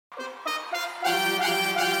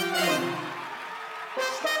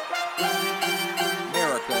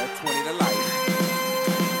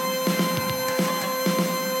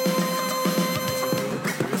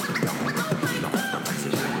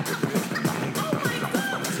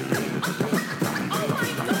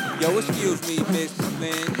Yo, excuse me, Miss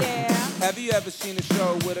Lynn. Yeah. Have you ever seen a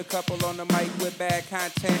show with a couple on the mic with bad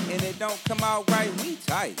content and it don't come out right? We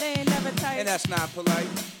tight. They ain't never tight. And that's not polite.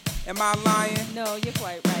 Am I lying? No, you're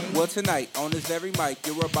quite right. Well, tonight, on this very mic,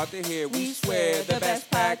 you're about to hear, we swear, the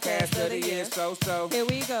best podcast of the year. So, Here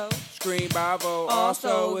we go. Scream Bravo.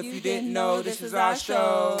 Also, if you didn't know, this is our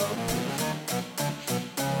show.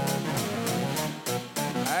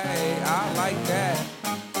 Hey, I like that.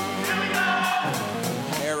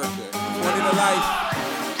 Erica, 20 to life.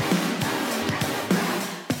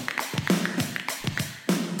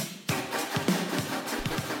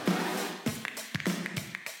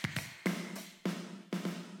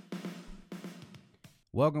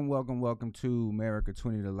 Welcome to America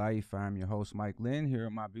 20 to Life. I'm your host, Mike Lynn, here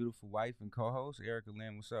with my beautiful wife and co-host, Erica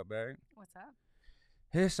Lynn. What's up, babe? What's up?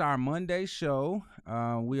 It's our Monday show.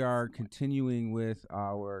 We are continuing with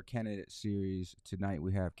our candidate series. Tonight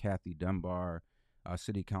we have Kathy Dunbar,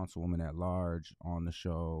 City Councilwoman at Large, on the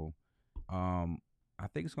show. I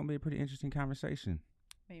think it's going to be a pretty interesting conversation.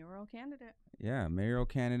 Mayoral candidate. Yeah, mayoral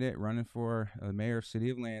candidate running for mayor of City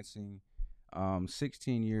of Lansing.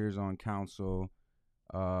 16 years on council.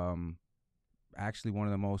 Actually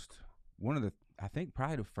I think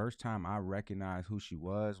probably the first time I recognized who she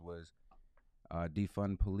was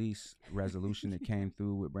defund police resolution that came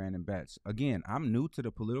through with Brandon Betts. Again, I'm new to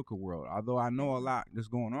the political world, although I know a lot that's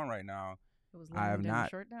going on right now. It was limited in a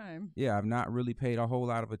short time. Yeah, I've not really paid a whole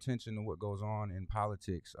lot of attention to what goes on in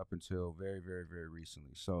politics up until very, very, very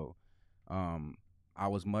recently. So, I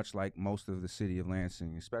was much like most of the city of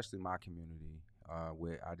Lansing, especially my community,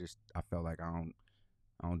 where I felt like I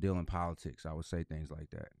don't deal in politics. I would say things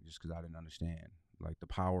like that just because I didn't understand like the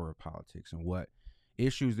power of politics and what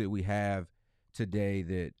issues that we have today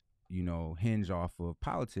that, you know, hinge off of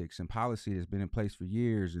politics and policy that's been in place for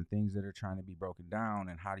years and things that are trying to be broken down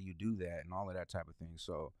and how do you do that and all of that type of thing.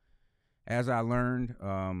 So as I learned,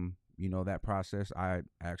 that process, I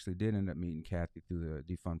actually did end up meeting Kathy through the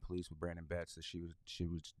defund police with Brandon Betts that she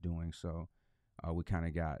was doing. So we kind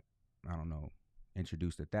of got,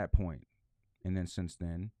 introduced at that point. And then since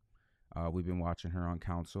then, we've been watching her on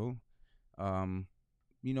council, and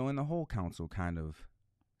the whole council kind of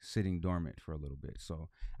sitting dormant for a little bit. So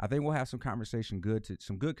I think we'll have some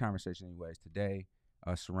good conversation anyways today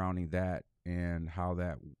surrounding that and how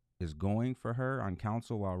that is going for her on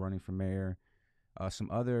council while running for mayor.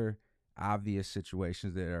 Some other obvious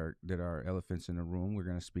situations that are elephants in the room we're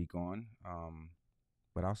going to speak on.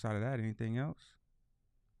 But outside of that, anything else?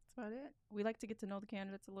 That's about it. We like to get to know the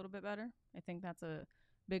candidates a little bit better. I think that's a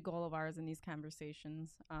big goal of ours in these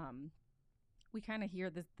conversations. We kind of hear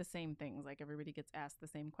the same things. Like everybody gets asked the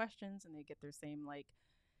same questions and they get their same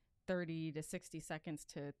 30 to 60 seconds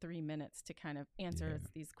to 3 minutes to kind of answer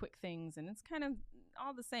these quick things. And it's kind of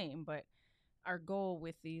all the same. But our goal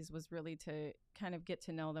with these was really to kind of get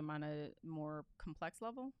to know them on a more complex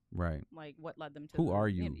level. Right. Like what led them to who are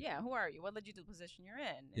you? Who are you? What led you to the position you're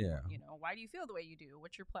in? And, why do you feel the way you do?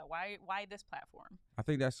 What's your why this platform? I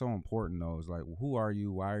think that's so important though. Is like, who are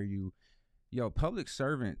you? Why are you? Public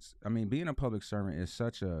servants. I mean, being a public servant is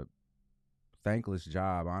such a thankless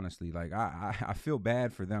job, honestly. Like I feel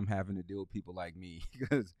bad for them having to deal with people like me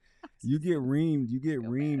because you get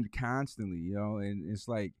reamed constantly, and it's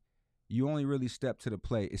like you only really step to the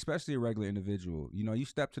plate, especially a regular individual. You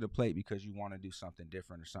step to the plate because you want to do something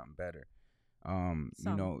different or something better. Some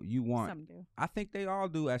do. I think they all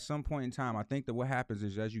do at some point in time. I think that what happens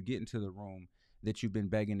is as you get into the room that you've been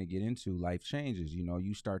begging to get into, life changes.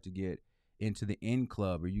 You start to get into the in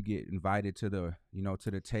club, or you get invited to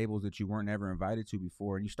the tables that you weren't ever invited to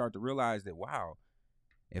before, and you start to realize that, wow,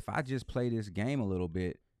 if I just play this game a little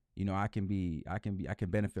bit, I can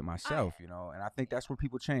benefit myself, and I think that's where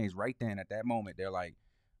people change right then at that moment. They're like,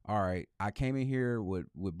 all right, I came in here with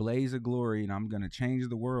blaze of glory and I'm going to change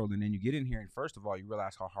the world. And then you get in here and first of all, you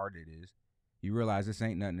realize how hard it is. You realize this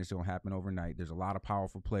ain't nothing that's going to happen overnight. There's a lot of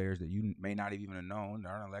powerful players that you may not even have known.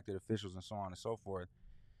 There aren't elected officials and so on and so forth.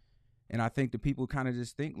 And I think the people kind of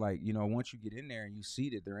just think like, once you get in there and you see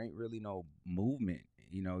that there ain't really no movement,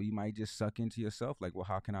 you might just suck into yourself like, well,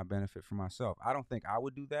 how can I benefit from myself? I don't think I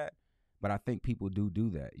would do that, but I think people do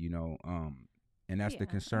that, and that's the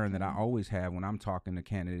concern that I always have when I'm talking to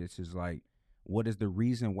candidates is like, what is the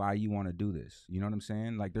reason why you want to do this? You know what I'm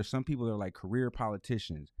saying? Like there's some people that are like career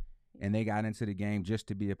politicians and they got into the game just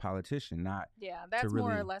to be a politician, not that's really,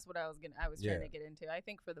 more or less what I was trying to get into. I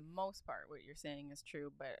think for the most part what you're saying is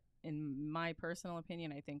true, but in my personal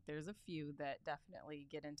opinion, I think there's a few that definitely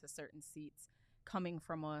get into certain seats coming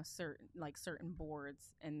from certain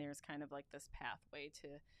boards, and there's kind of like this pathway to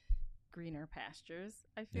greener pastures,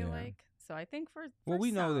 I feel Yeah. like. So I think for Well,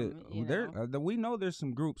 we know some, that we know there's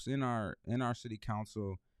some groups in our city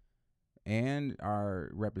council and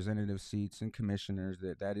our representative seats and commissioners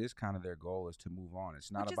that is kind of their goal is to move on.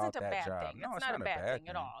 It's not which about isn't a that bad job. thing. No, That's it's not a not a bad bad thing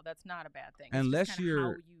at thing. all. That's not a bad thing. It's just Unless kind of how you're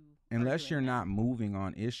you are unless you're doing not that. moving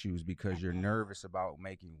on issues because you're nervous about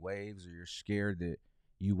making waves or you're scared that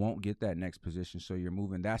you won't get that next position, so you're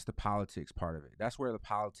moving. That's the politics part of it. That's where the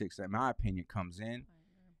politics, in my opinion, comes in.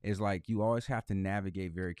 Is like you always have to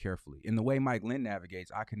navigate very carefully. In the way Mike Lynn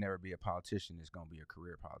navigates, I could never be a politician that's going to be a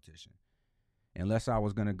career politician. Unless I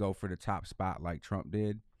was going to go for the top spot like Trump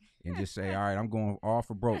did and just say, all right, I'm going all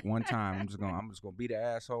for broke one time. I'm just going to be the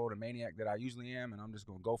asshole, the maniac that I usually am, and I'm just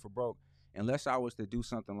going to go for broke. Unless I was to do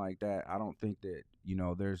something like that, I don't think that,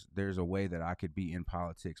 there's a way that I could be in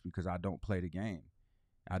politics because I don't play the game.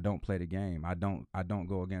 I don't play the game. I don't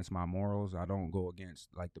go against my morals. I don't go against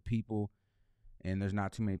like the people. And there's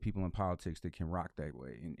not too many people in politics that can rock that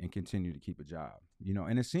way and continue to keep a job,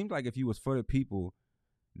 And it seemed like if you was for the people,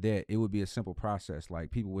 that it would be a simple process. Like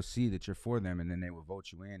people would see that you're for them and then they would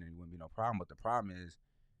vote you in and it wouldn't be no problem. But the problem is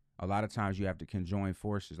a lot of times you have to conjoin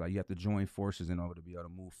forces. Like you have to join forces in order to be able to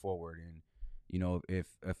move forward. And,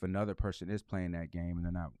 if another person is playing that game and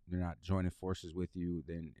they're not joining forces with you,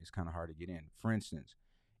 then it's kind of hard to get in. For instance,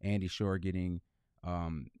 Andy Shore getting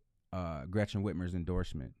Gretchen Whitmer's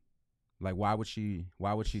endorsement. Like, why would she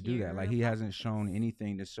do that? Like, he hasn't shown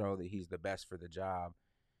anything to show that he's the best for the job.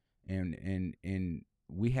 And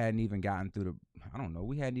we hadn't even gotten through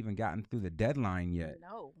the deadline yet.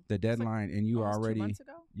 No. The deadline, and you almost already 2 months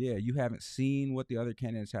ago? Yeah, you haven't seen what the other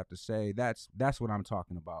candidates have to say. That's what I'm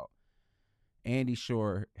talking about. Andy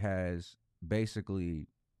Shore has basically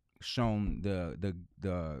shown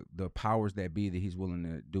the powers that be that he's willing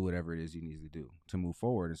to do whatever it is he needs to do to move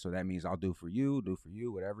forward. And so that means I'll do for you,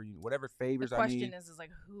 whatever favors I need. The question is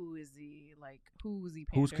like who's he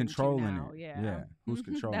who's controlling to now? it? Yeah. Who's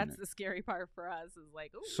controlling That's it? the scary part for us is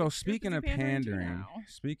like, so speaking of pandering,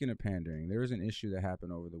 there was an issue that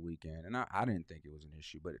happened over the weekend, and I didn't think it was an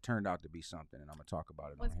issue, but it turned out to be something, and I'm gonna talk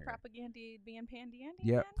about it was on here. Propaganda being pandy-andy?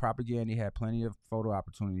 Yep, Propaganda had plenty of photo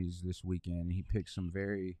opportunities this weekend, and he picked some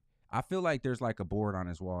very. I feel like there's like a board on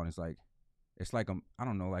his wall, and it's like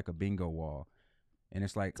a bingo wall, and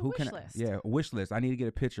it's like a wish list. I need to get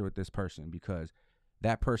a picture with this person because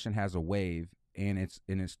that person has a wave, and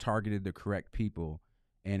it's targeted the correct people,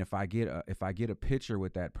 and if I get a picture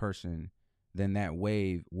with that person, then that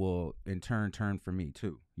wave will in turn turn for me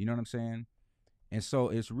too. You know what I'm saying? And so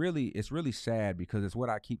it's really sad because it's what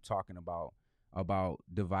I keep talking about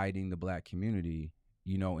dividing the black community.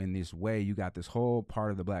 In this way, you got this whole part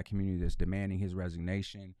of the black community that's demanding his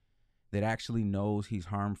resignation, that actually knows he's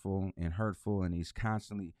harmful and hurtful, and he's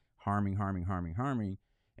constantly harming.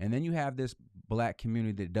 And then you have this black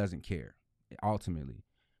community that doesn't care, ultimately.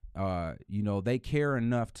 They care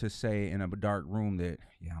enough to say in a dark room that,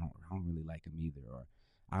 I don't really like him either, or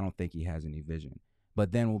I don't think he has any vision.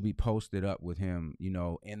 But then we'll be posted up with him,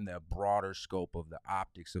 in the broader scope of the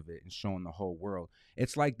optics of it and showing the whole world.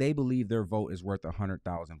 It's like they believe their vote is worth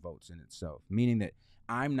 100,000 votes in itself, meaning that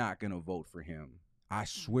I'm not going to vote for him. I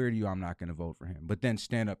swear to you, I'm not going to vote for him. But then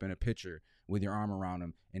stand up in a picture with your arm around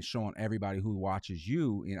him and showing everybody who watches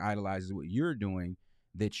you and idolizes what you're doing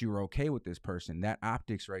that you're okay with this person. That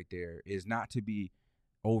optics right there is not to be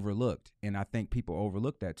overlooked. And I think people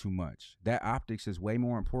overlook that too much. That optics is way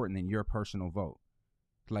more important than your personal vote.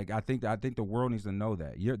 Like, I think the world needs to know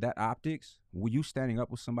that. That optics, were you standing up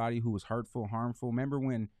with somebody who was hurtful, harmful? Remember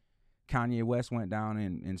when Kanye West went down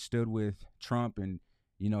and stood with Trump and,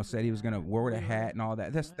 said he was going to wear the hat and all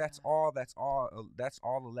that? That's all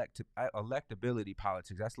electability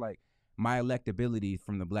politics. That's like my electability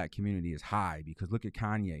from the black community is high because look at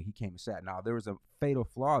Kanye. He came and sat. Now, there was a fatal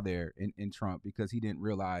flaw there in Trump because he didn't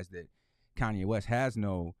realize that Kanye West has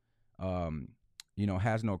no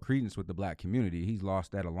credence with the black community. He's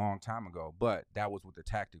lost that a long time ago, but that was what the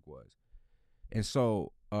tactic was. And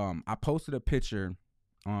so I posted a picture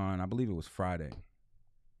on, I believe it was Friday.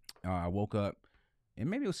 I woke up, and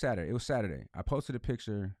maybe it was Saturday. It was Saturday. I posted a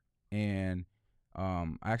picture, and I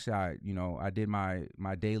did my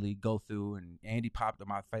daily go through, and Andy popped up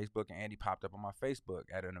on my Facebook, and Andy popped up on my Facebook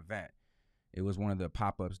at an event. It was one of the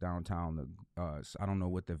pop-ups downtown. I don't know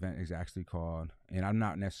what the event is actually called, and I'm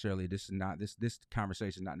not necessarily. This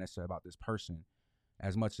conversation is not necessarily about this person,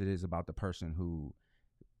 as much as it is about the person who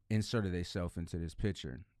inserted themselves into this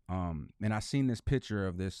picture. And I seen this picture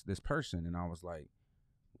of this person, and I was like,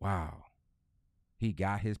 wow, he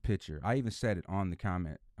got his picture. I even said it on the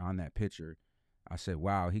comment on that picture. I said,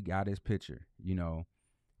 wow, he got his picture,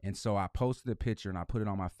 And so I posted a picture and I put it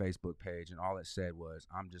on my Facebook page, and all it said was,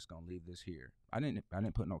 "I'm just gonna leave this here." I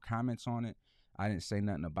didn't put no comments on it. I didn't say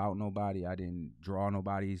nothing about nobody. I didn't draw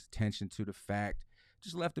nobody's attention to the fact.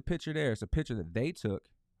 Just left the picture there. It's a picture that they took,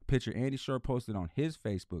 a picture Andy Shore posted on his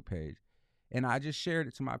Facebook page. And I just shared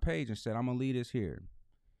it to my page and said, "I'm gonna leave this here."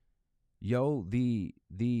 Yo, the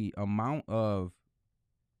amount of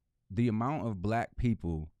black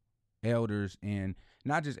people, elders, and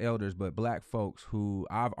not just elders, but black folks who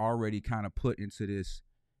I've already kind of put into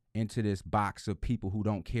this box of people who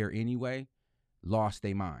don't care anyway, lost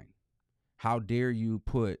their mind. How dare you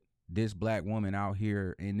put this black woman out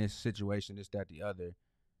here in this situation, this, that, the other.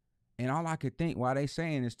 And all I could think while they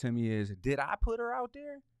saying this to me is, did I put her out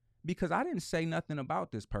there? Because I didn't say nothing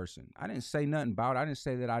about this person. I didn't say nothing about her. I didn't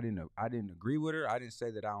say that I didn't agree with her. I didn't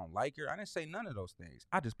say that I don't like her. I didn't say none of those things.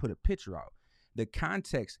 I just put a picture out. The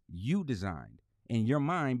context you designed in your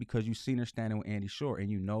mind because you seen her standing with Andy Shore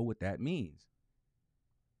and you know what that means.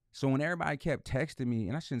 So when everybody kept texting me,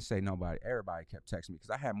 and I shouldn't say nobody, everybody kept texting me because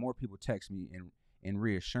I had more people text me in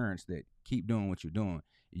reassurance that keep doing what you're doing.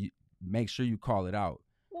 You make sure you call it out.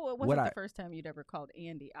 Well, it wasn't the first time you'd ever called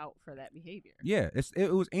Andy out for that behavior. Yeah,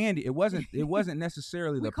 it was Andy. It wasn't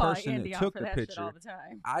necessarily the person that took the picture. All the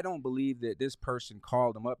time. I don't believe that this person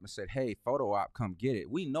called him up and said, "Hey, photo op, come get it."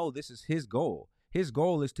 We know this is his goal. His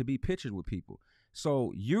goal is to be pictured with people.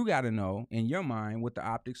 So you got to know in your mind what the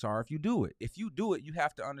optics are if you do it. If you do it, you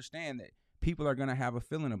have to understand that people are going to have a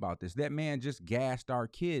feeling about this. That man just gassed our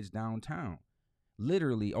kids downtown,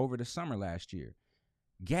 literally over the summer last year.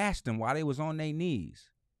 Gassed them while they was on their knees.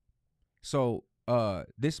 So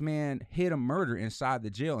this man hid a murder inside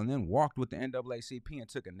the jail and then walked with the NAACP and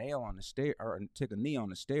took a knee on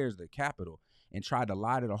the stairs of the Capitol and tried to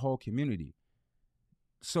lie to the whole community.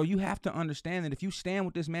 So you have to understand that if you stand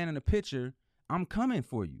with this man in the picture, I'm coming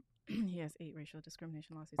for you. He has 8 racial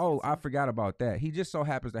discrimination lawsuits. Oh, I forgot about that. He just so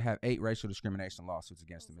happens to have 8 racial discrimination lawsuits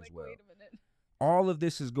against him as well. Wait a minute. All of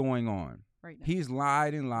this is going on. Right now. He's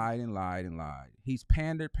lied and lied and lied and lied. He's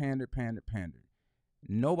pandered.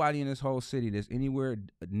 Nobody in this whole city that's anywhere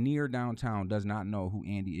near downtown does not know who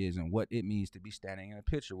Andy is and what it means to be standing in a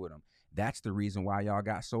picture with him. That's the reason why y'all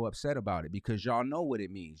got so upset about it, because y'all know what it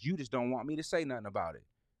means. You just don't want me to say nothing about it.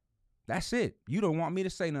 That's it. You don't want me to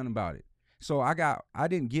say nothing about it. So I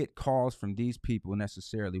didn't get calls from these people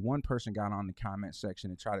necessarily. One person got on the comment section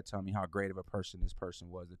and tried to tell me how great of a person this person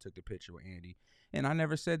was that took the picture with Andy. And I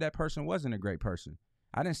never said that person wasn't a great person.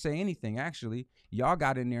 I didn't say anything, actually. Y'all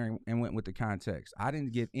got in there and went with the context. I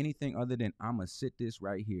didn't give anything other than I'm going to sit this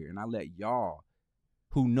right here. And I let y'all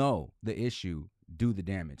who know the issue do the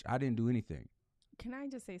damage. I didn't do anything. Can I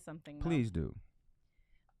just say something? Please do.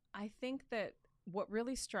 I think that what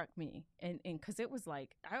really struck me, and because it was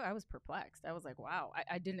like, I was perplexed. I was like, wow,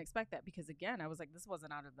 I didn't expect that, because again, I was like, this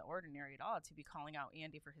wasn't out of the ordinary at all to be calling out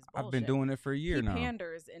Andy for his bullshit. I've been doing it for a year now. He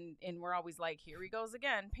panders, and we're always like, here he goes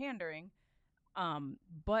again, pandering.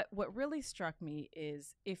 But what really struck me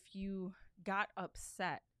is if you got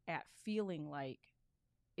upset at feeling like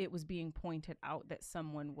it was being pointed out that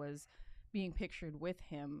someone was being pictured with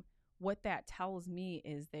him, what that tells me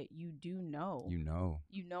is that you know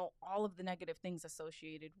all of the negative things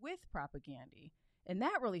associated with propaganda. And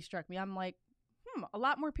that really struck me. I'm like, a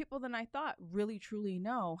lot more people than I thought really truly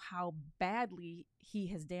know how badly he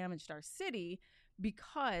has damaged our city,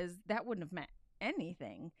 because that wouldn't have meant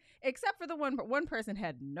anything except for the one person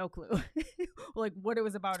had no clue like what it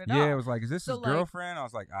was about at all. Yeah, it was like, is this his girlfriend? I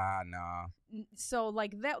was like, nah. So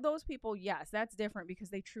like those people, yes, that's different, because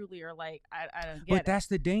they truly are like, I don't get it. But that's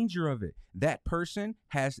the danger of it. That person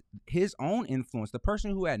has his own influence. The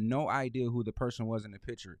person who had no idea who the person was in the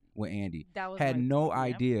picture with Andy had no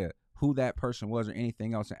idea who that person was or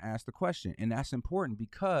anything else, and asked the question. And that's important,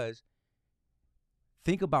 because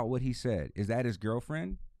think about what he said. Is that his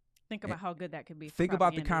girlfriend? Think about how good that could be. Think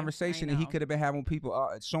about the conversation that he could have been having with people,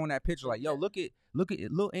 showing that picture like, yo, look at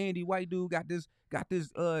little Andy, white dude, got this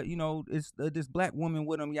this black woman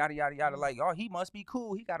with him, yada yada yada. Like, oh, he must be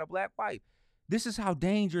cool. He got a black wife. This is how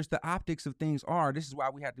dangerous the optics of things are. This is why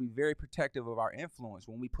we have to be very protective of our influence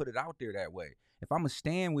when we put it out there that way. If I'm gonna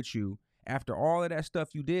stand with you after all of that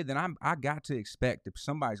stuff you did, then I got to expect that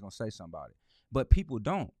somebody's gonna say something about it. But people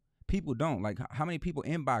don't. People don't. Like, how many people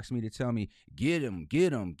inbox me to tell me, get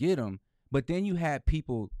him. But then you had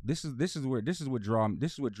people, this is what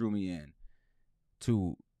drew me in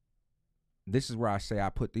to, this is where I say I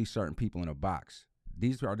put these certain people in a box.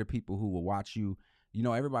 These are the people who will watch you. You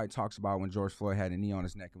know, everybody talks about when George Floyd had a knee on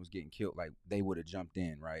his neck and was getting killed, like they would have jumped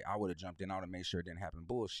in, right? I would have jumped in. I would have made sure it didn't happen.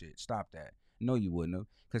 Bullshit. Stop that. No, you wouldn't have,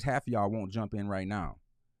 because half of y'all won't jump in right now.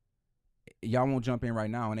 Y'all won't jump in right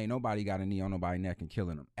now, and ain't nobody got a knee on nobody's neck and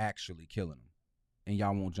killing them, actually killing them, and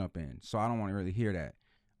y'all won't jump in. So I don't want to really hear that.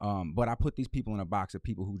 But I put these people in a box of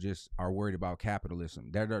people who just are worried about capitalism.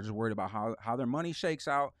 They're just worried about how their money shakes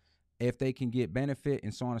out, if they can get benefit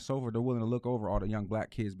and so on and so forth. They're willing to look over all the young black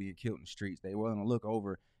kids being killed in the streets. They're willing to look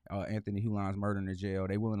over Anthony Hulan's murder in the jail.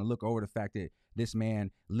 They're willing to look over the fact that this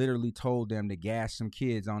man literally told them to gas some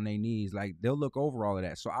kids on their knees. Like, they'll look over all of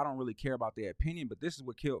that. So I don't really care about their opinion, but this is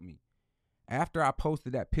what killed me. After I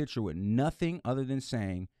posted that picture with nothing other than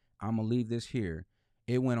saying, I'm going to leave this here,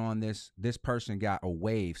 it went on this person got a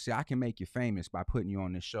wave. See, I can make you famous by putting you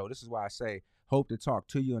on this show. This is why I say, hope to talk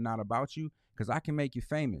to you and not about you, because I can make you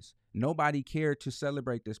famous. Nobody cared to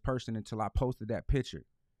celebrate this person until I posted that picture.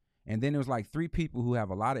 And then it was like 3 people who have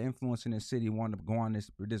a lot of influence in this city wanted to go on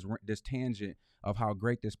this tangent of how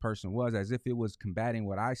great this person was, as if it was combating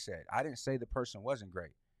what I said. I didn't say the person wasn't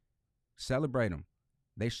great. Celebrate them.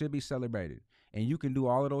 They should be celebrated. And you can do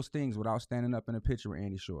all of those things without standing up in a picture with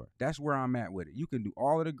Andy Shore. That's where I'm at with it. You can do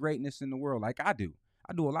all of the greatness in the world like I do.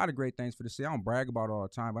 I do a lot of great things for the city. I don't brag about it all the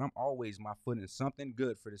time, but I'm always my foot in something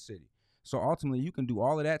good for the city. So ultimately, you can do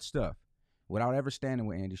all of that stuff without ever standing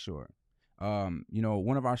with Andy Shore.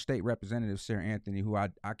 One of our state representatives, Sarah Anthony, who I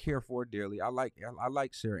care for dearly. I like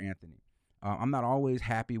Sarah Anthony. I'm not always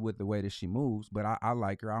happy with the way that she moves, but I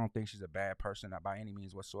like her. I don't think she's a bad person, not by any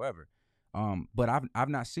means whatsoever. But I've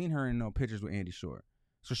not seen her in no pictures with Andy Shore.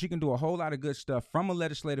 So she can do a whole lot of good stuff from a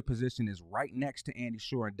legislative position, is right next to Andy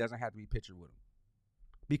Shore, and doesn't have to be pictured with him.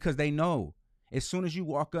 Because they know as soon as you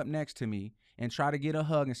walk up next to me and try to get a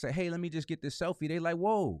hug and say, hey, let me just get this selfie, they like,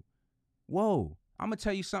 whoa. I'm going to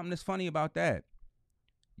tell you something that's funny about that.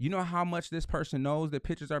 You know how much this person knows that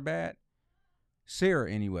pictures are bad? Sarah,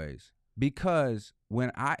 anyways. Because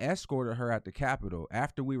when I escorted her at the Capitol,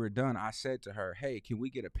 after we were done, I said to her, hey, can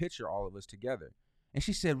we get a picture, all of us together? And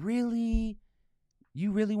she said, really?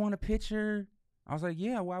 You really want a picture? I was like,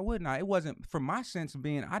 yeah, why wouldn't I? It wasn't, from my sense of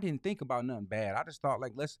being, I didn't think about nothing bad. I just thought,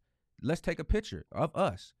 like, let's take a picture of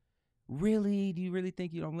us. Really? Do you really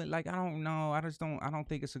think you don't, like, I don't know. I don't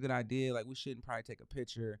think it's a good idea. Like, we shouldn't probably take a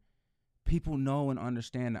picture. People know and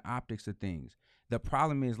understand the optics of things. The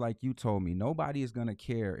problem is, like you told me, nobody is going to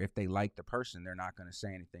care if they like the person. They're not going to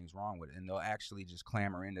say anything's wrong with it. And they'll actually just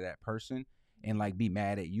clamor into that person and like be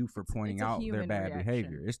mad at you for pointing out their bad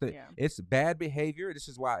behavior. It's bad behavior. This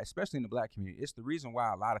is why, especially in the black community, it's the reason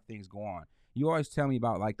why a lot of things go on. You always tell me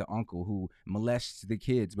about like the uncle who molests the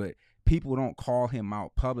kids, but people don't call him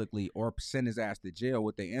out publicly or send his ass to jail.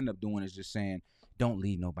 What they end up doing is just saying, don't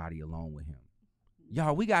leave nobody alone with him.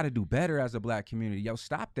 Y'all, we got to do better as a black community. Yo,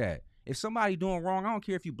 stop that. If somebody doing wrong, I don't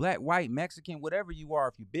care if you black, white, Mexican, whatever you are,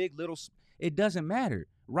 if you big, little, it doesn't matter.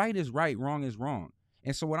 Right is right, wrong is wrong.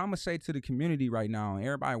 And so what I'm going to say to the community right now, and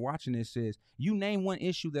everybody watching this, is you name one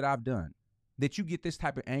issue that I've done that you get this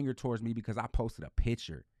type of anger towards me because I posted a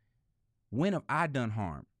picture. When have I done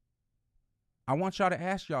harm? I want y'all to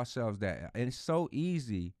ask yourselves that. And it's so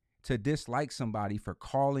easy to dislike somebody for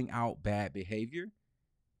calling out bad behavior.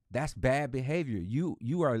 That's bad behavior.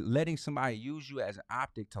 You are letting somebody use you as an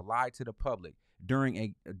optic to lie to the public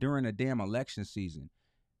during a damn election season.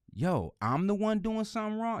 Yo, I'm the one doing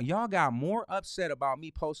something wrong. Y'all got more upset about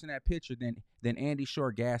me posting that picture than Andy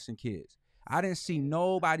Shore gassing kids. I didn't see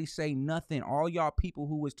nobody say nothing. All y'all people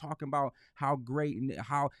who was talking about how great and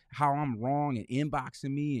how I'm wrong and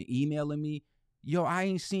inboxing me and emailing me. Yo, I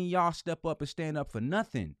ain't seen y'all step up and stand up for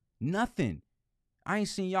nothing. Nothing. I ain't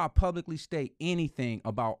seen y'all publicly state anything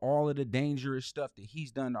about all of the dangerous stuff that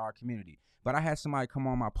he's done to our community. But I had somebody come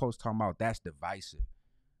on my post talking about that's divisive.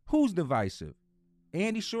 Who's divisive?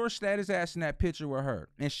 Andy Shore sat his ass in that picture with her,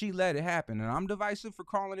 and she let it happen. And I'm divisive for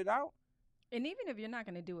calling it out? And even if you're not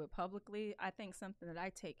going to do it publicly, I think something that I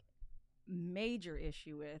take major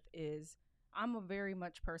issue with is I'm a very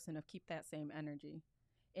much person of keep that same energy.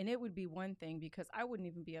 And it would be one thing because I wouldn't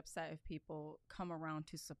even be upset if people come around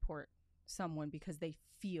to support someone because they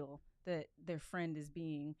feel that their friend is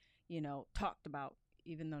being, talked about,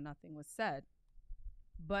 even though nothing was said.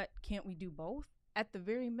 But can't we do both? At the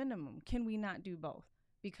very minimum, can we not do both?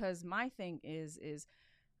 Because my thing is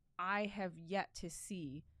I have yet to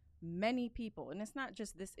see many people, and it's not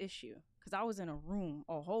just this issue, because I was in a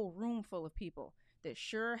whole room full of people that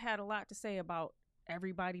sure had a lot to say about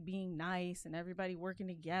everybody being nice and everybody working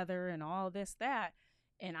together and all this, that.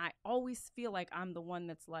 And I always feel like I'm the one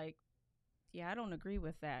that's like, yeah, I don't agree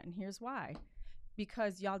with that. And here's why.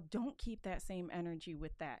 Because y'all don't keep that same energy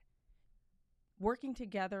with that. Working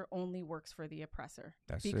together only works for the oppressor.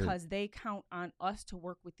 Because they count on us to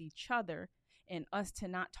work with each other and us to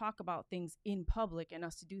not talk about things in public and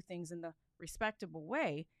us to do things in the respectable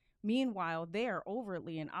way. Meanwhile, they are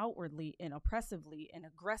overtly and outwardly and oppressively and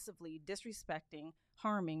aggressively disrespecting,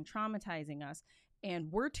 harming, traumatizing us.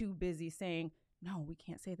 And we're too busy saying, no, we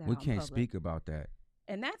can't say that We out in can't public. speak about that.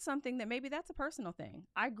 And that's something that maybe that's a personal thing.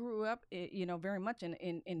 I grew up, very much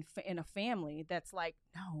in a family that's like,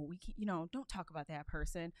 no, we can't, don't talk about that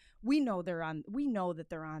person. We know that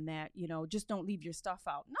they're on that, just don't leave your stuff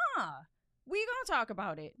out. Nah, we gonna talk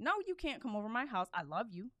about it. No, you can't come over my house. I love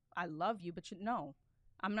you, but no,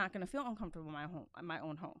 I'm not gonna feel uncomfortable in my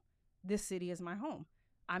own home. This city is my home.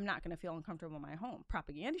 I'm not gonna feel uncomfortable in my home.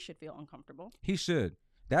 Propaganda should feel uncomfortable. He should.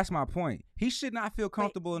 That's my point. He should not feel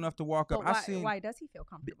comfortable enough to walk up. But why does he feel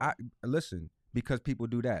comfortable? Listen, because people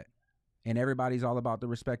do that. And everybody's all about the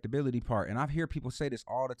respectability part. And I hear people say this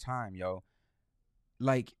all the time, yo.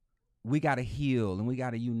 Like, we got to heal and we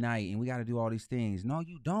got to unite and we got to do all these things. No,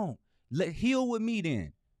 you don't. Heal with me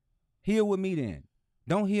then. Heal with me then.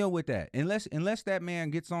 Don't heal with that. Unless that man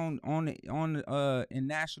gets on in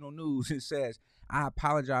national news and says, I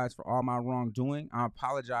apologize for all my wrongdoing. I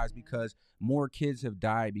apologize because more kids have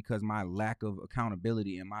died because my lack of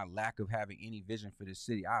accountability and my lack of having any vision for this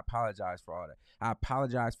city. I apologize for all that. I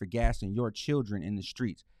apologize for gassing your children in the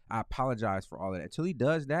streets. I apologize for all of that. Until he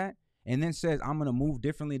does that and then says, I'm going to move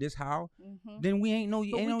differently then we ain't no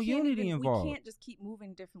unity involved. We can't just keep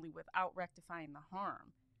moving differently without rectifying the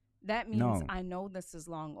harm. That means I know this is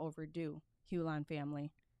long overdue, Hulan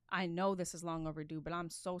family. I know this is long overdue, but I'm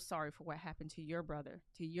so sorry for what happened to your brother,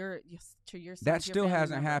 to your son. That still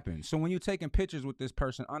hasn't happened. So when you're taking pictures with this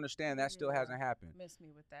person, understand that still hasn't happened. Miss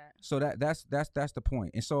me with that. So that's the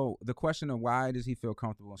point. And so the question of why does he feel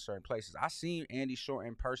comfortable in certain places? I seen Andy Short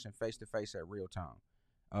in person, face to face at Real Town,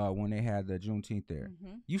 when they had the Juneteenth there.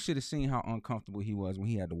 Mm-hmm. You should have seen how uncomfortable he was when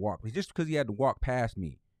he had to walk. Just because he had to walk past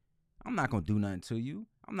me, I'm not gonna do nothing to you.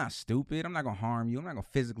 I'm not stupid. I'm not gonna harm you. I'm not gonna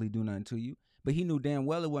physically do nothing to you. But he knew damn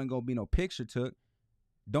well it wasn't gonna be no picture took.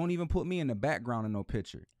 Don't even put me in the background of no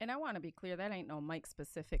picture. And I want to be clear, that ain't no Mike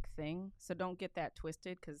specific thing. So don't get that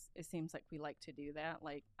twisted, because it seems like we like to do that.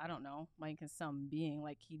 Like, I don't know, Mike is some being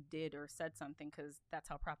like he did or said something, because that's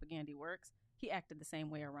how propaganda works. He acted the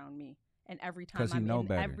same way around me. And every time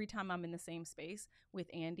I'm in the same space with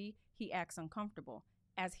Andy, he acts uncomfortable,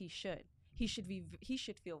 as he should. He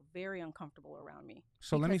should feel very uncomfortable around me.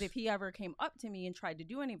 So because if he ever came up to me and tried to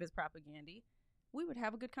do any of his propaganda, we would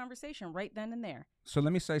have a good conversation right then and there. So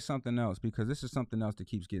let me say something else, because this is something else that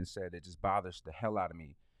keeps getting said that just bothers the hell out of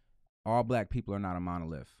me. All black people are not a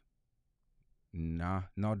monolith. Nah,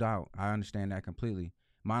 no doubt. I understand that completely.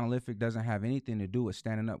 Monolithic doesn't have anything to do with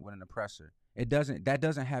standing up with an oppressor. That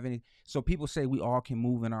doesn't have any. So people say we all can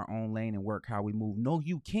move in our own lane and work how we move. No,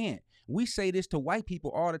 you can't. We say this to white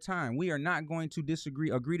people all the time. We are not going to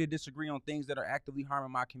agree to disagree on things that are actively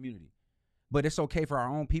harming my community. But it's okay for our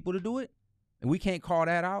own people to do it. And we can't call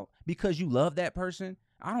that out because you love that person.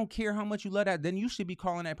 I don't care how much you love that. Then you should be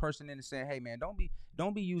calling that person in and saying, hey man,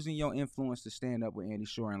 don't be using your influence to stand up with Andy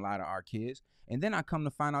Shore and lie to our kids. And then I come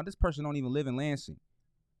to find out this person don't even live in Lansing.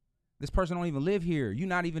 This person don't even live here. You're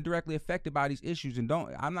not even directly affected by these issues. And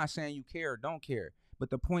I'm not saying you care or don't care. But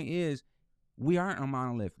the point is, we aren't a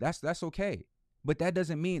monolith. That's okay. But that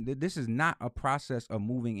doesn't mean that this is not a process of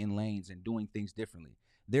moving in lanes and doing things differently.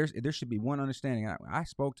 There should be one understanding. I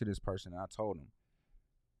spoke to this person and I told him,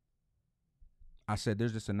 I said,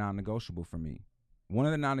 there's just a non-negotiable for me. One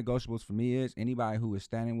of the non-negotiables for me is anybody who is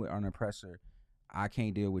standing with an oppressor, I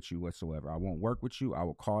can't deal with you whatsoever. I won't work with you. I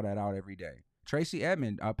will call that out every day. Tracy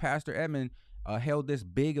Edmond, Pastor Edmond, held this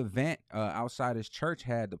big event outside his church,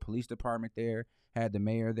 had the police department there, had the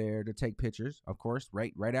mayor there to take pictures, of course,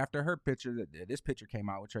 right after her picture, this picture came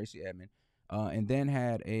out with Tracy Edmond, and then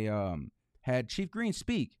had Chief Green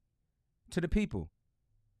speak to the people.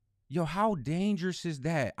 Yo, how dangerous is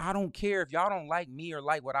that? I don't care if y'all don't like me or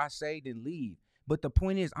like what I say, then leave. But the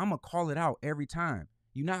point is, I'm going to call it out every time.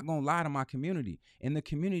 You're not going to lie to my community. And the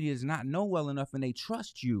community does not know well enough and they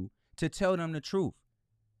trust you to tell them the truth.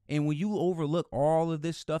 And when you overlook all of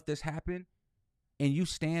this stuff that's happened and you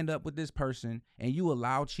stand up with this person and you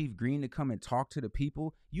allow Chief Green to come and talk to the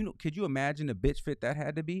people, could you imagine the bitch fit that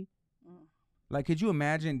had to be? Like, could you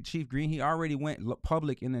imagine Chief Green? He already went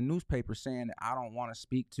public in the newspaper saying that I don't want to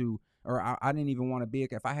speak to, or I didn't even want to be.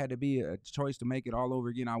 If I had to be a choice to make it all over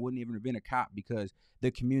again, I wouldn't even have been a cop because the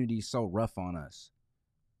community is so rough on us.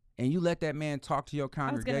 And you let that man talk to your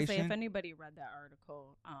congregation. I was going to say, if anybody read that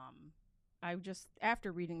article,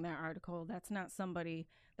 after reading that article, that's not somebody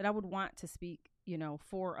that I would want to speak,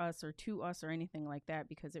 for us or to us or anything like that,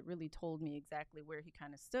 because it really told me exactly where he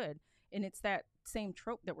kind of stood. And it's that same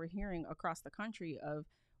trope that we're hearing across the country of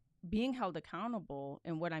being held accountable,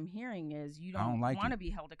 and what I'm hearing is you I don't don't like want to it. be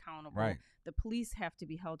held accountable. Right. The police have to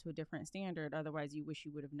be held to a different standard. Otherwise, you wish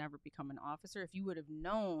you would have never become an officer. If you would have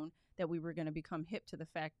known that we were going to become hip to the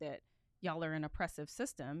fact that y'all are an oppressive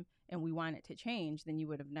system and we want it to change, then you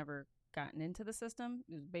would have never gotten into the system.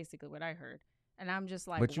 Is basically what I heard. And I'm just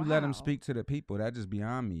like, But you wow. let them speak to the people. That just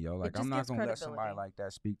beyond me, yo. Like, just I'm not gives gonna let somebody credibility. like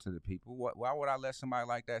that speak to the people. Why would I let somebody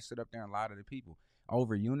like that sit up there and lie to the people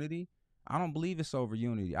over unity? I don't believe it's over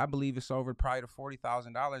unity. I believe it's over probably the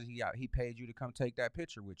 $40,000 he paid you to come take that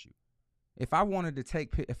picture with you. If I wanted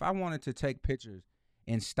to take pictures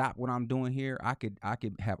and stop what I'm doing here, I could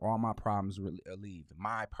have all my problems alleviated,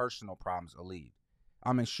 my personal problems alleviated.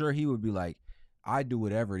 I mean, sure, he would be like, I do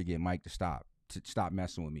whatever to get Mike to stop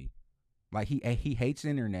messing with me. Like, he hates the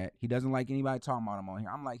internet. He doesn't like anybody talking about him on here.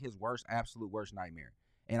 I'm like his absolute worst nightmare.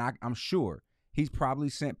 And I'm sure he's probably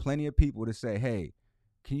sent plenty of people to say, hey,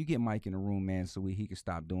 can you get Mike in the room, man, so he can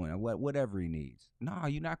stop doing it, whatever he needs. No,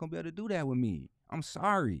 you're not going to be able to do that with me. I'm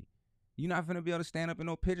sorry. You're not going to be able to stand up in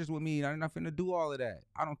no pictures with me. I'm not going to do all of that.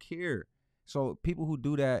 I don't care. So people who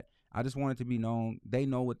do that, I just want it to be known, they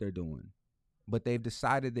know what they're doing. But they've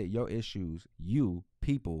decided that your issues,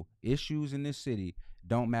 issues in this city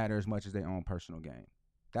don't matter as much as their own personal gain.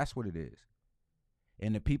 That's what it is.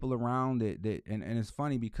 And the people around it, and it's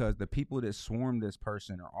funny because the people that swarm this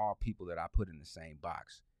person are all people that I put in the same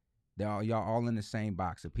box. Y'all all in the same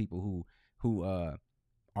box of people who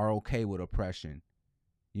are okay with oppression.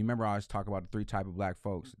 You remember I always talk about the 3 type of black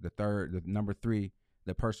folks. The number 3,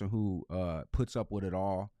 the person who puts up with it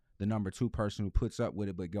all. The number 2 person who puts up with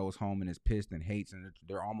it but goes home and is pissed and hates and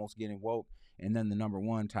they're almost getting woke. And then the number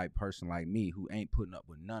 1 type person like me who ain't putting up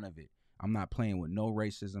with none of it. I'm not playing with no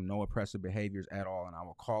racism, no oppressive behaviors at all, and I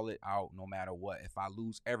will call it out no matter what. If I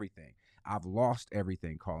lose everything, I've lost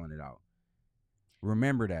everything calling it out.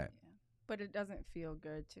 Remember that. Yeah. But it doesn't feel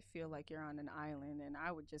good to feel like you're on an island. And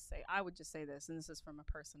I would just say this, and this is from a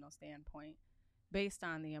personal standpoint, based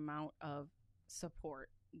on the amount of support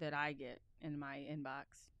that I get in my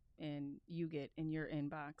inbox and you get in your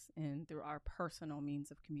inbox and through our personal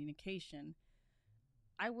means of communication.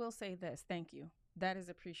 I will say this, thank you. That is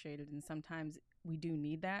appreciated, and sometimes we do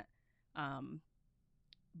need that.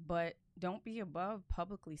 But don't be above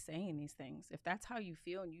publicly saying these things. If that's how you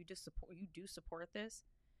feel and you do support this,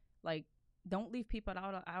 like, don't leave people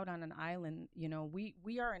out on an island. You know,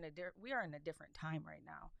 we are in a different time right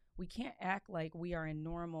now. We can't act like we are in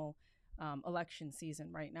normal election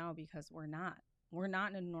season right now, because we're not. We're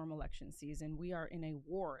not in a normal election season. We are in a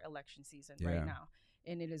war election season right now,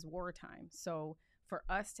 and it is wartime. So for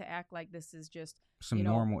us to act like this is just some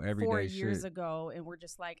normal everyday 4 years shit ago, and we're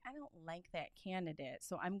just like, I don't like that candidate,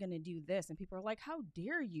 so I'm going to do this. And people are like, how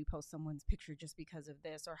dare you post someone's picture just because of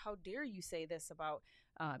this? Or how dare you say this about,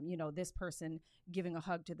 this person giving a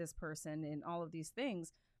hug to this person and all of these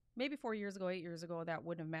things. Maybe 4 years ago, 8 years ago, that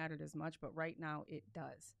wouldn't have mattered as much. But right now it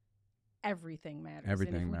does. Everything matters.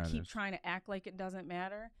 Everything and if matters. we keep trying to act like it doesn't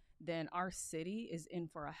matter, then our city is in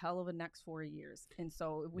for a hell of a next 4 years. And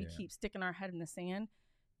so if we keep sticking our head in the sand,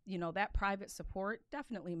 that private support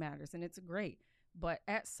definitely matters, and it's great. But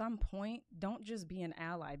at some point, don't just be an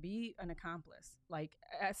ally, be an accomplice. Like,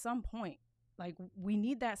 at some point, like, we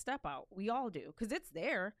need that step out. We all do, because it's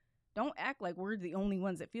there. Don't act like we're the only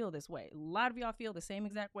ones that feel this way. A lot of y'all feel the same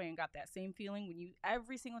exact way and got that same feeling when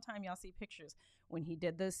every single time y'all see pictures, when he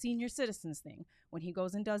did the senior citizens thing, when he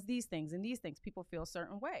goes and does these things and these things, people feel a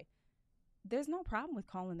certain way. There's no problem with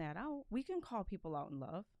calling that out. We can call people out in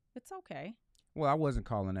love. It's okay. Well, I wasn't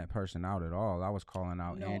calling that person out at all. I was calling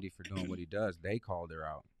out Andy for doing what he does. They called her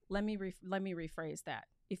out. Let me rephrase that.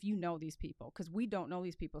 If you know these people, because we don't know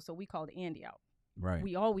these people, so we called Andy out. Right.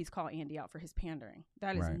 We always call Andy out for his pandering.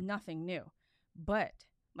 That is nothing new. But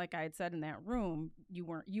like I had said in that room, you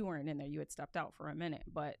weren't in there. You had stepped out for a minute.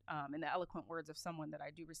 But in the eloquent words of someone that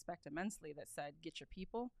I do respect immensely, that said, "Get your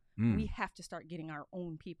people." We have to start getting our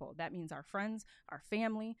own people. That means our friends, our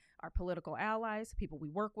family, our political allies, people we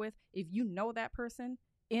work with. If you know that person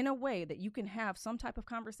in a way that you can have some type of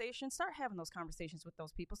conversation, start having those conversations with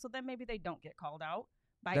those people, so that maybe they don't get called out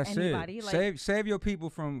by anybody. It. Like, save your people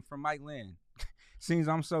from Mike Lynn. Seems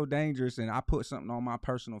I'm so dangerous, and I put something on my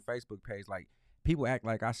personal Facebook page. Like, people act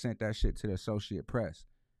like I sent that shit to the Associated Press.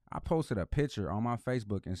 I posted a picture on my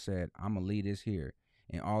Facebook and said, I'm going to leave this here,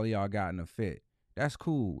 and all of y'all got in a fit. That's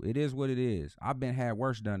cool. It is what it is. I've had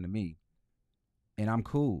worse done to me, and I'm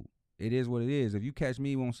cool. It is what it is. If you catch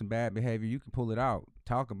me on some bad behavior, you can pull it out.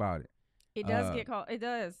 Talk about it. It does get called. It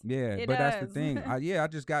does. Yeah, it but does. That's the thing.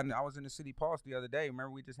 I was in the City Pulse the other day. Remember,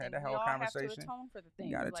 we just had that whole conversation. We all have to atone for the things.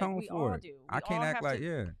 You got to atone for it. I can't act like,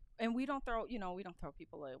 and we don't throw, we don't throw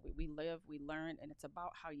people away. We live, we learn, and it's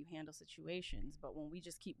about how you handle situations. But when we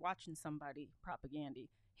just keep watching somebody propaganda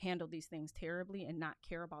handle these things terribly and not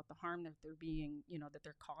care about the harm that they're being, that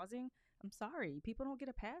they're causing, I'm sorry, people don't get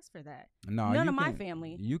a pass for that. No, None of my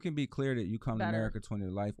family. You can be clear that you come to Better. America 20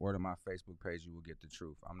 to Life or to my Facebook page, you will get the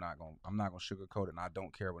truth. I'm not gonna sugarcoat it, and I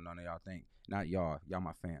don't care what none of y'all think. Not y'all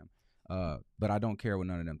my fam. But I don't care what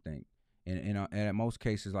none of them think. And in most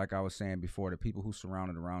cases, like I was saying before, the people who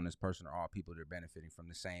surrounded around this person are all people that are benefiting from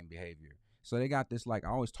the same behavior. So they got this, like, I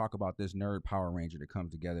always talk about this nerd Power Ranger that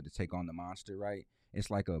comes together to take on the monster, right?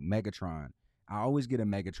 It's like a Megatron. I always get a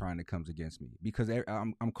Megatron that comes against me because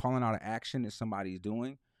I'm calling out an action that somebody's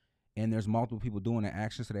doing, and there's multiple people doing the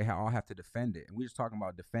action, so they all have to defend it. And we're just talking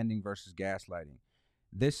about defending versus gaslighting.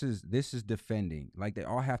 This is defending. Like, they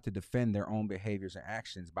all have to defend their own behaviors and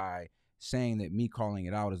actions by saying that me calling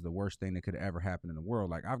it out is the worst thing that could ever happen in the world.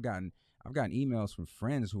 Like, I've gotten emails from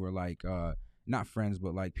friends who are like, not friends,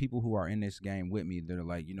 but like people who are in this game with me that are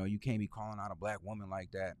like, you can't be calling out a black woman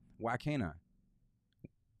like that. Why can't I?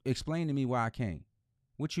 Explain to me why I can't.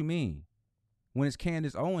 What you mean? When it's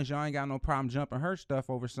Candace Owens, y'all ain't got no problem jumping her stuff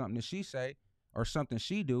over something that she say or something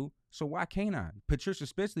she do. So why can't I? Patricia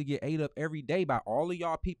Spitzley get ate up every day by all of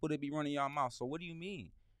y'all people that be running y'all mouth. So what do you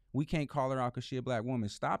mean? We can't call her out because she a black woman.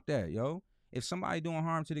 Stop that, yo. If somebody doing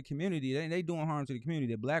harm to the community, they doing harm to the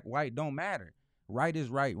community. Black, white, don't matter. Right is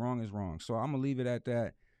right, wrong is wrong. So I'm going to leave it at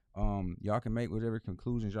that. Y'all can make whatever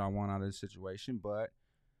conclusions y'all want out of the situation. But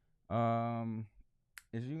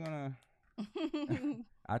is you going to...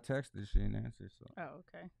 I texted, she didn't answer. So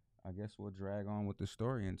okay. I guess we'll drag on with the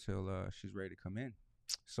story until she's ready to come in.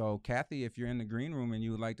 So, Kathy, if you're in the green room and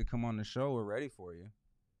you would like to come on the show, we're ready for you.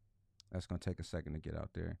 That's going to take a second to get out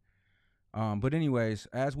there. But anyways,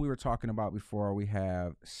 as we were talking about before, we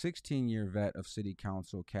have 16-year vet of city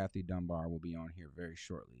council, Kathy Dunbar, will be on here very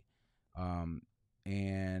shortly.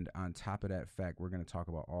 And on top of that fact, we're going to talk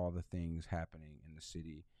about all the things happening in the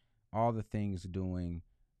city, all the things doing,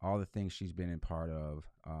 all the things she's been in part of,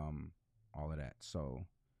 all of that. So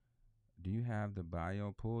do you have the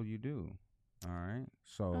bio pulled? You do. All right.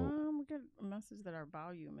 So we get a message that our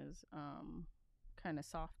volume is kind of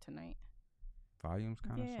soft tonight. Volume's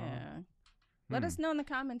kind of soft? Yeah. Let us know in the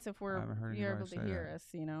comments if you're able to hear us,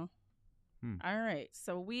 All right.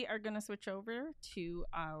 So we are going to switch over to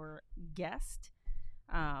our guest.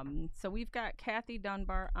 So we've got Kathy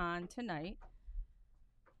Dunbar on tonight.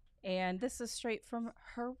 And this is straight from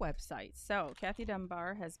her website. So Kathy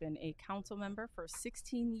Dunbar has been a council member for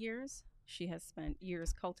 16 years. She has spent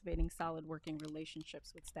years cultivating solid working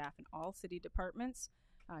relationships with staff in all city departments.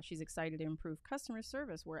 She's excited to improve customer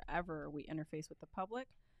service wherever we interface with the public.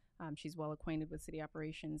 She's well acquainted with city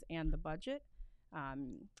operations and the budget.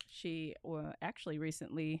 She actually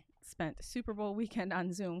recently spent Super Bowl weekend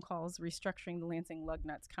on Zoom calls restructuring the Lansing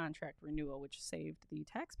Lugnuts contract renewal, which saved the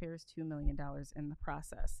taxpayers $2 million in the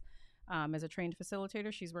process. As a trained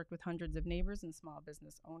facilitator, she's worked with hundreds of neighbors and small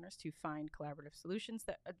business owners to find collaborative solutions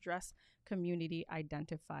that address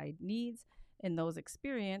community-identified needs. And those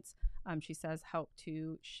experience, she says, help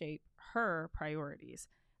to shape her priorities.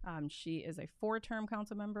 She is a 4-term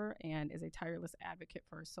council member and is a tireless advocate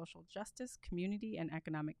for social justice, community and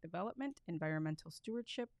economic development, environmental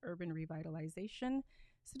stewardship, urban revitalization,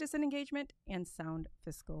 citizen engagement, and sound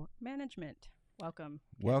fiscal management. Welcome.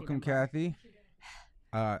 Welcome, Kathy.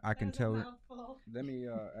 I can tell. Let me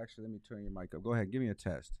turn your mic up. Go ahead. Give me a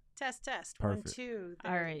test. Test. Perfect. 1, 2.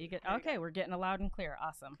 All right. You get okay. We're getting a loud and clear.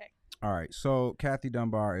 Awesome. Okay. All right. So Kathy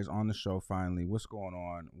Dunbar is on the show finally. What's going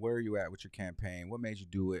on? Where are you at with your campaign? What made you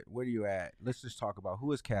do it? Where are you at? Let's just talk about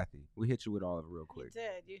who is Kathy. We hit you with all of it real quick. You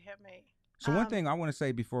did. You hit me. So one thing I want to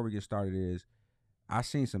say before we get started is I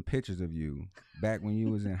seen some pictures of you back when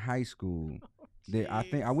you was in high school.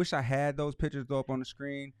 I wish I had those pictures up on the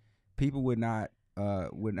screen. People would not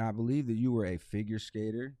believe that you were a figure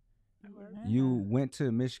skater. You went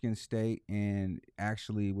to Michigan State and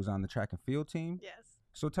actually was on the track and field team. Yes.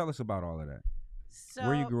 So tell us about all of that. So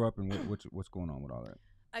where you grew up and what's going on with all that.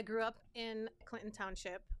 I grew up in Clinton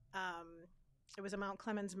Township. It was a Mount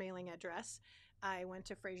Clemens mailing address. I went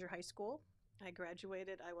to Fraser High School. I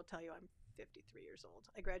graduated. I will tell you, I'm 53 years old.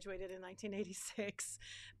 I graduated in 1986,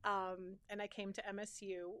 and I came to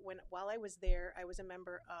MSU. While I was there, I was a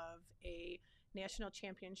member of a national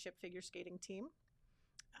championship figure skating team.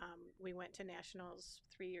 We went to nationals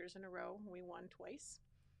 3 years in a row. We won twice.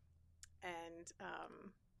 And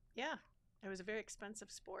it was a very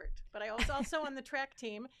expensive sport. But I was also on the track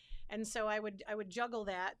team, and so I would juggle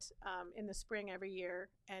that in the spring every year.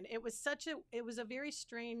 And it was a very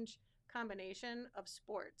strange combination of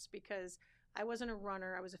sports because I wasn't a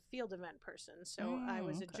runner. I was a field event person. So I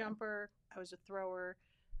was a okay. jumper. I was a thrower.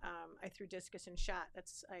 I threw discus and shot.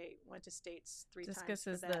 I went to states 3 times Discus for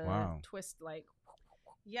is that. the Wow. twist, like,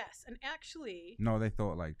 Yes, and actually, No, they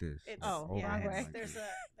thought like this. it's Oh, like yeah, wrong overhand way. it's, like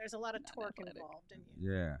there's a lot of Not torque athletic. involved, and this.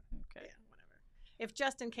 Yeah. okay. yeah, whatever. If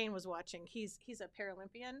Justin Kane was watching, he's a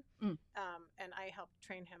Paralympian, Mm. and I helped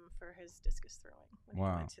train him for his discus throwing when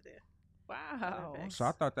Wow. he went to the Wow. Olympics. So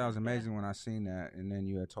I thought that was Yeah. amazing when I seen that, and then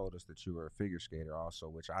you had told us that you were a figure skater also,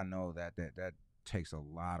 which I know that takes a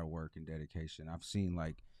lot of work and dedication. I've seen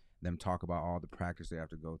like them talk about all the practice they have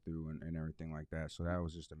to go through and everything like that. So that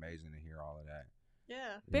was just amazing to hear all of that.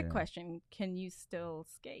 Yeah. Big Yeah. question. Can you still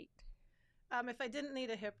skate? If I didn't need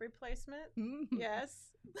a hip replacement, Mm-hmm.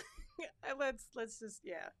 yes. Let's just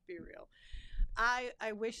be real.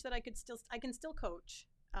 I wish that I can still coach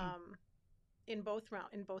in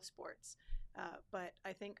both sports. But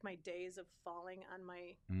I think my days of falling on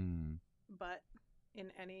my butt in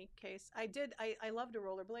any case, I loved to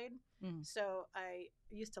rollerblade. Mm. So I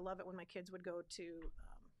used to love it when my kids would go to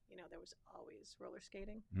there was always roller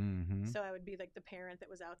skating. Mm-hmm. So I would be like the parent that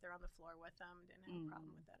was out there on the floor with them. Didn't have a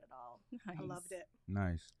problem with that at all. I loved it.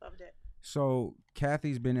 Nice. Loved it. So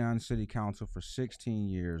Kathy's been on city council for 16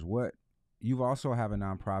 years. You've also have a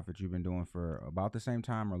nonprofit you've been doing for about the same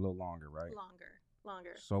time or a little longer, right?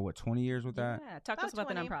 Longer. So what, 20 years with that? Yeah. Talk to us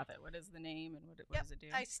About about the 20. nonprofit. What is the name and what Yep. does it do?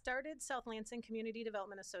 I started South Lansing Community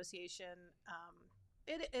Development Association.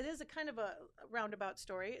 It is a kind of a roundabout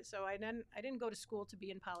story. So I didn't go to school to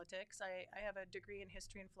be in politics. I have a degree in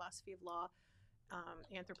history and philosophy of law,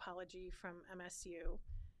 anthropology from MSU,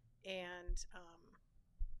 and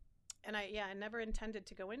I never intended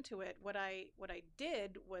to go into it. What I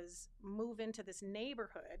did was move into this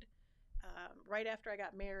neighborhood right after I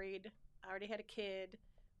got married. I already had a kid.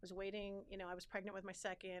 Was waiting. I was pregnant with my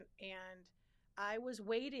second, and I was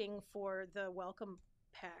waiting for the welcome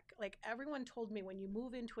pack. Like everyone told me, when you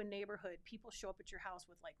move into a neighborhood, people show up at your house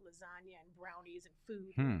with like lasagna and brownies and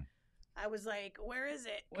food. I was like, where is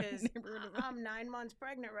it? Because I'm 9 months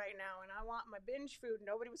pregnant right now and I want my binge food.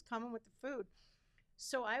 Nobody was coming with the food.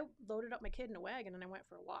 So I loaded up my kid in a wagon and I went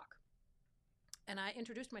for a walk. And I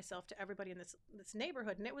introduced myself to everybody in this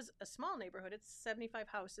neighborhood. And it was a small neighborhood. It's 75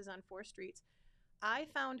 houses on 4 streets. I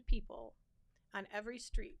found people on every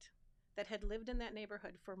street that had lived in that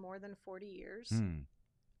neighborhood for more than 40 years.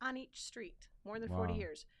 On each street, more than 40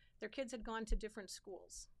 years. Their kids had gone to different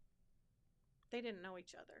schools. They didn't know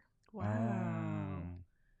each other. Wow.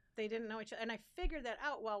 They didn't know each other. And I figured that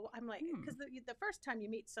out. Well, I'm like, because the first time you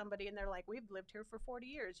meet somebody and they're like, we've lived here for 40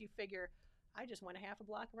 years, you figure, I just went a half a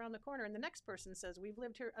block around the corner. And the next person says, we've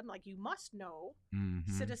lived here. I'm like, you must know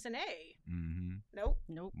Citizen A.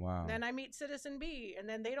 Nope. Wow. Then I meet Citizen B, and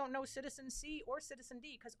then they don't know Citizen C or Citizen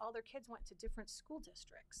D because all their kids went to different school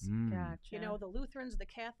districts. Gotcha. The Lutherans, the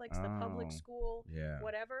Catholics, the public school,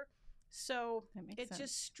 whatever. So it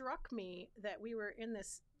just struck me that we were in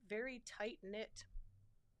this very tight-knit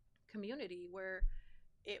community where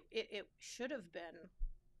it should have been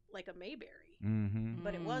like a Mayberry,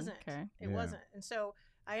 but it wasn't. Okay. It wasn't. And so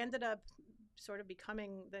I ended up sort of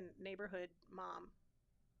becoming the neighborhood mom,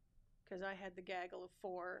 because I had the gaggle of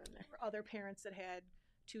 4, and there were other parents that had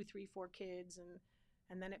 2, 3, 4 kids,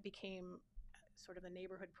 and then it became sort of the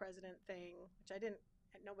neighborhood president thing, which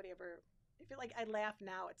nobody ever. I feel like I laugh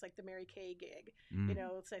now. It's like the Mary Kay gig,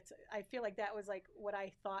 I feel like that was like what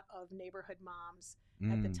I thought of neighborhood moms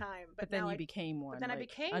at the time. But then you became one. But then I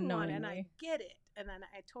became one, and I get it, and then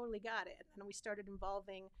I totally got it, and then we started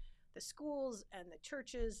involving the schools and the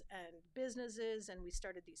churches and businesses, and we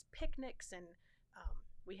started these picnics, and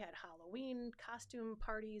we had Halloween costume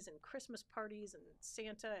parties and Christmas parties and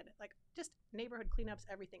Santa and like just neighborhood cleanups,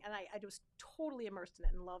 everything. And I was totally immersed in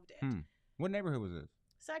it and loved it. What neighborhood was this?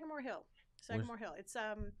 Sagamore Hill.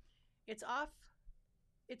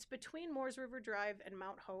 It's between Moores River Drive and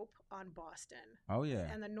Mount Hope on Boston. Oh, yeah.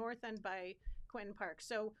 And the north end by Quentin Park.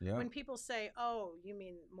 So when people say, oh, you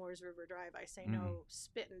mean Moores River Drive, I say no,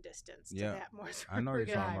 spitting distance to that Moores River I know what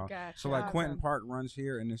you're talking about. Gotcha. So like Quentin Park runs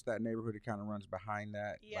here, and it's that neighborhood that kind of runs behind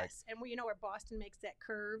that. Yes, and where Boston makes that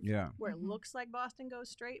curve, where it looks like Boston goes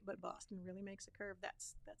straight, but Boston really makes a curve.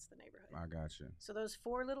 That's the neighborhood. I got you. So those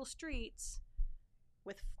 4 little streets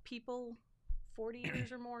with people 40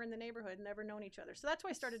 years or more in the neighborhood, never known each other. So that's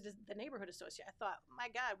why I started the neighborhood association. I thought, my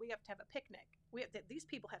God, we have to have a picnic. These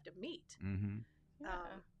people have to meet.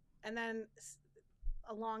 And then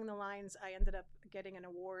along the lines, I ended up getting an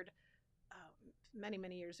award many,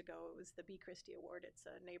 many years ago. It was the B. Christie Award. It's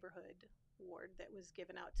a neighborhood award that was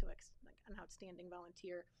given out to an outstanding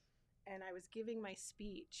volunteer. And I was giving my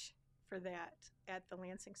speech for that at the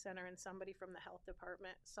Lansing Center, and somebody from the health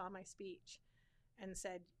department saw my speech and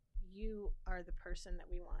said, you are the person that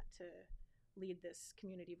we want to lead this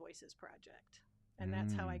Community Voices project. And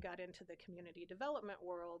that's how I got into the community development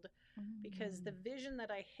world, because the vision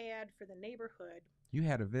that I had for the neighborhood. You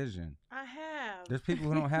had a vision. I have. There's people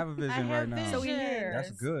who don't have a vision right now. Vision. So we hear.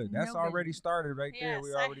 That's good. That's already started right there. Yes,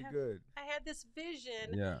 We're already good. I had this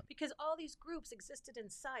vision, Yeah. because all these groups existed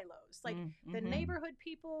in silos. Like the neighborhood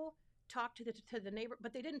people talked to the neighbor,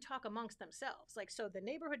 but they didn't talk amongst themselves. Like, so the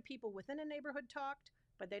neighborhood people within a neighborhood talked,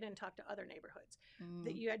 but they didn't talk to other neighborhoods.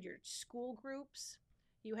 That you had your school groups,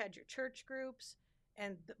 you had your church groups,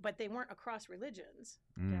 but they weren't across religions.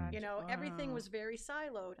 Gotcha. You know, everything was very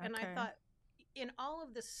siloed. And I Okay. thought, in all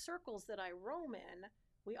of the circles that I roam in,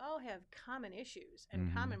 we all have common issues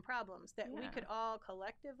and common problems that we could all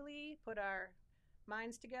collectively put our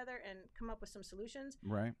minds together and come up with some solutions.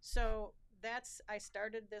 Right. So I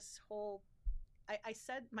started this whole, I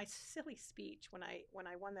said my silly speech when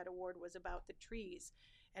I won that award was about the trees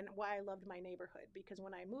and why I loved my neighborhood, because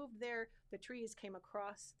when I moved there, the trees came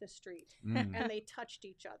across the street and they touched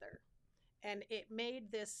each other. And it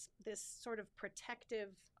made this sort of protective,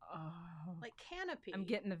 like canopy. I'm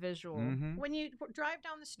getting the visual. When you drive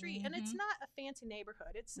down the street, and it's not a fancy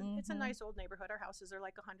neighborhood. It's a nice old neighborhood. Our houses are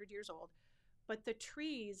like 100 years old. But the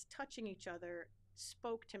trees touching each other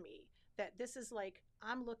spoke to me that this is like,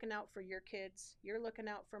 I'm looking out for your kids, you're looking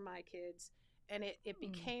out for my kids. And it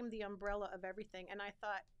became the umbrella of everything. And I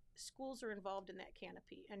thought, schools are involved in that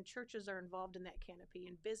canopy, and churches are involved in that canopy,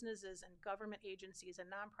 and businesses and government agencies and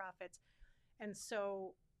nonprofits. And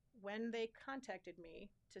so when they contacted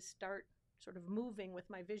me to start sort of moving with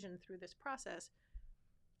my vision through this process,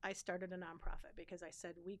 I started a nonprofit, because I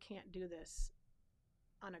said, we can't do this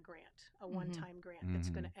on a grant, a one-time grant that's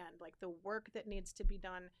going to end. Like, the work that needs to be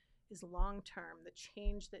done is long-term. The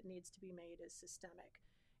change that needs to be made is systemic.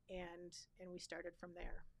 And we started from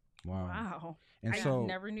there. Wow. And I so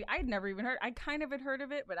never knew. I'd never even heard. I kind of had heard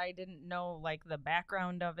of it, but I didn't know like the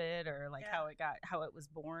background of it or like how it was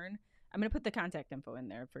born. I'm gonna put the contact info in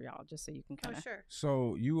there for y'all just so you can kind of. Oh, sure.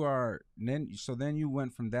 So then you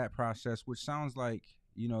went from that process, which sounds like,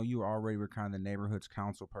 you know, you already were kind of the neighborhood's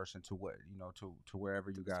council person to what, you know, to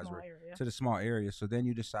wherever you guys were, area. to the small area. So then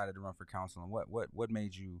you decided to run for council, and what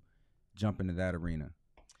made you jump into that arena?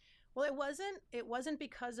 Well, it wasn't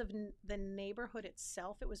because of the neighborhood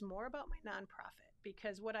itself. It was more about my nonprofit,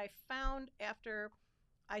 because what I found after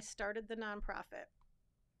I started the nonprofit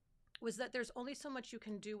was that there's only so much you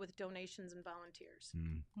can do with donations and volunteers.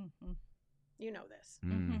 You know this.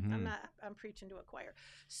 I'm preaching to a choir.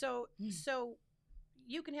 So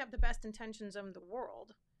you can have the best intentions of the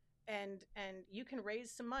world, and you can raise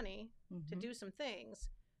some money to do some things,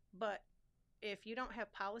 but if you don't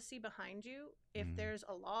have policy behind you, if there's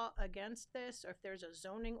a law against this, or if there's a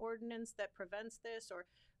zoning ordinance that prevents this, or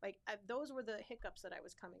like those were the hiccups that I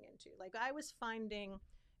was coming into. Like, I was finding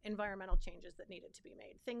environmental changes that needed to be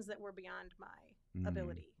made, things that were beyond my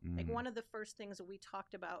ability. Like, one of the first things that we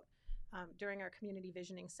talked about during our community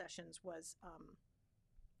visioning sessions was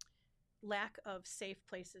lack of safe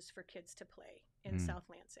places for kids to play in South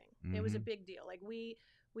Lansing. It was a big deal. Like, we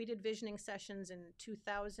did visioning sessions in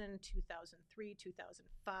 2000, 2003,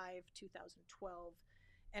 2005, 2012,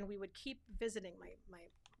 and we would keep visiting.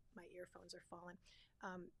 My earphones are falling.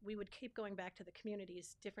 We would keep going back to the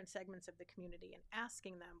communities, different segments of the community, and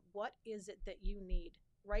asking them, what is it that you need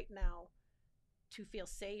right now to feel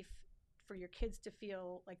safe, for your kids to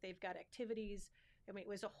feel like they've got activities? I mean, it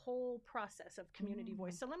was a whole process of community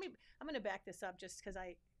voice. So I'm going to back this up just because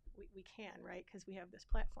we can, right? Because we have this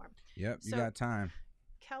platform. Yep, you got time.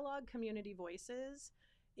 Kellogg Community Voices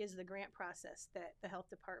is the grant process that the health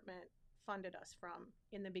department funded us from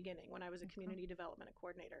in the beginning when I was a community development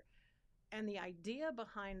coordinator. And the idea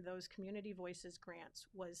behind those Community Voices grants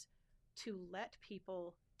was to let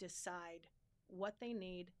people decide what they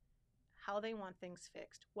need, how they want things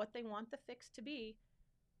fixed, what they want the fix to be.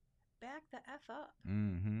 Back the F up.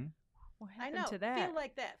 What I happened know. to that? Feel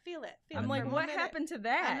like that. Feel it. Feel I'm it like, for a what minute. happened to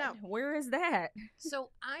that? I know. Where is that? So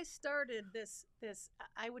I started this,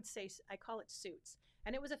 I would say, I call it suits.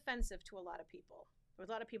 And it was offensive to a lot of people. There was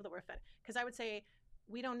a lot of people that were offended. Because I would say,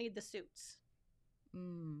 we don't need the suits.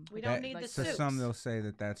 We don't need the To suits. some, they'll say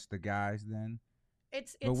that that's the guys then.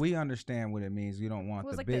 It's But we understand what it means. You don't want It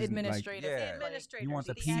was the like business. the administrative, the yeah. administrators, You want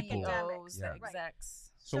the the people. academics, CEOs, the right.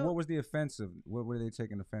 execs. So what was the offensive? What were they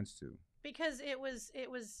taking offense to? Because it was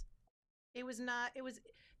not,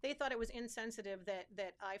 they thought it was insensitive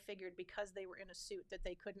that I figured because they were in a suit that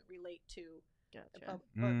they couldn't relate to the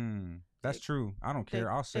public. That's true. I don't care.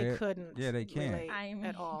 I'll say they it. couldn't Yeah, they can. relate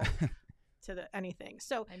at all. anything.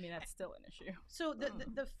 So I mean, that's still an issue. so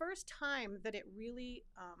the first time that it really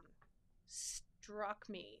struck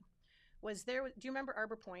me was do you remember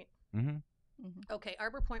Arbor Point? Mm-hmm. Okay,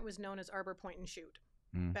 Arbor Point was known as Arbor Point and Shoot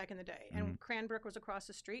back in the day. And Cranbrook was across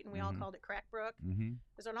the street, and we all called it Crackbrook. It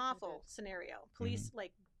was an awful scenario. Police,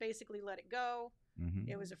 like, basically let it go.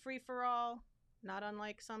 It was a free-for-all, not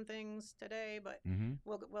unlike some things today, but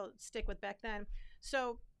we'll stick with back then.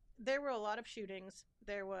 So there were a lot of shootings.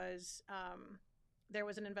 There was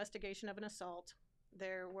an investigation of an assault.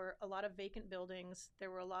 There were a lot of vacant buildings.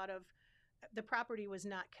 There were a lot of the property was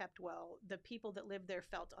not kept well. The people that lived there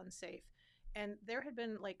felt unsafe. And there had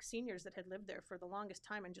been like seniors that had lived there for the longest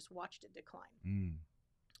time and just watched it decline.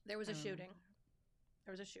 There was a shooting.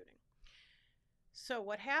 So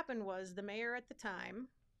what happened was the mayor at the time,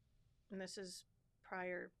 and this is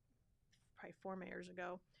probably 4 mayors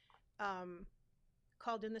ago,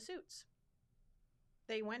 called in the suits.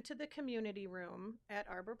 They went to the community room at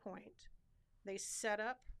Arbor Point. They set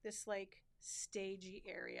up this like stagey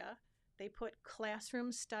area. They put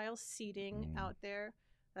classroom style seating out there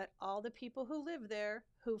that all the people who live there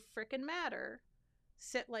who frickin' matter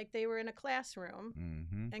sit like they were in a classroom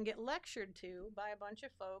and get lectured to by a bunch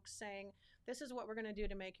of folks saying, this is what we're going to do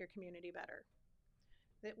to make your community better.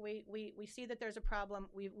 That we see that there's a problem.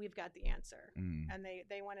 We've got the answer. And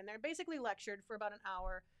they went in there, basically lectured for about an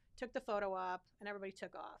hour, took the photo op, and everybody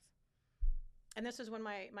took off. And this is when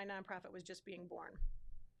my nonprofit was just being born.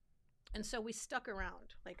 And so we stuck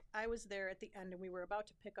around. Like, I was there at the end, and we were about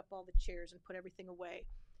to pick up all the chairs and put everything away.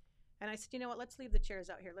 And I said, you know what, let's leave the chairs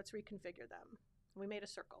out here. Let's reconfigure them. We made a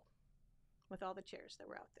circle with all the chairs that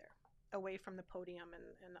were out there, away from the podium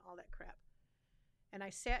and all that crap. And I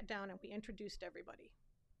sat down, and we introduced everybody,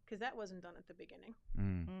 because that wasn't done at the beginning.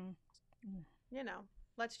 You know,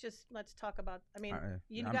 let's talk about, I mean,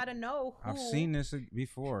 you got to know who. I've seen this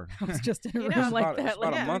before. I was just in a room It's like about, that. it's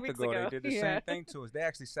about like a month 2 weeks ago. They did the same thing to us. They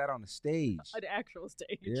actually sat on the stage. An actual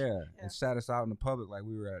stage. Yeah, and sat us out in the public like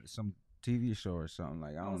we were at some TV show or something.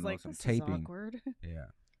 Like, I don't know, some taping. Is awkward. Yeah.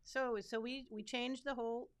 So we changed the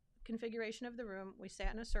whole configuration of the room. We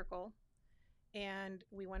sat in a circle, and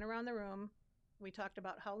we went around the room. We talked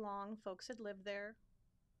about how long folks had lived there,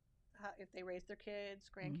 if they raised their kids,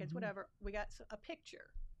 grandkids, whatever. We got a picture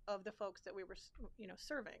of the folks that we were,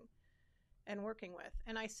 serving and working with.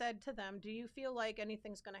 And I said to them, do you feel like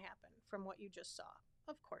anything's going to happen from what you just saw?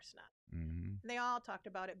 Of course not. They all talked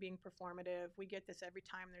about it being performative. We get this every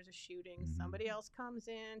time there's a shooting. Somebody else comes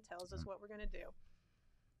in, tells us what we're going to do.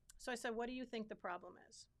 So I said, what do you think the problem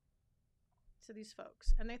is to these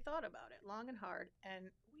folks? And they thought about it long and hard. And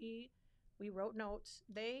we wrote notes.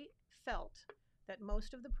 They felt that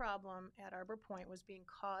most of the problem at Arbor Point was being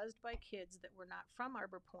caused by kids that were not from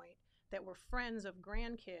Arbor Point, that were friends of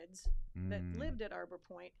grandkids that lived at Arbor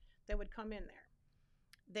Point that would come in there.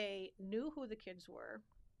 They knew who the kids were.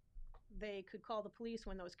 They could call the police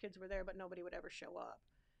when those kids were there, but nobody would ever show up.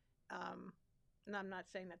 And I'm not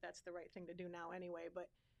saying that that's the right thing to do now anyway,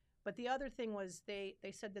 but the other thing was they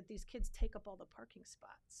said that these kids take up all the parking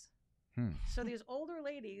spots. So these older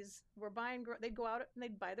ladies were buying, they'd go out and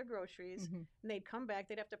they'd buy their groceries, and they'd come back.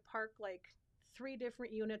 They'd have to park like 3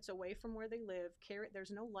 different units away from where they live.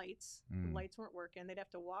 There's no lights. The lights weren't working. They'd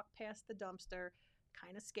have to walk past the dumpster,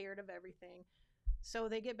 kind of scared of everything. So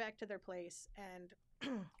they get back to their place, and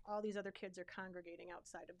all these other kids are congregating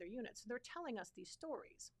outside of their units. They're telling us these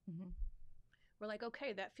stories. We're like,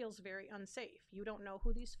 okay, that feels very unsafe. You don't know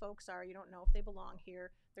who these folks are. You don't know if they belong here.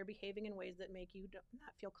 They're behaving in ways that make you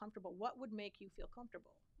not feel comfortable. What would make you feel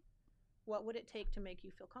comfortable? What would it take to make you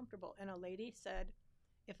feel comfortable? And a lady said,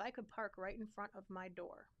 if I could park right in front of my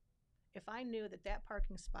door, if I knew that that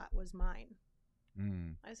parking spot was mine,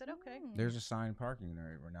 I said, okay. There's assigned parking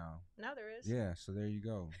there now. Now there is. Yeah, so there you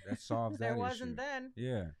go. That solves that there issue. wasn't then.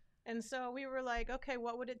 Yeah. And so we were like, okay,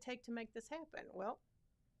 what would it take to make this happen? Well,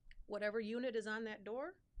 whatever unit is on that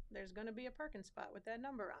door, there's going to be a parking spot with that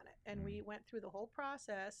number on it. And we went through the whole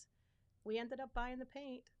process. We ended up buying the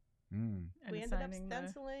paint. We ended up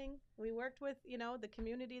stenciling. We worked with, the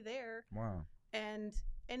community there. Wow. And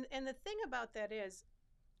the thing about that is,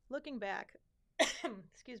 looking back,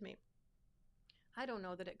 excuse me, I don't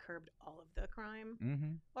know that it curbed all of the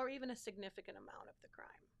crime or even a significant amount of the crime.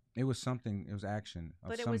 It was something, it was action of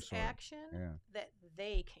but it some was sort. action that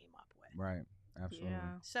they came up with. Right. Absolutely.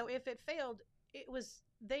 Yeah. So if it failed,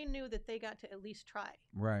 they knew that they got to at least try.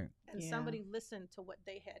 Right. And somebody listened to what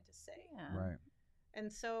they had to say. Yeah. Right.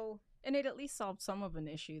 And so. And it at least solved some of an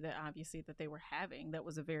issue that obviously that they were having that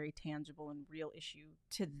was a very tangible and real issue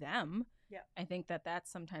to them. Yeah. I think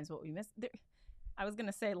that's sometimes what we miss. I was going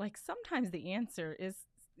to say, like, sometimes the answer is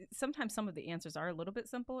sometimes some of the answers are a little bit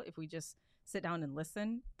simple if we just sit down and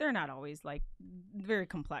listen. They're not always like very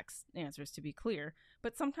complex answers, to be clear,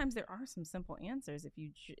 but sometimes there are some simple answers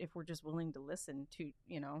if we're just willing to listen to,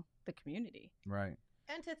 the community. Right.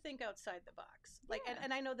 And to think outside the box. Like, Yeah.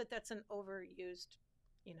 and I know that that's an overused,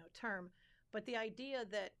 term, but the idea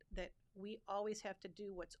that we always have to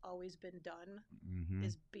do what's always been done Mm-hmm.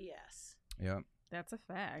 is BS. Yep. That's a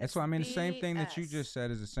fact. That's what I mean. The same thing that you BS. just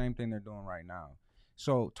said is the same thing they're doing right now.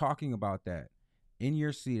 So talking about that, in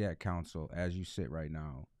your seat at council, as you sit right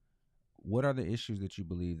now, what are the issues that you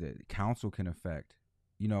believe that council can affect?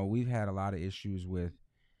 We've had a lot of issues with,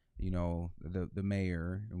 the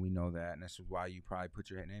mayor, and we know that, and this is why you probably put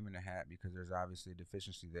your name in the hat, because there's obviously a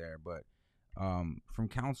deficiency there. But from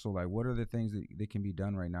council, like, what are the things that can be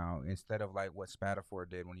done right now instead of like what Spatafor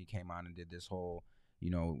did when he came on and did this whole,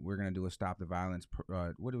 we're gonna do a stop the violence,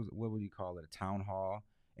 what would you call it, a town hall,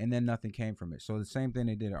 and then nothing came from it. So the same thing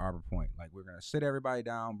they did at Arbor Point, like, we're gonna sit everybody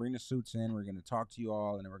down, bring the suits in, we're gonna talk to you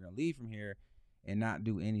all, and then we're gonna leave from here and not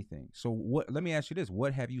do anything. So let me ask you this: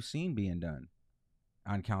 what have you seen being done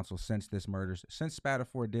on council since this murder, since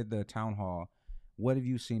Spatafor did the town hall? What have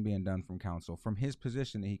you seen being done from council, from his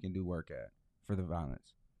position that he can do work at, for the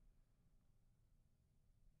violence?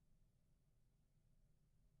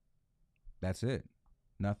 That's it.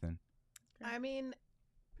 Nothing. I mean,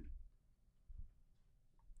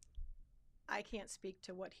 I can't speak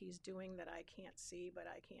to what he's doing that I can't see, but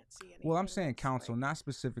I can't see anything. Well, I'm saying that's council, like- not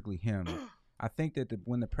specifically him. I think that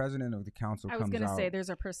when the president of the council I was comes going to out, say there's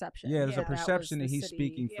a perception. yeah, there's Yeah, a that was perception that the he's city.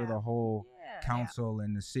 speaking for Yeah. the whole Yeah. council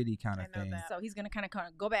and the city kind I of know thing. that. So he's going to kind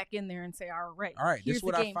of go back in there and say, all right, All right, this here's is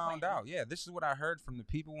what the I game found plan. out. Yeah, this is what I heard from the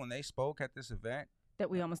people when they spoke at this event.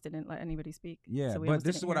 That we almost didn't let anybody speak. Yeah, So we but almost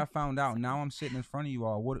this is didn't what hear. I found out. Now I'm sitting in front of you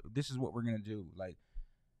all. This is what we're gonna do. Like,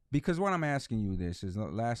 because what I'm asking you this is,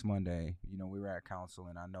 last Monday, we were at council,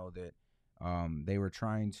 and I know that they were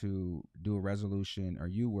trying to do a resolution, or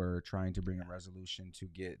you were trying to bring a resolution to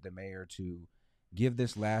get the mayor to give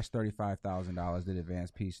this last $35,000 that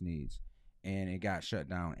Advanced Peace needs, and it got shut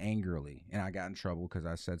down angrily, and I got in trouble because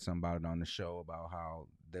I said something about it on the show about how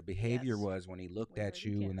the behavior Yes. was when he looked We at already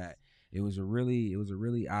you, and can't. that it was a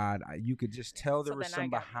really odd. You could just tell there So was then I some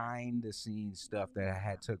got mad. behind the scenes stuff that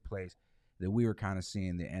had took place that we were kind of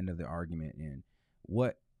seeing the end of the argument in.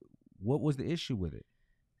 What was the issue with it?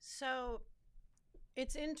 So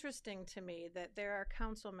it's interesting to me that there are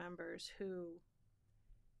council members who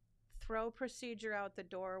throw procedure out the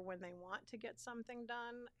door when they want to get something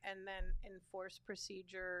done, and then enforce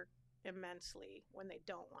procedure immensely when they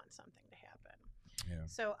don't want something to happen. Yeah.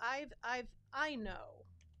 So I know,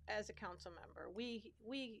 as a council member,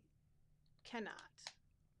 we cannot,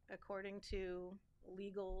 according to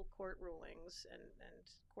legal court rulings and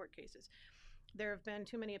court cases, there have been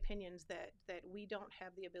too many opinions that we don't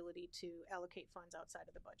have the ability to allocate funds outside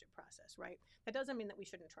of the budget process, right? That doesn't mean that we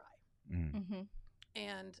shouldn't try. Mm. Mm-hmm.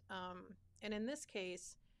 And in this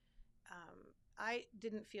case, I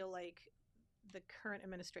didn't feel like the current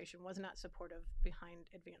administration was not supportive behind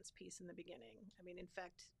Advanced Peace in the beginning. I mean, in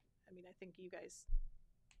fact, I think you guys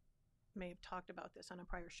may have talked about this on a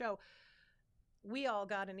prior show. We all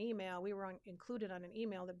got an email. We were included on an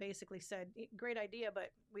email that basically said, "Great idea,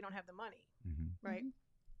 but we don't have the money." Mm-hmm. Right?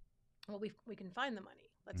 Well, we can find the money.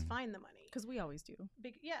 Let's Mhm. find the money. Because we always do.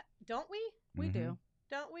 Yeah, don't we? We Mhm. do.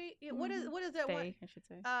 Don't we? Mhm. What is that one? They, I should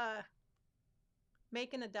say.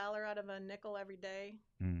 Making $1 out of a nickel every day.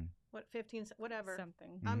 Mm. What, 15 cents, whatever.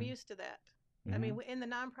 Something. I'm Mhm. used to that. I mean, in the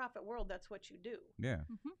nonprofit world, that's what you do. Yeah.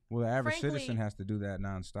 Mhm. Well, the average Frankly, citizen has to do that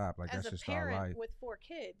nonstop. Like, As that's a just our parent life. with 4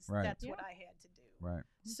 kids, Right. that's Yeah. what I had to do. Right.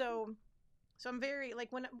 So I'm very,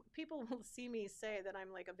 like, when people will see me say that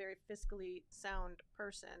I'm like a very fiscally sound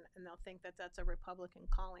person, and they'll think that that's a Republican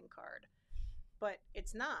calling card. But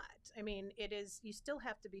it's not. I mean, it is. You still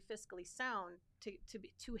have to be fiscally sound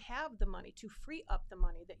to have the money, to free up the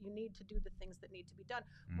money that you need to do the things that need to be done.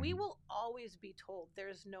 We Mhm. will always be told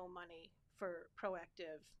there's no money for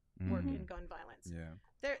proactive work Mhm. in gun violence. Yeah.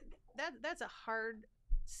 That's a hard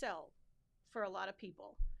sell for a lot of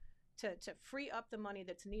people, to free up the money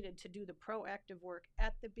that's needed to do the proactive work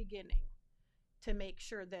at the beginning, to make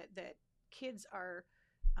sure that kids are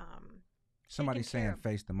Somebody's taken care saying of.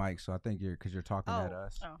 face the mic, so I think because you're talking at Oh.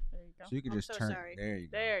 us. Oh, there you go. So you can I'm just so turn. sorry. There you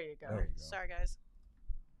go. There you go. There you go. Sorry, guys.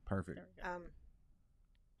 Perfect. There we go.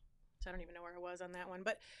 So I don't even know where I was on that one,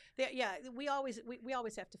 but we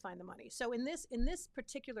always have to find the money. So in this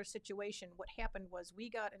particular situation, what happened was we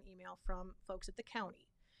got an email from folks at the county,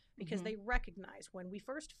 because Mhm. they recognized when we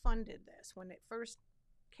first funded this, when it first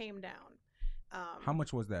came down, How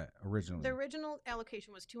much was that originally? The original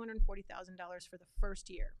allocation was $240,000 for the first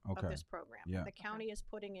year Okay. of this program. Yeah. The county is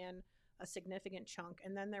putting in a significant chunk,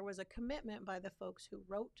 and then there was a commitment by the folks who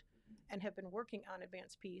wrote and have been working on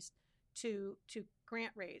Advanced Peace to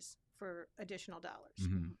grant raise for additional dollars.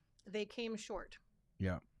 Mhm. They came short.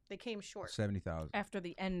 Yeah. They came short. 70,000. After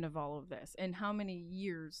the end of all of this, and how many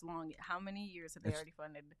years have they It's- already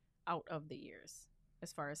funded out of the years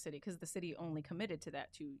as far as city? Because the city only committed to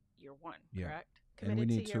that to year one, Yeah. correct? And we Committed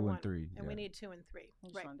need to 2 year and one, 3. and we need 2 and 3. I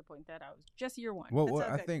just Right. wanted to point that out. It was just year one. Well, That's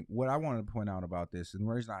all I good. think what I wanted to point out about this, and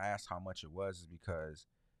the reason I asked how much it was, is because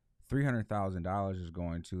 $300,000 is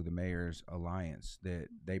going to the mayor's alliance that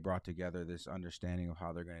they brought together this understanding of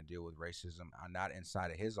how they're going to deal with racism, not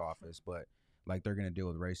inside of his office, but like they're going to deal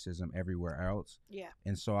with racism everywhere else. Yeah.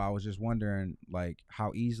 And so I was just wondering, like,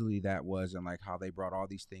 how easily that was, and like how they brought all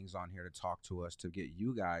these things on here to talk to us to get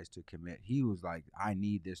you guys to commit. He was like, I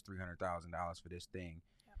need this $300,000 for this thing.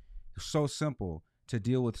 Yep. So simple to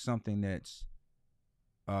deal with something that's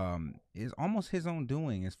is almost his own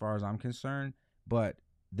doing as far as I'm concerned, but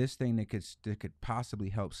this thing that could possibly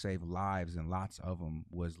help save lives, and lots of them,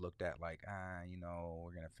 was looked at like,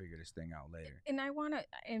 we're gonna figure this thing out later. And I want to,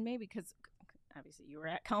 and maybe because obviously you were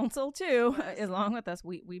at council too, Yes. along with us,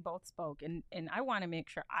 we both spoke, and I want to make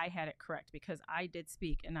sure I had it correct, because I did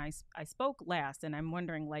speak, and I spoke last, and I'm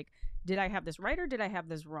wondering, like, did I have this right or did I have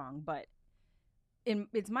this wrong? But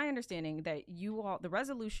it's my understanding that the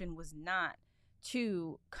resolution was not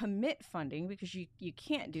to commit funding, because you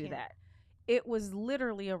can't do Can't. that. It was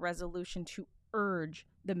literally a resolution to urge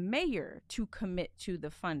the mayor to commit to the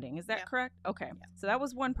funding. Is that Yeah. correct? Okay. Yeah. So that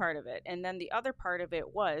was one part of it. And then the other part of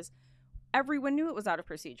it was everyone knew it was out of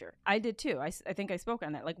procedure. I did too. I think I spoke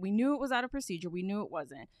on that. Like, we knew it was out of procedure. We knew it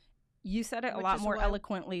wasn't. You said it a Which lot is more why-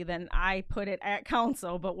 eloquently than I put it at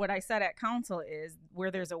council. But what I said at council is, where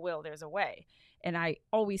there's a will, there's a way. And I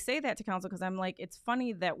always say that to council, because I'm like, it's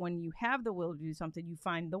funny that when you have the will to do something, you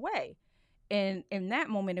find the way. And in that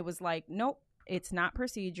moment, it was like, nope, it's not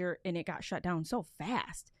procedure. And it got shut down so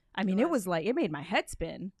fast. I mean, it was like, it made my head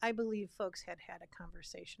spin. I believe folks had a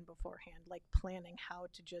conversation beforehand, like planning how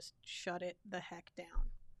to just shut it the heck down.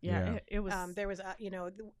 Yeah, Yeah. It was. There was,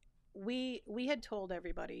 we had told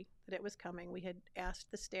everybody that it was coming. We had asked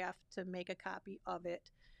the staff to make a copy of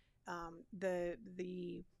it.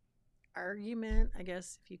 The argument, I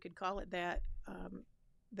guess, if you could call it that,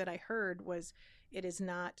 that I heard was, it is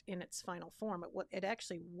not in its final form. What it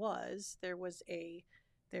actually was, there was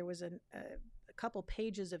a couple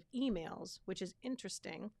pages of emails, which is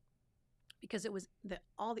interesting, because it was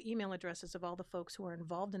all the email addresses of all the folks who are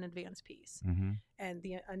involved in Advanced Peace, Mm-hmm. and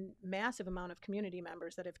a massive amount of community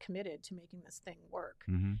members that have committed to making this thing work.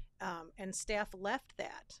 Mm-hmm. And staff left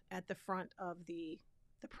that at the front of the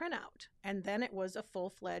printout, and then it was a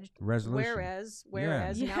full-fledged Resolution. whereas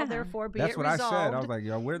now Yeah. therefore be That's it what resolved. I said. I was like,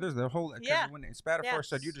 yo, where there's the whole. 'cause Yeah. When Spatafor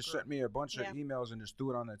said, you Yes. just sent me a bunch of Yeah. emails and just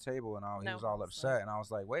threw it on the table, and he No. was all upset. And I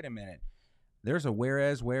was like, wait a minute. There's a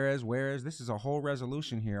whereas. This is a whole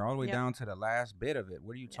resolution here, all the way Yep. down to the last bit of it.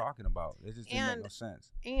 What are you Yeah. talking about? It just didn't make no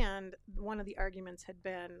sense. And one of the arguments had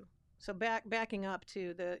been, so backing up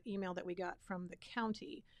to the email that we got from the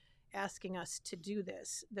county asking us to do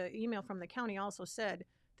this, the email from the county also said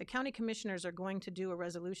the county commissioners are going to do a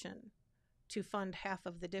resolution to fund half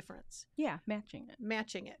of the difference, Yeah, matching it.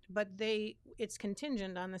 matching it. But it's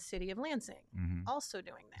contingent on the city of Lansing Mm-hmm. also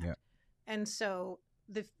doing that. Yeah. And so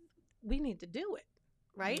we need to do it,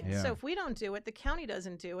 right? Yeah. So if we don't do it, the county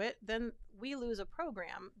doesn't do it, then we lose a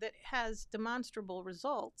program that has demonstrable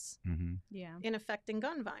results Mm-hmm. Yeah. in affecting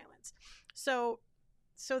gun violence. So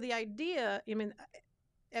the idea, I mean,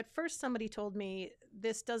 at first somebody told me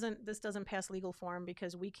this doesn't pass legal form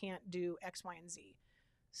because we can't do X, Y, and Z.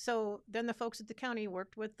 So then the folks at the county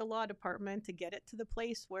worked with the law department to get it to the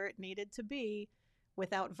place where it needed to be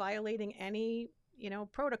without violating any,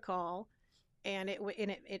 protocol. And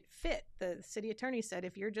it fit. The city attorney said,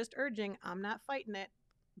 if you're just urging, I'm not fighting it,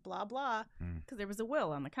 blah, blah. Because there was a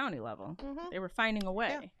will on the county level. Mhm. They were finding a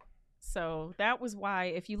way. Yeah. So that was why,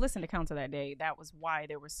 if you listen to council that day, that was why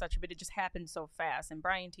there was such a bit. It just happened so fast. And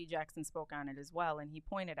Brian T. Jackson spoke on it as well. And he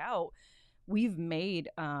pointed out, we've made,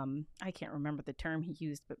 I can't remember the term he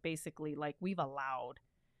used, but basically, like, we've allowed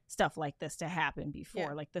stuff like this to happen before.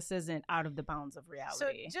 Yeah. Like, this isn't out of the bounds of So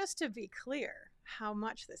reality. just to be clear how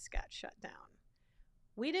much this got shut down,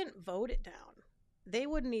 we didn't vote it down. They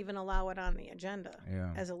wouldn't even allow it on the agenda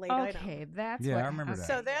Yeah. as a late Okay, item. that's Yeah, what I remember that.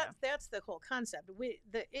 So yeah. that's the whole concept.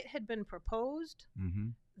 It had been proposed Mm-hmm.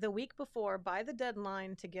 the week before by the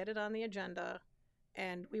deadline to get it on the agenda,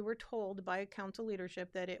 and we were told by council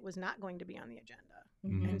leadership that it was not going to be on the agenda.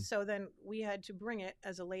 Mhm. And so then we had to bring it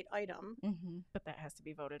as a late item But that has to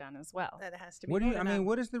be voted on as well. that has to be What do you? voted I mean, on.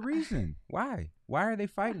 what is the reason? Why? Why are they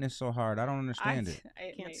fighting this so hard? I don't understand it.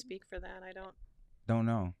 Can't speak for that. I don't. Don't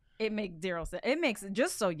know. It makes zero sense. It makes,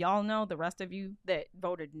 just so y'all know, the rest of you that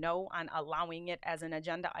voted no on allowing it as an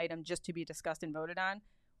agenda item just to be discussed and voted on,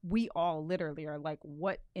 we all literally are like,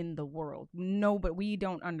 what in the world? No, but we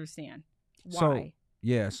don't understand why. So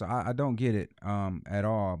yeah, so I don't get it at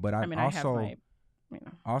all. But I mean, also I have my, you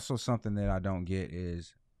know. also something that I don't get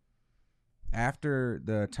is after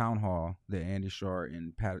the town hall that Andy Short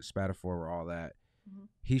and Pat Spatafor were all at,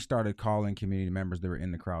 he started calling community members that were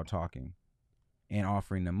in the crowd talking and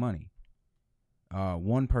offering them money.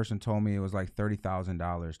 One person told me it was like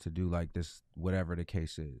 $30,000 to do like this, whatever the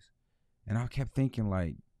case is. And I kept thinking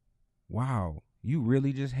like, wow, you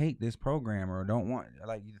really just hate this program or don't want,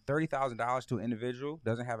 like, $30,000 to an individual,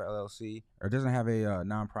 doesn't have an LLC or doesn't have a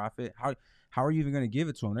nonprofit. How are you even going to give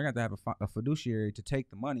it to them? They're going to have a fiduciary to take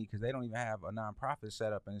the money because they don't even have a nonprofit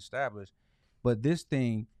set up and established. But this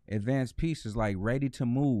thing, Advanced Peace, is like ready to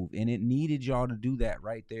move, and it needed y'all to do that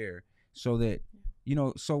right there so that, you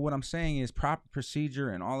know, so what I'm saying is proper procedure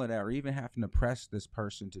and all of that, or even having to press this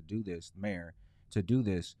person to do this, mayor, to do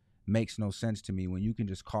this, makes no sense to me when you can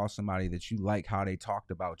just call somebody that you like how they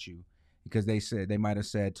talked about you, because they might have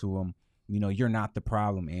said to him, you know, you're not the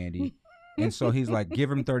problem, Andy. And so he's like, give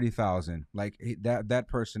him 30,000. Like that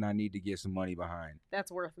person I need to get some money behind.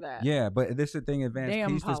 That's worth that. Yeah, but this is the thing, Advanced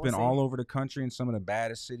Damn Peace that's been policy. all over the country in some of the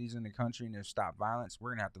baddest cities in the country, and they've stopped violence.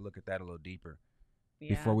 We're gonna have to look at that a little deeper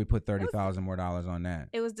before we put $30,000 more on that.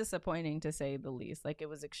 It was disappointing, to say the least. Like, it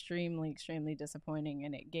was extremely, extremely disappointing,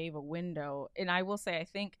 and it gave a window. And I will say,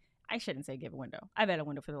 I shouldn't say give a window. I've had a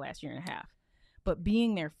window for the last year and a half. But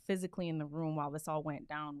being there physically in the room while this all went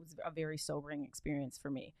down was a very sobering experience for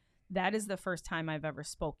me. That is the first time I've ever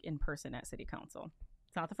spoke in person at City Council.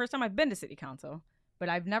 It's not the first time I've been to City Council, but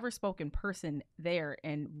I've never spoken in person there,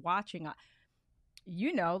 and watching,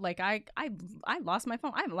 you know, like I lost my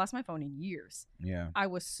phone. I haven't lost my phone in years. Yeah. I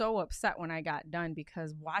was so upset when I got done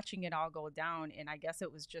because watching it all go down, and I guess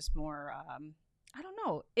it was just more, I don't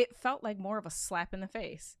know. It felt like more of a slap in the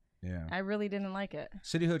face. Yeah. I really didn't like it.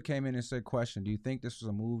 City Hood came in and said, question, do you think this was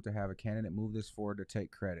a move to have a candidate move this forward to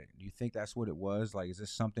take credit? Do you think that's what it was? Like, is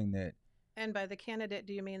this something that... And by the candidate,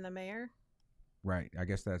 do you mean the mayor? Right. I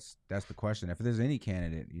guess that's the question. If there's any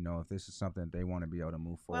candidate, you know, if this is something that they want to be able to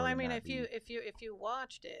move forward. Well, I mean, if you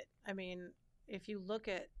watched it, I mean, if you look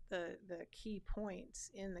at the key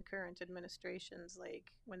points in the current administrations,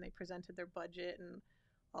 like when they presented their budget and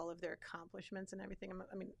all of their accomplishments and everything,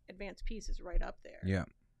 I mean, Advanced Peace is right up there. Yeah.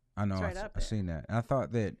 I know. Right I've seen that. And I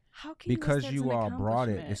thought that How can because list you that's an all brought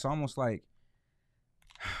it, accomplishment? it's almost like,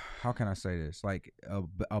 how can I say this? Like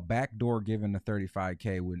a backdoor given the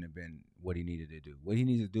 35K wouldn't have been what he needed to do. What he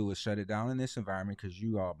needed to do was shut it down in this environment because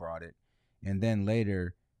you all brought it, and then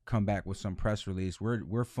later come back with some press release.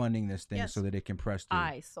 We're funding this thing Yes. so that it can press through.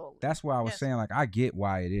 I sold it. That's why I was Yes. saying, like, I get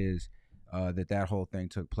why it is that whole thing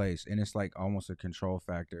took place, and it's like almost a control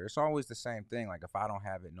factor. It's always the same thing. Like, if I don't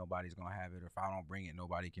have it, nobody's gonna have it. Or if I don't bring it,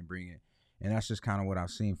 nobody can bring it. And that's just kind of what I've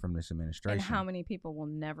seen from this administration. And how many people will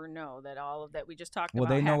never know that all of that we just talked well,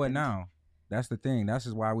 about they know it happened? now. That's the thing. That's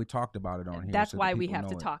just why we talked about it on here. That's so that why we people have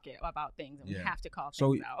to know it. talk about things, and Yeah. we have to call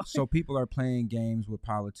So, things out. so people are playing games with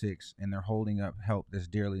politics, and they're holding up help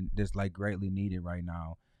that's like greatly needed right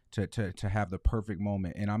now to have the perfect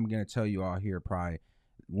moment. And I'm gonna tell you all here, probably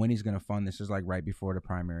when he's gonna fund this is like right before the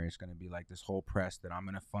primary. It's gonna be like this whole press that I'm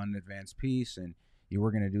gonna fund Advanced Peace, and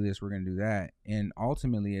we're gonna do this, we're gonna do that. And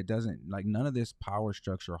ultimately, it doesn't, like, none of this power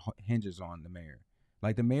structure hinges on the mayor.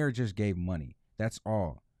 Like, the mayor just gave money. That's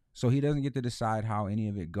all. So he doesn't get to decide how any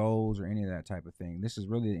of it goes or any of that type of thing. This is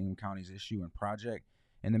really the Ingham County's issue and project.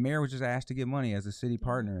 And the mayor was just asked to give money as a city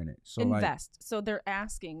partner in it. So invest. So they're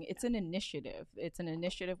asking, it's an initiative. It's an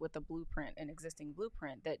initiative with a blueprint, an existing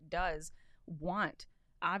blueprint that does want,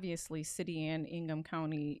 obviously, city and Ingham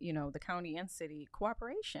County, you know, the county and city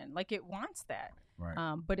cooperation. Like, it wants that.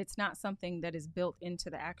 Right. But it's not something that is built into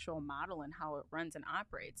the actual model and how it runs and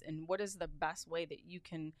operates. And what is the best way that you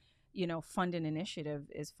can, you know, fund an initiative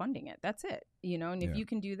is funding it. That's it, you know. And if you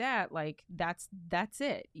can do that, like, that's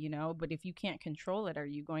it, you know. But if you can't control it, are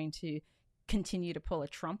you going to continue to pull a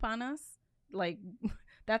Trump on us? Like,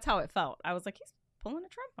 that's how it felt. I was like, he's pulling a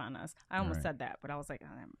Trump on us. I almost said that, but I was like,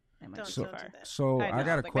 oh, that might be too far. do that. So I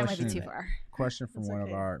got a That might be question. too far. Question from It's one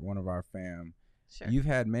okay. of our fam. Sure. You've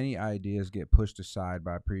had many ideas get pushed aside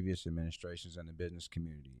by previous administrations and the business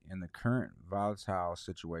community. In the current volatile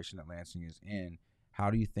situation that Lansing is in, how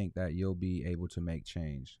do you think that you'll be able to make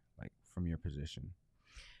change, like, from your position?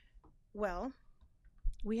 Well,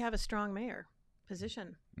 we have a strong mayor.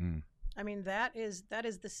 position. Mm. I mean, that is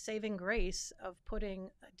the saving grace of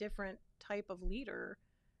putting a different type of leader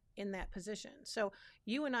in that position. So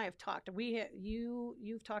you and I have talked.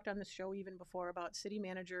 You've talked on this show even before about city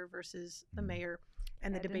manager versus the mayor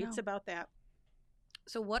and the Had to debates know. about that.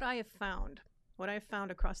 So what I've found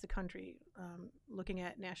across the country, looking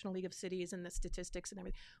at National League of Cities and the statistics and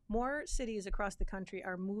everything, more cities across the country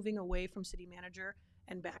are moving away from city manager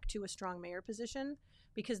and back to a strong mayor position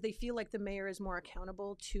because they feel like the mayor is more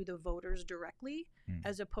accountable to the voters directly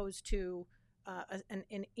as opposed to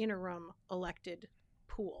an interim elected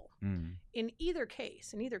pool. In either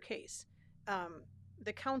case,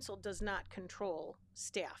 the council does not control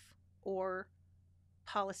staff or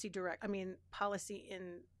policy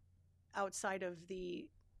in outside of the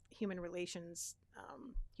human resources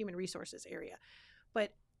area,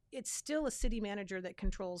 but it's still a city manager that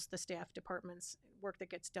controls the staff departments, work that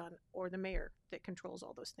gets done, or the mayor that controls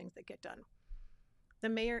all those things that get done. The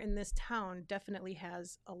mayor in this town definitely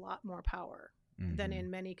has a lot more power than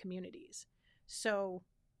in many communities. So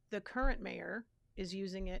the current mayor is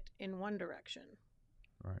using it in one direction.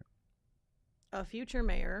 Right. A future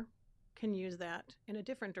mayor can use that in a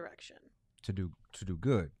different direction. To do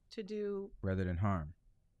good. To do rather than harm.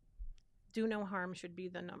 Do no harm should be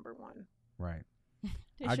the number one. Right.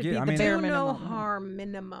 It I should get- be I the mean- bare Do no minimum. harm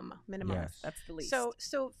minimum. Yes. That's the least.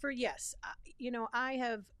 So for yes,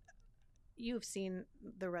 you've seen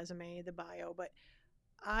the resume, the bio, but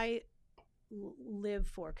I live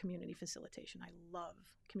for community facilitation. I love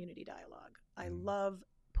community dialogue. I love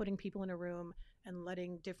putting people in a room and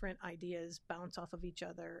letting different ideas bounce off of each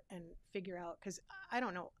other and figure out, because I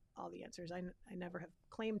don't know all the answers. I never have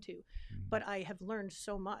claimed to, but I have learned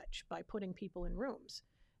so much by putting people in rooms.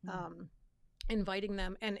 Inviting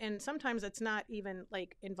them, and sometimes it's not even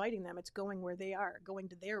like inviting them, it's going where they are, going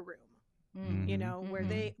to their room, you know,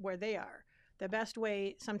 where they are. The best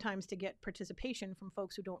way sometimes to get participation from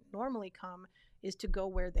folks who don't normally come is to go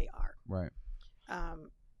where they are. Right.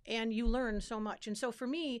 And you learn so much. And so for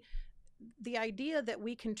me, the idea that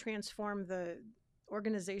we can transform the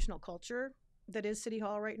organizational culture that is City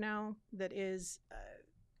Hall right now, that is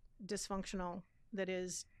dysfunctional, that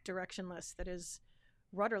is directionless, that is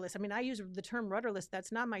rudderless. I mean, I use the term rudderless.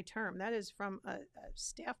 That's not my term. That is from a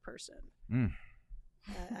staff person,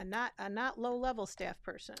 a not low level staff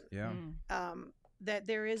person. Yeah. That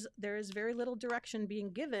there is very little direction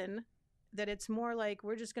being given. That it's more like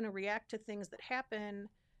we're just going to react to things that happen,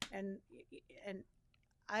 and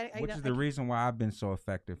Which is the reason why I've been so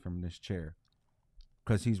effective from this chair,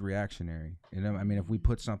 because he's reactionary. You know, I mean, if we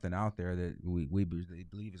put something out there that we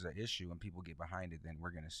believe is an issue and people get behind it, then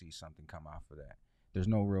we're going to see something come off of that. There's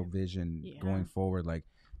no real vision going forward. Like,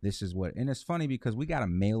 this is what, and it's funny because we got a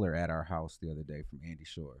mailer at our house the other day from Andy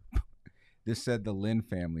Shore. This said the Lynn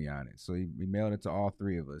family on it. So we mailed it to all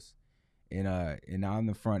three of us. And on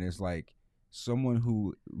the front is like someone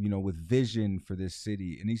who, you know, with vision for this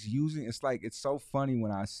city. And he's using, it's like, it's so funny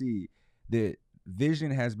when I see that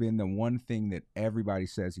vision has been the one thing that everybody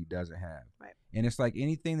says he doesn't have. Right. And it's like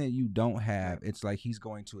anything that you don't have, it's like he's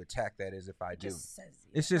going to attack that as if I do.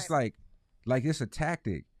 It's just like it's a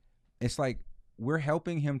tactic. It's like we're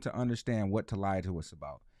helping him to understand what to lie to us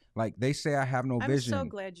about. Like, they say I have no vision. I'm so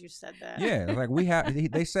glad you said that. Yeah, like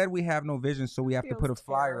they said we have no vision, so we have to put a Feels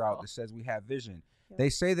flyer out terrible. that says we have vision. Yeah. They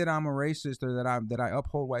say that I'm a racist or that I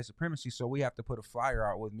uphold white supremacy, so we have to put a flyer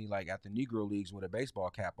out with me like at the Negro Leagues with a baseball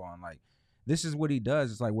cap on. Like, this is what he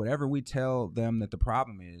does. It's like whatever we tell them that the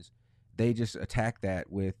problem is, they just attack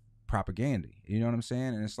that with propaganda. You know what I'm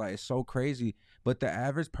saying? And it's like, it's so crazy. But the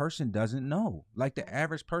average person doesn't know. Like, the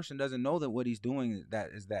average person doesn't know that what he's doing is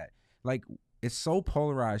that. Like, it's so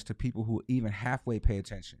polarized to people who even halfway pay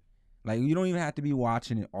attention. Like, you don't even have to be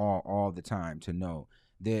watching it all the time to know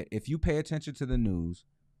that if you pay attention to the news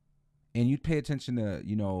and you pay attention to,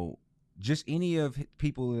 you know, just any of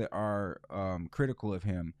people that are critical of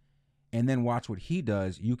him, and then watch what he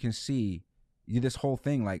does, you can see this whole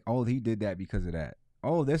thing like, oh, he did that because of that.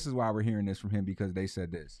 Oh, this is why we're hearing this from him, because they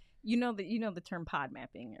said this. You know the term pod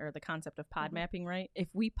mapping, or the concept of pod mapping, right? If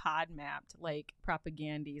we pod mapped like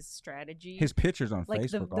Propagandy's strategy, His pictures on like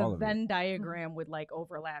Facebook, the all of Venn it. diagram would like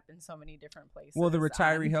overlap in so many different places. Well, the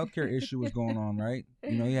retiree on- healthcare issue was going on, right?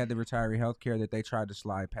 You know, he had the retiree healthcare that they tried to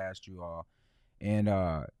slide past you all. And,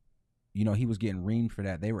 you know, he was getting reamed for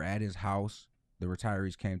that. They were at his house. The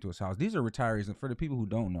retirees came to his house. These are retirees. And for the people who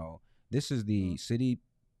don't know, this is the city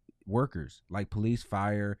workers, like police,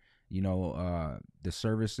 fire, you know, the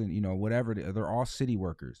service, and, you know, whatever. They're all city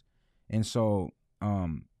workers. And so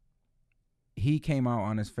he came out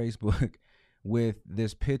on his Facebook with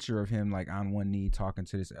this picture of him like on one knee talking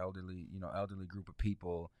to this elderly group of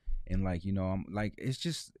people. and like, you know, I'm like,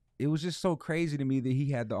 it was just so crazy to me that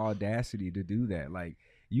he had the audacity to do that. Like,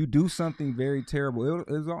 you do something very terrible. It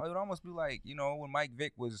would almost be like, you know, when Mike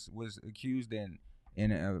Vick was accused and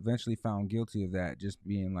eventually found guilty of that, just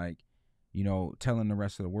being like, you know, telling the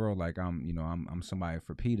rest of the world like I'm somebody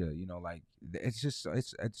for PETA. You know, like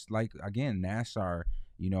it's like, again, Nassar,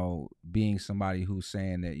 you know, being somebody who's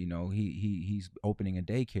saying that, you know, he's opening a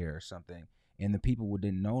daycare or something, and the people who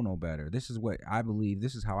didn't know no better. This is what I believe.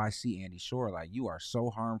 This is how I see Andy Shore. Like, you are so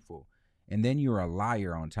harmful, and then you're a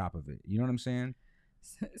liar on top of it. You know what I'm saying?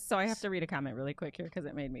 So I have to read a comment really quick here because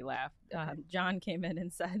it made me laugh. Okay. John came in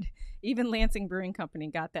and said, even Lansing Brewing Company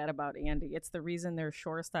got that about Andy. It's the reason their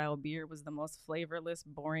Shore style beer was the most flavorless,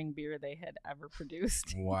 boring beer they had ever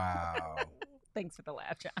produced. Wow. Thanks for the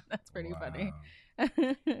laugh, John. That's pretty funny.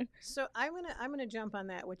 So I'm gonna jump on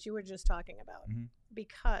that, what you were just talking about, Mhm.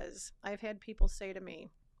 because I've had people say to me,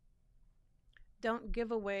 "Don't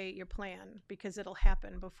give away your plan because it'll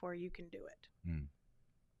happen before you can do it." Mm.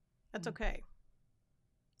 That's okay.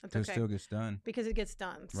 That's It okay still gets done. because it gets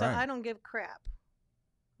done. So Right. I don't give crap.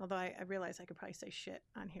 Although I realize I could probably say shit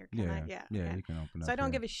on here. Can I? Yeah. Yeah, okay. you can open up. So I don't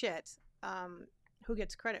here. give a shit who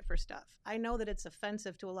gets credit for stuff. I know that it's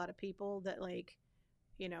offensive to a lot of people that, like,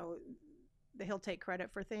 you know, that he'll take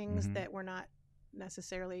credit for things Mhm. that were not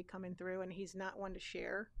necessarily coming through, and he's not one to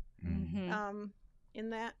share Mm. in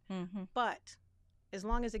that. Mm-hmm. But as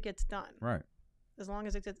long as it gets done, Right. as long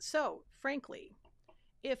as it gets, so frankly,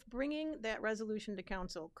 if bringing that resolution to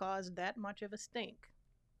council caused that much of a stink,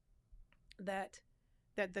 that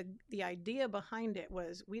the idea behind it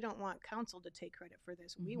was, we don't want council to take credit for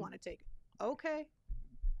this. We Mhm. want to take, okay,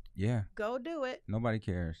 Yeah. go do it. Nobody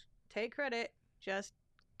cares. Take credit. Just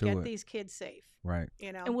Do get it. these kids safe. Right.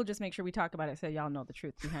 You know. And we'll just make sure we talk about it so y'all know the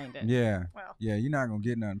truth behind it. Yeah. Well, Yeah. You're not gonna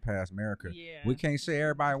get nothing past America. Yeah. We can't say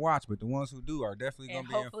everybody watch, but the ones who do are definitely And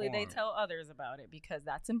gonna be hopefully they informed. tell others about it, because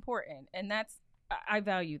that's important. And that's, I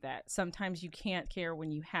value that. Sometimes you can't care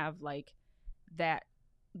when you have like that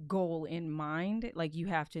goal in mind. Like, you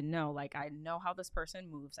have to know, like, I know how this person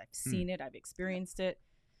moves. I've seen it. I've experienced it.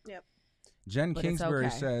 yep. Jen But it's Kingsbury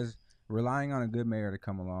okay. says, relying on a good mayor to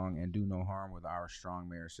come along and do no harm with our strong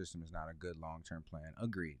mayor system is not a good long-term plan.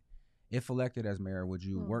 Agreed. If elected as mayor, would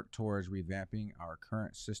you work towards revamping our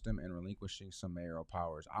current system and relinquishing some mayoral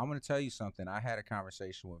powers? I'm going to tell you something. I had a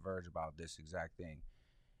conversation with Verge about this exact thing.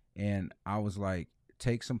 And I was like,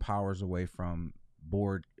 take some powers away from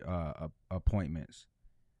board appointments.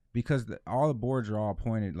 Because all the boards are all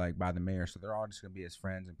appointed like by the mayor. So they're all just going to be his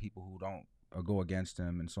friends and people who don't go against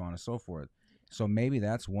him and so on and so forth. So maybe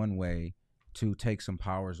that's one way to take some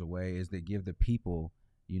powers away, is to give the people,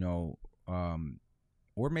 you know,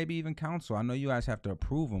 or maybe even council. I know you guys have to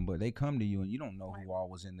approve them, but they come to you and you don't know who all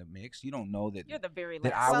was in the mix. You don't know that You're the very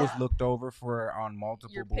that last I was step. looked over for on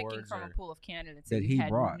multiple You're boards. picking from a or- pool of candidates that that he you had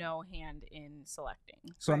brought. no hand in selecting.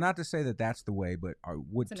 So Right. not to say that that's the way, but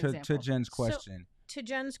would It's an to example. Jen's So- question. To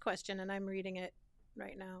Jen's question, and I'm reading it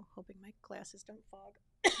right now, hoping my glasses don't fog.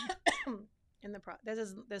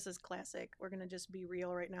 This is classic. We're gonna just be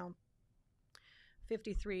real right now.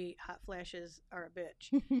 53 hot flashes are a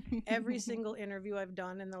bitch. Every single interview I've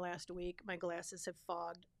done in the last week, my glasses have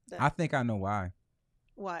fogged. I think I know why.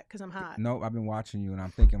 What? Because I'm hot. No, I've been watching you and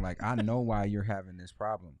I'm thinking like, I know why you're having this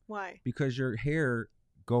problem. Why? Because your hair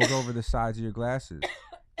goes over the sides of your glasses.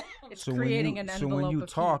 It's So creating when you, an so when envelope you of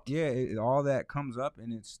talk, heat. yeah, all that comes up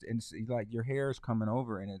and it's like your hair is coming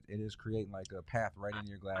over and it is creating like a path right in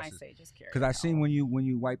your I glasses. say just carry Because it I seen out. when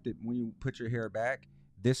you wiped it, when you put your hair back,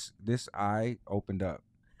 this eye opened up.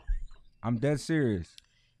 I'm dead serious.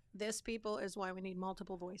 This, people, is why we need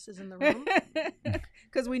multiple voices in the room.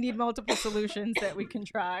 Because we need multiple solutions that we can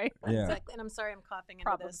try. Yeah. Exactly. And I'm sorry I'm coughing into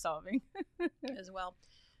Problem this solving. as well.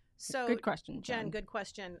 So, Good question, Jen, Jen. good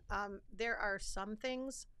question. There are some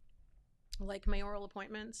things, like mayoral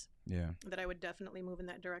appointments, Yeah. that I would definitely move in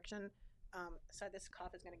that direction. So this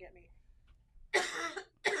cough is going to get me.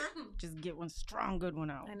 Just get one strong, good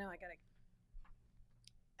one out. I know, I got to.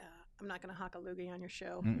 I'm not going to hock a loogie on your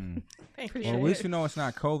show. Mm-mm. Thank Appreciate you. Well, at least you know it's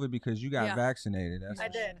not COVID because you got Yeah. vaccinated. That's I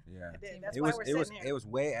did. Yeah. I did. That's It why was we're it was sitting here. it was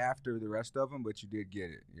way after the rest of them, but you did get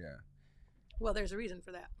it. Yeah. Well, there's a reason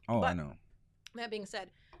for that. Oh, I But know. That being said,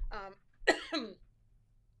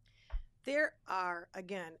 there are,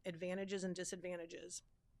 again, advantages and disadvantages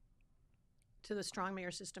to the strong mayor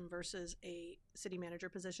system versus a city manager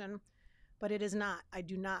position, but it is not. I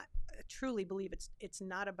do not truly believe it's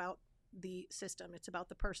not about the system. It's about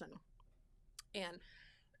the person. And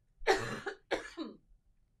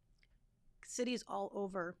cities all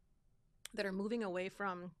over that are moving away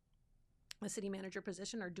from a city manager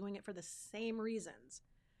position are doing it for the same reasons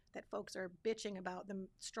that folks are bitching about the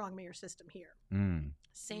strong mayor system here. Mm.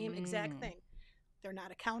 Same exact thing. They're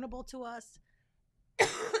not accountable to us.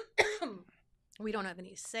 We don't have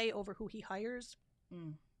any say over who he hires.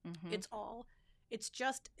 Mm-hmm.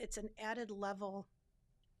 It's an added level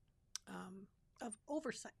of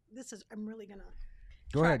oversight. I'm really gonna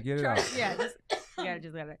Go ahead, get it out. Yeah,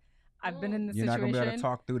 just gotta. I've been in the You're situation. not gonna be able to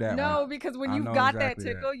talk through that. No, one. because when I you've know got exactly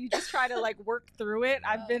that tickle, you just try to like work through it.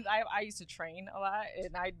 Yeah. I used to train a lot,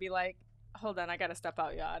 and I'd be like, hold on, I gotta step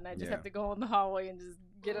out, y'all, and I just Yeah. have to go in the hallway and just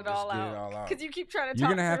get it all out. Because you keep trying to You're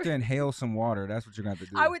talk gonna have through to inhale some water. That's what you're gonna have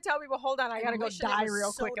to do. I would tell people, hold on, I gotta go wish that it die was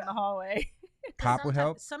real quick in the soda. hallway. Pop would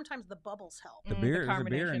help. Sometimes the bubbles help. The Mm, beer, the there's a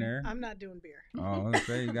beer in carbonation. there. I'm not doing beer. Oh, I was gonna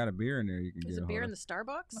say you got a beer in there. You can Is get a a beer hold in of. the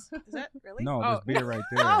Starbucks? Is that really? No, Oh, there's beer right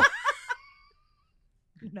there. Oh.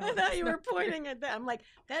 I thought you were pointing at that. I'm like,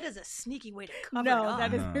 that is a sneaky way to cover it No, up.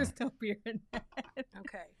 that is No. there's no beer in that.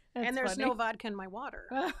 Okay. That's and there's funny. no vodka in my water.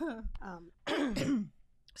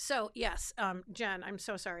 So, yes, Jen, I'm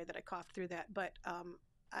so sorry that I coughed through that, but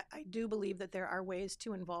I do believe that there are ways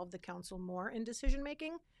to involve the council more in decision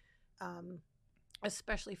making,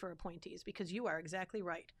 especially for appointees, because you are exactly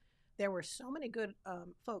right. There were so many good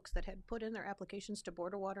folks that had put in their applications to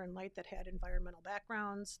Board of Water and Light that had environmental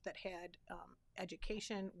backgrounds, that had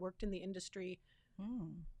education, worked in the industry,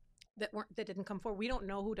 that didn't come forward. We don't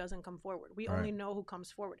know who doesn't come forward. We only know who comes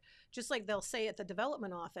forward. Just like they'll say at the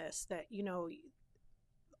development office that, you know,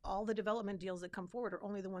 all the development deals that come forward are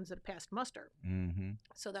only the ones that have passed muster. Mm-hmm.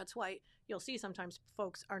 So that's why you'll see sometimes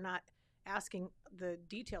folks are not asking the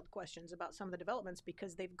detailed questions about some of the developments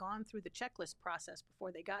because they've gone through the checklist process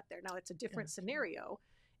before they got there. Now it's a different scenario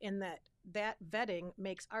in that vetting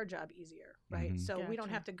makes our job easier, right? Mhm. So we don't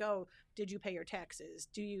Gotcha. have to go, did you pay your taxes?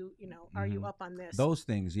 Do you, are you up on this? Those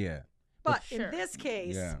things, yeah. But Sure. in this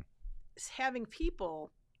case, Yeah. having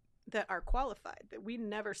people that are qualified that we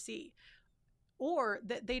never see, or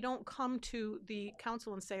that they don't come to the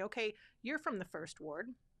council and say, okay, you're from the first ward.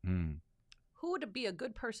 Mm. Who would be a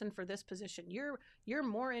good person for this position? You're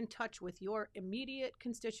more in touch with your immediate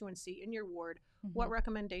constituency in your ward. What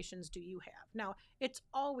recommendations do you have? Now, it's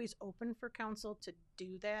always open for council to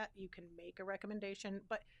do that. You can make a recommendation,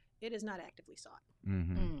 but it is not actively sought.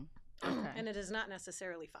 Mm-hmm. Okay. And it is not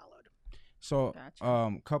necessarily followed. So,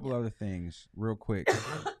 Gotcha. couple other things, real quick.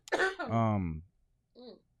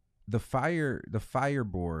 The fire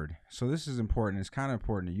board. So this is important. It's kind of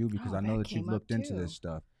important to you because Oh, I know that that you've came up looked into too. this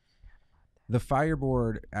stuff. The fire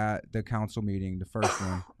board at the council meeting, the first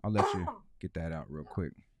one. I'll let you get that out real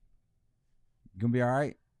quick. You gonna be all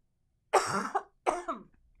right?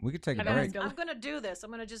 We could take a I know break. it's gonna- I'm going to do this. I'm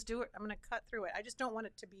going to just do it. I'm going to cut through it. I just don't want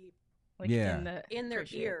it to be Like Yeah. in their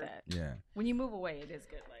appreciate ear. that. Yeah. When you move away, it is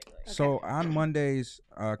good. Like So on Monday's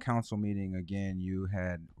council meeting, again, you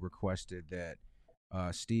had requested that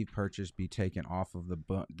Steve Purchase be taken off of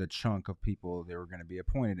the chunk of people that were going to be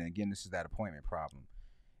appointed. And again, this is that appointment problem.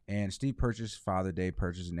 And Steve Purchase, Father Dave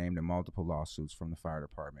Purchase, named in multiple lawsuits from the fire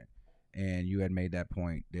department. And you had made that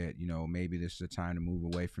point that, maybe this is a time to move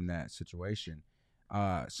away from that situation.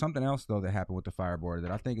 Something else, though, that happened with the fire board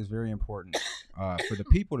that I think is very important for the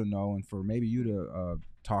people to know and for maybe you to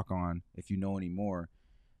talk on if you know any more.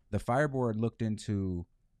 The fire board looked into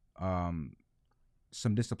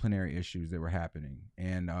some disciplinary issues that were happening.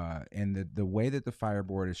 And the way that the fire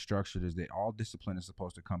board is structured is that all discipline is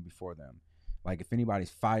supposed to come before them. Like if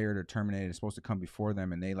anybody's fired or terminated, it's supposed to come before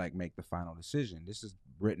them and they make the final decision. This is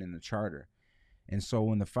written in the charter. And so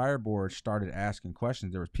when the fire board started asking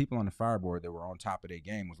questions, there was people on the fire board that were on top of their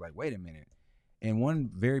game, was like, wait a minute. And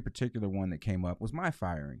one very particular one that came up was my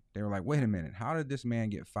firing. They were like, wait a minute, how did this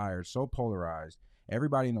man get fired so polarized?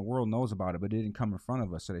 Everybody in the world knows about it, but it didn't come in front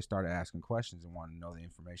of us. So they started asking questions and wanted to know the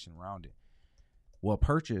information around it. Well,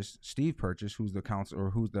 Steve Purchase, who's the council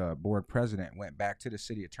or who's the board president, went back to the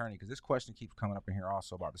city attorney, because this question keeps coming up in here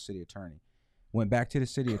also about the city attorney. Went back to the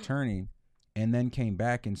city attorney and then came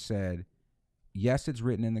back and said, yes, it's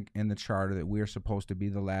written in the charter that we are supposed to be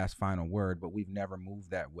the last final word, but we've never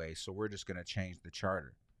moved that way, so we're just going to change the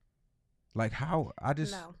charter. Like how?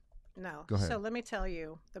 No. Go ahead. So let me tell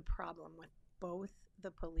you the problem with both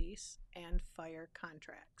the police and fire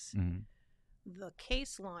contracts. Mm-hmm. The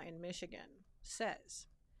case law in Michigan says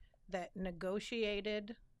that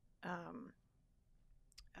negotiated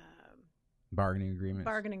Bargaining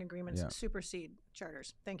agreements. Yeah. supersede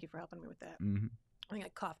charters. Thank you for helping me with that. Mm-hmm. I think I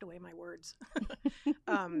coughed away my words.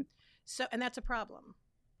 And that's a problem.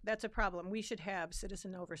 That's a problem. We should have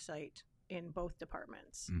citizen oversight in both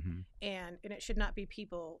departments. Mm-hmm. And it should not be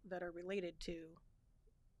people that are related to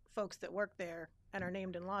folks that work there and are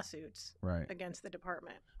named in lawsuits Right. against the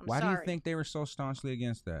department. I'm Why sorry. do you think they were so staunchly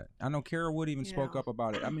against that? I know Kara Wood even spoke up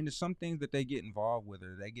about it. I mean, there's some things that they get involved with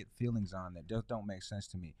or they get feelings on that just don't make sense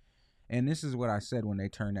to me. And this is what I said when they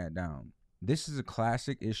turned that down. This is a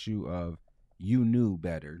classic issue of you knew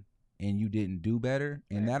better and you didn't do better.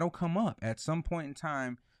 And that'll come up at some point in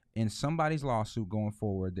time in somebody's lawsuit going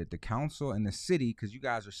forward that the council and the city, because you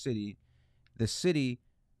guys are city, the city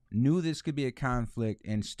knew this could be a conflict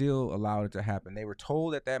and still allowed it to happen. They were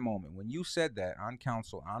told at that moment, when you said that on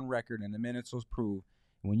council, on record, and the minutes was proved,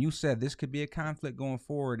 when you said this could be a conflict going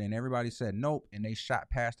forward and everybody said nope and they shot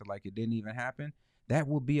past it like it didn't even happen, that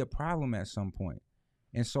will be a problem at some point.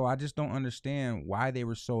 And so I just don't understand why they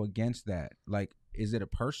were so against that. Like, is it a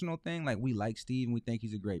personal thing? Like, we like Steve and we think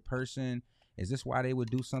he's a great person. Is this why they would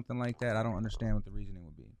do something like that? I don't understand what the reasoning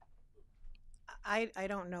would be. I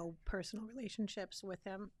don't know personal relationships with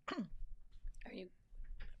him. Are you?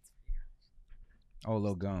 Oh, a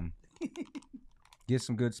little gum. Get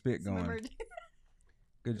some good spit going.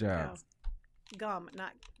 Good job. No. Gum,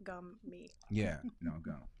 not gum me. Yeah, no,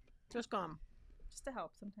 gum. Just gum. Just to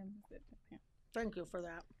help sometimes. Yeah. Thank you for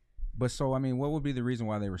that. But so, I mean, what would be the reason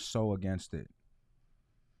why they were so against it?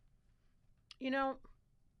 You know,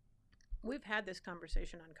 we've had this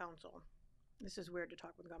conversation on council. This is weird to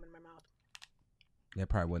talk with gum in my mouth. That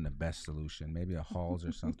probably wasn't the best solution. Maybe a Halls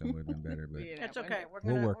or something would have been better, but Yeah, It's okay.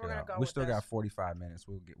 we'll work it gonna out. go We with still this. got 45 minutes.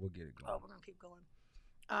 We'll get it going. Oh, we're gonna keep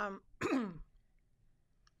going.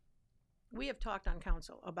 We have talked on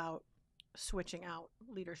council about switching out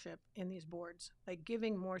leadership in these boards, like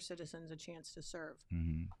giving more citizens a chance to serve.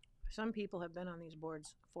 Mm-hmm. Some people have been on these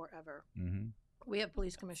boards forever. Mm-hmm. We have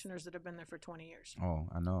police commissioners that have been there for 20 years. Oh,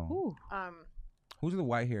 I know. Ooh. Who's the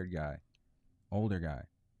white-haired guy? Older guy.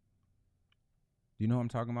 Do you know what I'm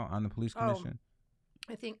talking about on the police commission?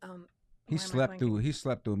 I think He slept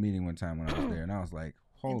through a meeting one time when I was there, and I was like,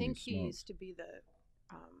 holy I think he smokes. used to be the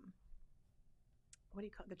what do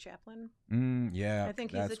you call it, the chaplain? Yeah, I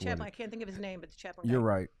think he's the that's chaplain. what I can't think of his name, but the chaplain. You're guy.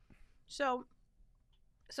 right. So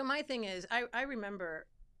my thing is, I remember.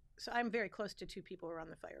 So I'm very close to two people who were on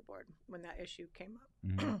the fire board when that issue came up,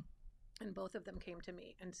 Mm-hmm. and both of them came to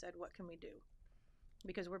me and said, "What can we do?"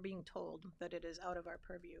 Because we're being told that it is out of our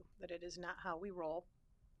purview, that it is not how we roll.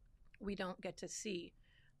 We don't get to see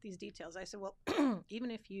these details. I said, well, even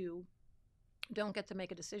if you don't get to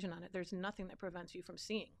make a decision on it, there's nothing that prevents you from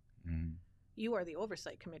seeing. Mm-hmm. You are the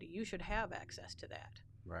oversight committee. You should have access to that.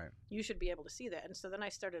 Right. You should be able to see that. And so then I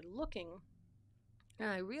started looking, and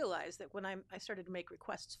I realized that when I started to make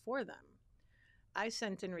requests for them, I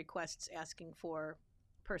sent in requests asking for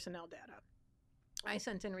personnel data. I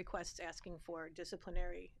sent in requests asking for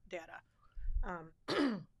disciplinary data.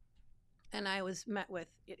 And I was met with,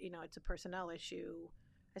 it's a personnel issue.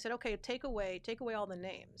 I said, okay, take away all the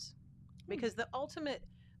names. Because the ultimate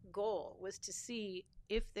goal was to see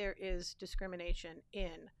if there is discrimination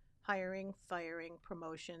in hiring, firing,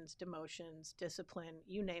 promotions, demotions, discipline,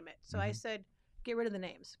 you name it. So I said, get rid of the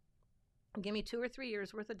names. Give me 2 or 3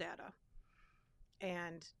 years worth of data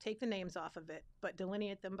and take the names off of it, but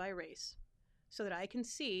delineate them by race so that I can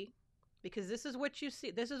see, because this is what you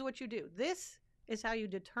see. This is what you do. This is how you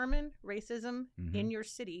determine racism in your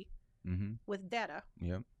city with data.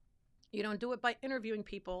 Yep. You don't do it by interviewing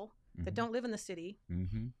people that don't live in the city.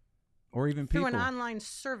 Or even through people. an online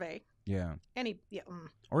survey. Yeah.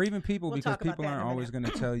 Or even people, We'll because talk about people that in aren't a always going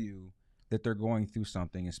minute. to tell you that they're going through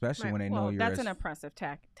something, especially Right. when they know Well, you're that's as- an oppressive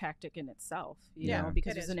tactic in itself, you Yeah. know,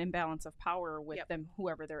 because It there's is. an imbalance of power with Yep. them,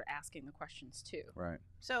 whoever they're asking the questions to. Right.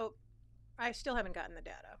 So I still haven't gotten the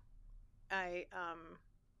data.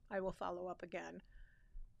 I will follow up again,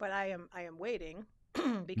 but I am waiting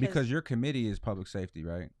Because your committee is public safety,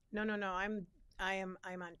 right? No. I'm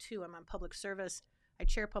on 2. I'm on public service. I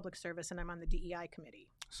chair public service, and I'm on the DEI committee.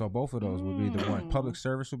 So both of those would be the one. Public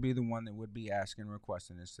service would be the one that would be asking,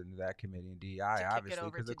 requesting this to that committee, and DEI, kick it obviously,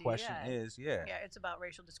 over because the to question DEI. is, yeah. Yeah, it's about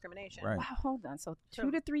racial discrimination. Right. Wow, hold on. So So-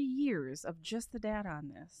 2 to 3 years of just the data on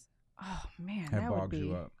this. Oh man, That that would bogs be.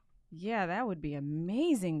 you up. Yeah, that would be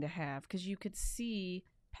amazing to have because you could see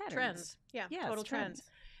patterns. Trends. Yeah, Yes, total trends.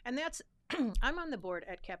 And that's, I'm on the board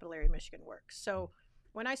at Capital Area Michigan Works. So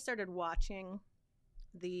when I started watching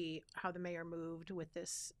how the mayor moved with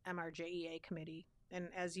this MRJEA committee, and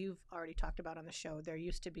as you've already talked about on the show, there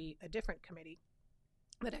used to be a different committee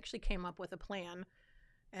that actually came up with a plan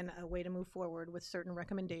and a way to move forward with certain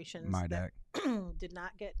recommendations that did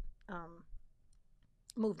not get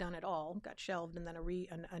moved on at all, got shelved, and then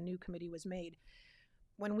a new committee was made.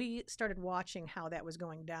 when we started watching how that was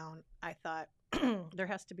going down, I thought there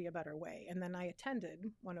has to be a better way. And then I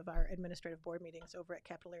attended one of our administrative board meetings over at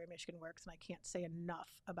Capital Area Michigan Works, and I can't say enough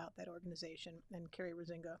about that organization and Carrie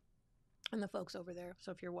Rosinga and the folks over there.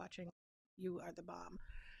 So if you're watching, you are the bomb.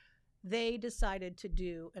 They decided to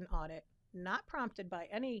do an audit, not prompted by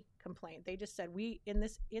any complaint. They just said, we in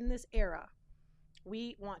this era,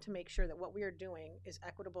 we want to make sure that what we are doing is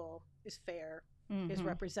equitable, is fair, is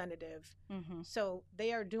representative. So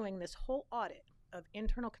they are doing this whole audit of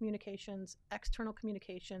internal communications, external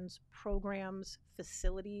communications, programs,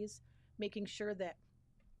 facilities, making sure that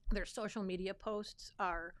their social media posts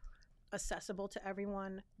are accessible to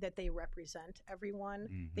everyone, that they represent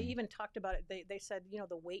everyone. They even talked about it. They said, you know,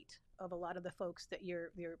 the weight of a lot of the folks that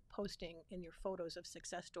you're posting in your photos of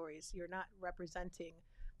success stories, you're not representing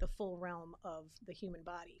the full realm of the human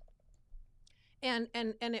body. And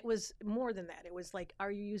it was more than that. It was like,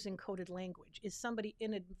 are you using coded language? Is somebody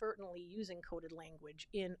inadvertently using coded language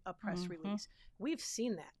in a press release? We've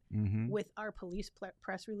seen that with our police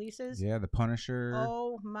press releases. Yeah, the Punisher.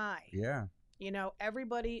 Oh my. Yeah. You know,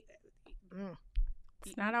 everybody.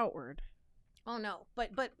 It's not outward. Oh no,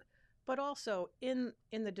 but also in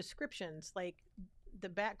the descriptions, like the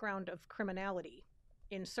background of criminality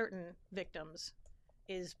in certain victims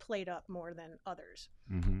is played up more than others.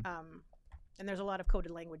 And there's a lot of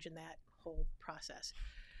coded language in that whole process.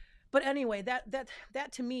 But anyway,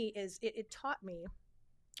 that to me is, it taught me,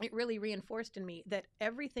 it really reinforced in me that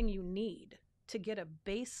everything you need to get a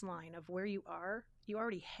baseline of where you are, you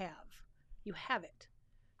already have. You have it.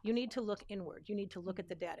 You need to look inward. You need to look at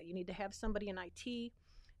the data. You need to have somebody in IT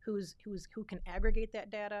who can aggregate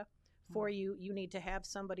that data for you. You need to have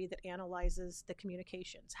somebody that analyzes the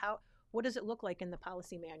communications. What does it look like in the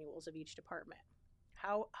policy manuals of each department?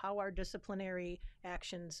 How are disciplinary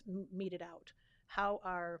actions meted out?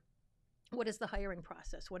 What is the hiring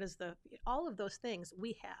process? What is all of those things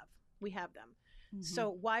we have them.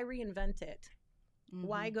 So why reinvent it?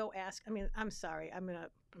 Why go ask? I mean, I'm sorry.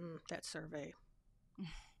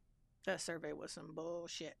 That survey was some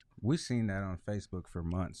bullshit. We seen that on Facebook for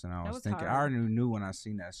months, and I was thinking, hard. I already knew when I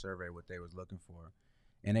seen that survey what they was looking for,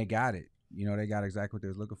 and they got it. You know, they got exactly what they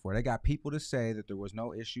was looking for. They got people to say that there was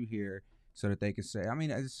no issue here, so that they could say. I mean,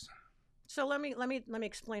 it's. So let me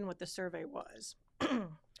explain what the survey was,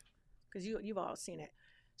 because you've all seen it.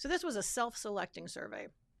 So this was a self-selecting survey.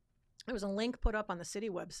 There was a link put up on the city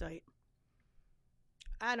website.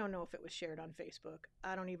 I don't know if it was shared on Facebook.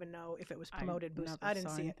 I don't even know if it was promoted. I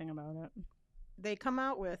didn't see anything about it. They come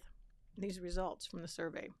out with these results from the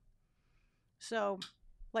survey. So,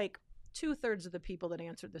 like 2/3 of the people that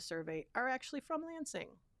answered the survey are actually from Lansing.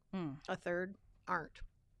 A third aren't.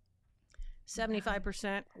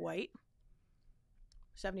 75% white.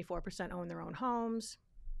 74% own their own homes.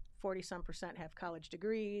 40-some% have college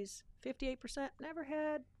degrees. 58% never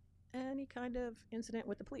had any kind of incident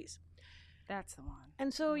with the police. That's the one.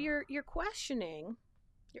 And so you're questioning,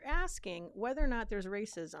 you're asking whether or not there's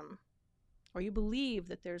racism, or you believe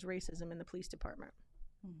that there's racism in the police department.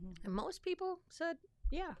 And most people said,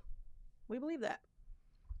 yeah, we believe that.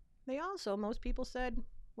 Most people said,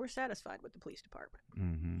 we're satisfied with the police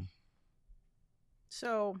department.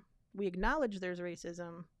 So we acknowledge there's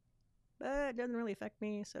racism, but it doesn't really affect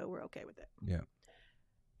me, so we're okay with it. Yeah.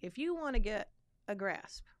 If you want to get a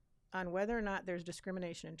grasp on whether or not there's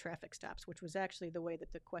discrimination in traffic stops, which was actually the way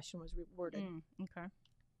that the question was worded, okay,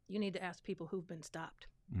 you need to ask people who've been stopped.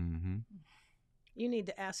 You need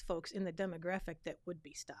to ask folks in the demographic that would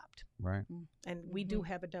be stopped. Right. And we do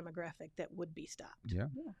have a demographic that would be stopped. Yeah.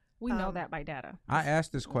 We know that by data. I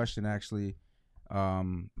asked this question actually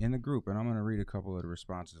in the group, and I'm going to read a couple of the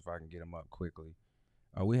responses if I can get them up quickly.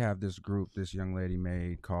 We have this group this young lady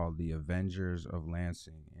made called the Avengers of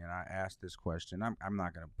Lansing, and I asked this question. I'm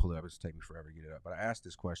not going to pull it up. It's take me forever to get it up, but I asked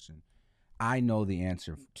this question. I know the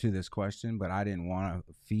answer to this question, but I didn't want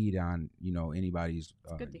to feed on, anybody's,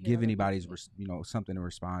 give anybody's, something to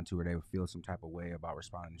respond to, or they would feel some type of way about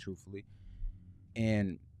responding truthfully.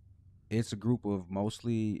 And it's a group of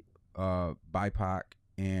mostly BIPOC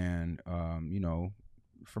and,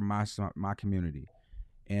 from my community.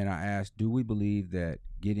 And I asked, do you believe that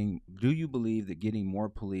getting more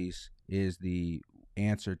police is the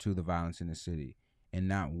answer to the violence in the city? And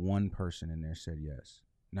not one person in there said yes.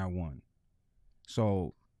 Not one.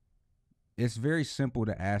 So it's very simple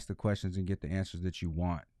to ask the questions and get the answers that you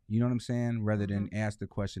want. You know what I'm saying? Rather than ask the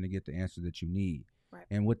question to get the answer that you need. Right.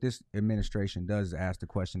 Right. And what this administration does is ask the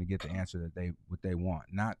question to get the answer that what they want,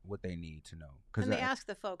 not what they need to know. And they ask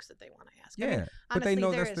the folks that they want to ask. Yeah, I mean, but they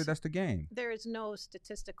honestly, know that's the game. There is no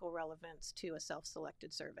statistical relevance to a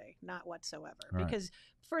self-selected survey, not whatsoever. Right. Because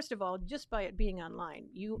first of all, just by it being online,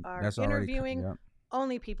 you are That's interviewing yep.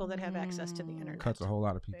 only people that have access to the internet. Cuts a whole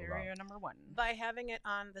lot of people Barrier out. number one. By having it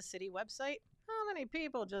on the city website, how many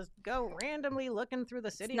people just go randomly looking through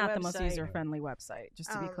the city It's not website? the most user-friendly website, just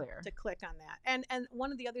to be clear. To click on that. And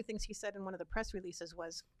one of the other things he said in one of the press releases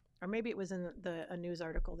was, or maybe it was in a news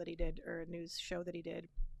article that he did, or a news show that he did,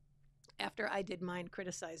 after I did mine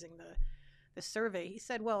criticizing the survey, he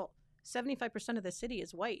said, well, 75% of the city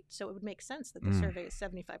is white, so it would make sense that the survey is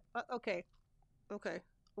 75. Okay.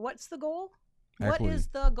 What's the goal? Equity. What is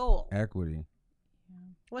the goal? Equity.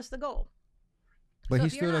 What's the goal? But So he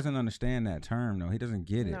if you're still not- doesn't understand that term, though. He doesn't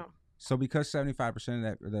get it. No. So because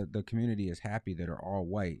 75% of the community is happy that are all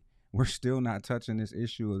white, we're still not touching this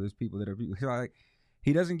issue of this people that are like,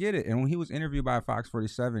 he doesn't get it. And when he was interviewed by Fox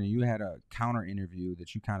 47, you had a counter interview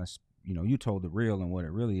that you kind of, you told the real and what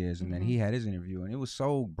it really is. And then he had his interview, and it was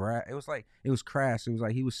so it was like, it was crass. It was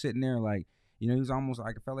like he was sitting there like, he was almost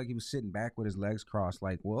like, I felt like he was sitting back with his legs crossed.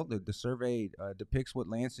 Like, well, the survey depicts what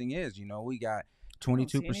Lansing is. We got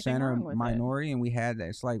 22% are minority, and we had that.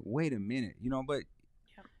 It's like, wait a minute, but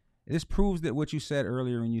this proves that what you said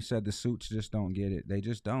earlier when you said the suits just don't get it. They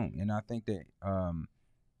just don't. And I think that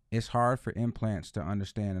it's hard for implants to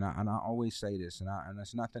understand. And I always say this, and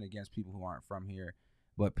it's nothing against people who aren't from here,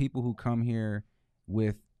 but people who come here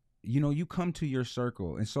with, you come to your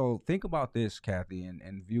circle. And so think about this, Kathy,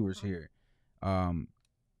 and viewers here. I'm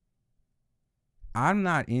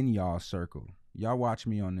not in y'all's circle. Y'all watch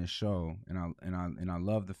me on this show, and I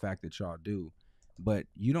love the fact that y'all do, but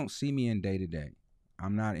you don't see me in day to day.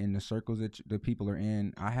 I'm not in the circles that the people are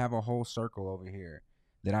in. I have a whole circle over here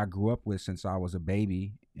that I grew up with since I was a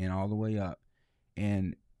baby and all the way up,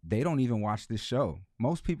 and they don't even watch this show.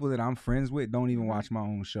 Most people that I'm friends with don't even watch my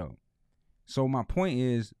own show. So my point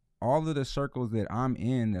is, all of the circles that I'm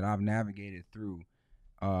in, that I've navigated through,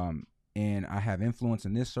 and I have influence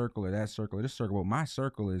in this circle or that circle or this circle. Well, my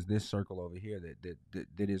circle is this circle over here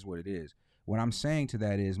that is what it is. What I'm saying to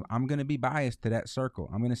that is, I'm going to be biased to that circle.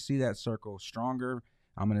 I'm going to see that circle stronger.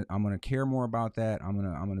 I'm going to care more about that. I'm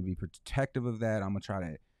going to be protective of that. I'm going to try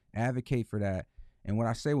to advocate for that. And what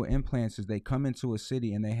I say with implants is, they come into a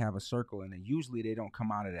city and they have a circle, and usually they don't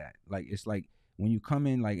come out of that. Like, it's like when you come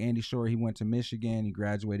in, like Andy Shore, he went to Michigan, he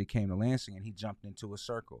graduated, came to Lansing, and he jumped into a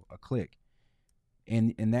circle, a clique.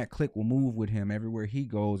 And that clique will move with him everywhere he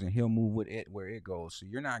goes, and he'll move with it where it goes. So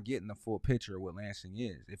you're not getting the full picture of what Lansing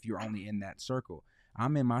is if you're only in that circle.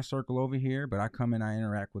 I'm in my circle over here, but I come in, I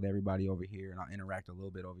interact with everybody over here, and I interact a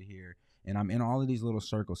little bit over here. And I'm in all of these little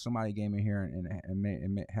circles. Somebody came in here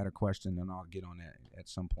and had a question, and I'll get on that at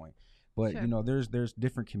some point. But, Sure. There's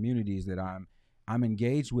different communities that I'm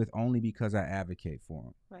engaged with only because I advocate for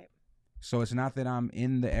them. Right. So it's not that I'm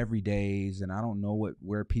in the everydays and I don't know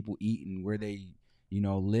where people eat and where they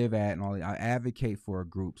live at and all that. I advocate for a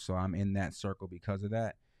group, so I'm in that circle because of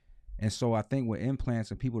that. And so I think with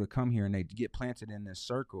implants and people to come here and they get planted in this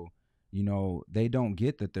circle, they don't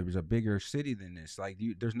get that there's a bigger city than this. Like,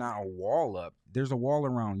 there's not a wall up. There's a wall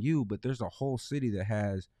around you, but there's a whole city that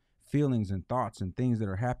has feelings and thoughts and things that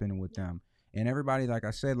are happening with them. And everybody, like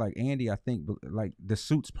I said, like Andy, I think, like the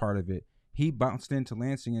suits part of it, he bounced into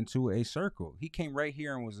Lansing into a circle. He came right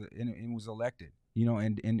here and was elected.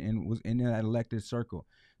 And was in that elected circle.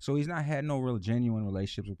 So he's not had no real genuine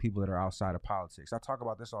relationships with people that are outside of politics. I talk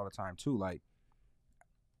about this all the time too. Like,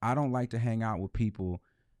 I don't like to hang out with people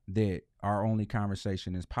that our only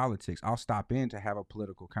conversation is politics. I'll stop in to have a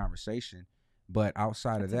political conversation, but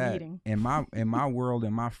outside of that, in my world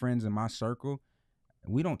and my friends in my circle,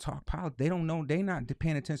 we don't talk politics. They don't know. They not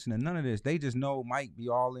paying attention to none of this. They just know Mike be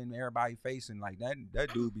all in everybody facing like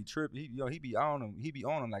that dude be tripping. He be on him. He be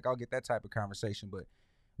on him. Like, I'll get that type of conversation, but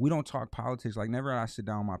we don't talk politics. Like, never I sit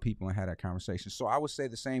down with my people and have that conversation. So I would say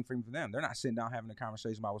the same thing for them. They're not sitting down having a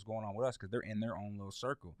conversation about what's going on with us because they're in their own little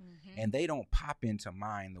circle, and they don't pop into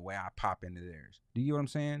mine the way I pop into theirs. Do you get what I'm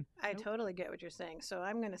saying? I totally get what you're saying. So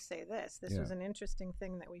I'm going to say this. This was an interesting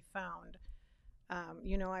thing that we found.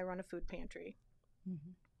 I run a food pantry.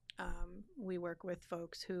 We work with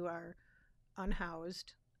folks who are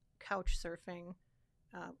unhoused, couch surfing,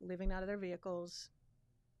 living out of their vehicles,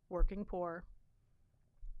 working poor,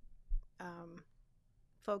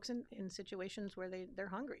 folks in situations where they're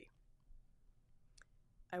hungry.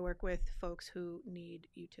 I work with folks who need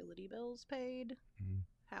utility bills paid,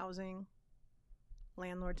 housing,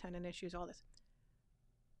 landlord-tenant issues, all this.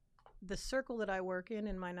 the circle that I work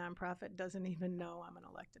in my nonprofit doesn't even know I'm an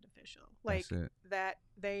elected official. Like That's it. that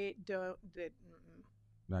they don't.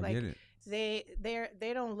 I like, get it.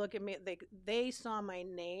 They don't look at me. They saw my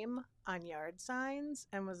name on yard signs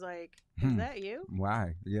and was like, "Is that you?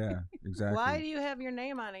 Why? Yeah, exactly. Why do you have your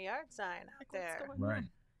name on a yard sign out there? Right.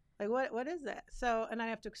 Like what is that?" So, and I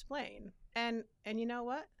have to explain. And you know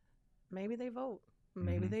what? Maybe they vote.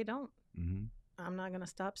 Maybe they don't. Mm-hmm. I'm not going to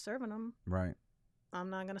stop serving them. Right. I'm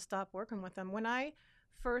not going to stop working with them. When I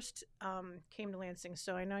first came to Lansing,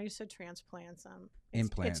 so I know you said transplants.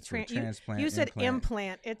 Implants. Transplant. You said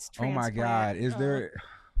implant. It's transplant. Oh my God. Is there?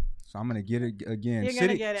 So I'm gonna get it again. You're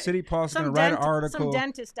gonna get it. City Pulse gonna write an article. Some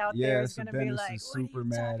dentist out there is gonna be dentist like, is "What are super you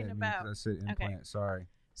mad talking at me about?" 'cause I said implant. Okay. Sorry.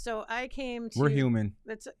 So I came to. We're human.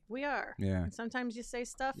 We are. Yeah. And sometimes you say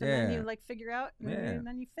stuff and then you like figure out and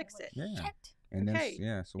then you fix it. Yeah. Shit. And okay.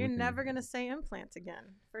 then so you're never gonna say implant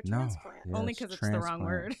again for transplant. Yeah, only because it's the wrong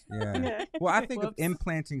word. Yeah. Well, I think of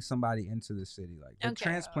implanting somebody into the city like that. Okay.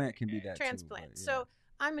 Transplant can be that transplant. too. So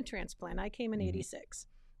I'm a transplant. I came in '86,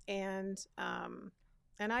 and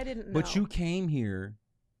I didn't know. But you came here.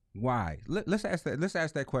 Why? Let's ask that. Let's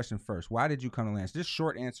ask that question first. Why did you come to Lansing? Just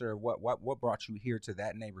short answer of what brought you here to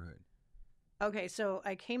that neighborhood. Okay, so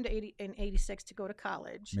I came to in '86 to go to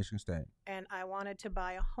college, Michigan State, and I wanted to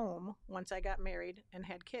buy a home once I got married and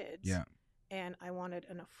had kids. Yeah. And I wanted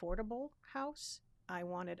an affordable house. I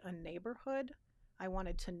wanted a neighborhood. I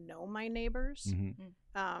wanted to know my neighbors.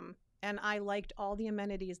 Mm-hmm. And I liked all the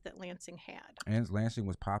amenities that Lansing had. And Lansing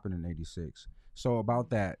was popping in '86. So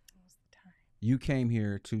about that, you came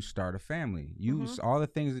here to start a family. All the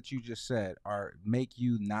things that you just said make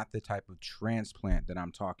you not the type of transplant that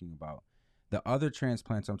I'm talking about. The other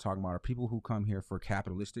transplants I'm talking about are people who come here for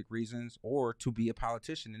capitalistic reasons or to be a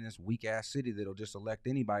politician in this weak ass city that'll just elect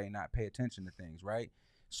anybody and not pay attention to things, right?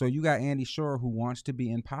 So you got Andy Shore who wants to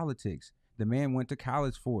be in politics. The man went to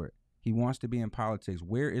college for it. He wants to be in politics.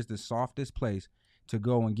 Where is the softest place to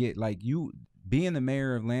go and get, like, you being the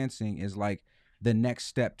mayor of Lansing is like the next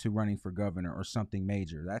step to running for governor or something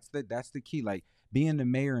major. That's the key. Like, being the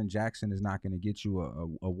mayor in Jackson is not going to get you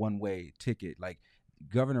a one-way ticket. Like,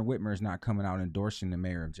 Governor Whitmer is not coming out endorsing the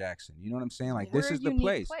mayor of Jackson. You know what I'm saying? Like, this is the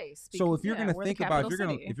place. So if you're going to think about, if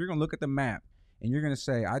you're going to look at the map and you're going to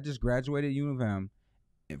say, I just graduated U of M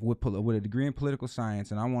with a degree in political science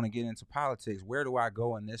and I want to get into politics, where do I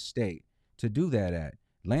go in this state to do that at?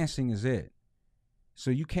 Lansing is it. So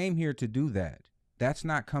you came here to do that. That's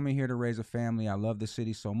not coming here to raise a family. I love the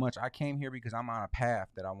city so much. I came here because I'm on a path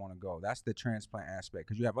that I want to go. That's the transplant aspect,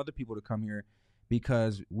 because you have other people to come here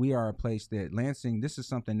because we are a place that Lansing, this is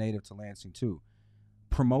something native to Lansing too.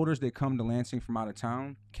 Promoters that come to Lansing from out of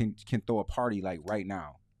town can throw a party like right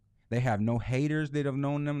now. They have no haters that have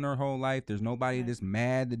known them their whole life. There's nobody that's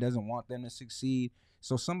mad that doesn't want them to succeed.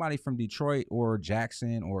 So somebody from Detroit or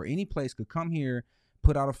Jackson or any place could come here,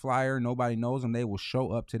 put out a flyer, nobody knows them, they will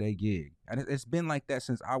show up to their gig. And it's been like that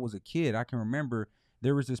since I was a kid. I can remember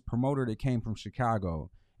there was this promoter that came from Chicago,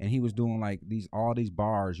 and he was doing like all these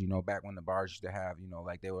bars, you know, back when the bars used to have, you know,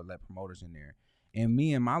 like they would let promoters in there. And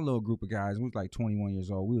me and my little group of guys, we was like 21 years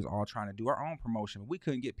old, we was all trying to do our own promotion. We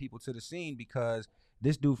couldn't get people to the scene because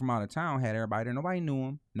this dude from out of town had everybody there. Nobody knew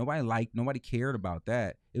him. Nobody cared about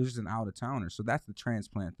that. It was just an out of towner. So that's the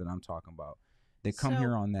transplant that I'm talking about. They come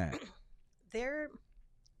here on that. They're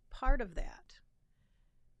part of that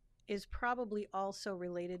is probably also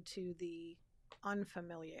related to the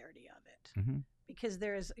unfamiliarity of it, because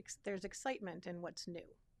there's excitement in what's new.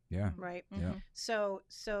 Yeah. Right. Yeah. So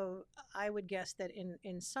I would guess that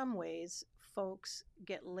in some ways folks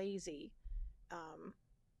get lazy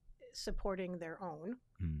supporting their own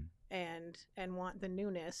and want the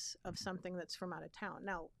newness of something that's from out of town.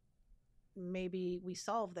 Now, maybe we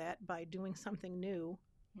solve that by doing something new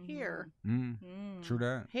here. True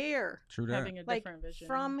that. Here. True that. Having a different vision.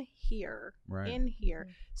 From here. Right. In here.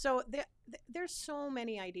 So there's so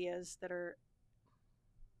many ideas that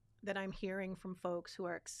I'm hearing from folks who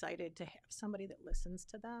are excited to have somebody that listens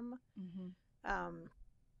to them.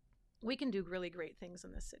 We can do really great things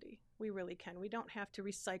in this city. We really can. We don't have to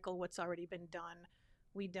recycle what's already been done.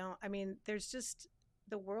 There's just,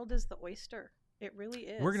 the world is the oyster. It really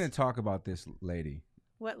is. We're going to talk about this lady.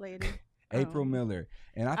 What lady? April Miller.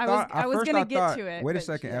 And I was going to get to it. Wait a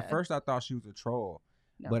second. Yeah. At first I thought she was a troll.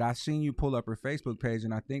 No. But I seen you pull up her Facebook page,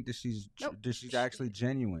 and I think that she's actually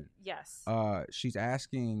genuine. Yes. She's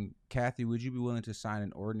asking, Kathy, would you be willing to sign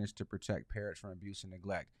an ordinance to protect parrots from abuse and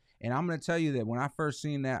neglect? And I'm going to tell you that when I first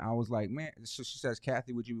seen that, I was like, man. So she says,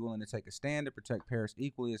 Kathy, would you be willing to take a stand to protect parrots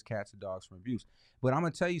equally as cats and dogs from abuse? But I'm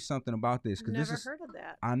going to tell you something about this. Never heard of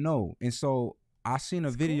that. I know. And so I seen a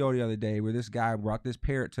That's video cool. the other day where this guy brought this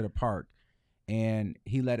parrot to the park and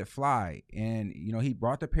he let it fly. And, you know, he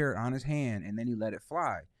brought the parrot on his hand and then he let it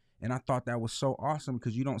fly. And I thought that was so awesome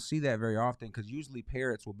because you don't see that very often, because usually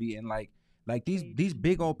parrots will be in like these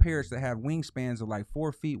big old parrots that have wingspans of like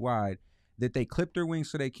 4 feet wide, that they clip their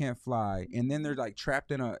wings so they can't fly, and then they're like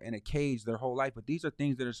trapped in a cage their whole life. But these are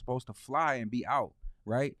things that are supposed to fly and be out,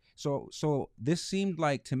 right? So this seemed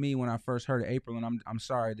like, to me, when I first heard of April, and I'm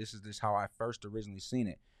sorry, this is just how I first originally seen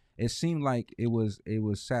it. It seemed like it was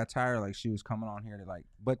satire, like she was coming on here to like.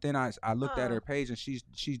 But then I looked at Huh. her page and she's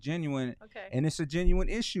genuine, Okay. and it's a genuine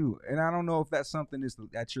issue. And I don't know if that's something that's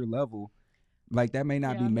at your level. Like that may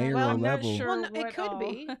not be Yeah, mayoral I'm not level. sure. Well, no, what it could all.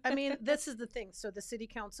 be. I mean, this is the thing. So the city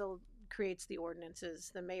council creates the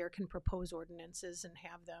ordinances. The mayor can propose ordinances and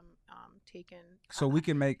have them taken. So we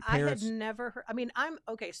can make I had parrots. never heard. I mean, I'm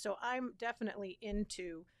okay. So I'm definitely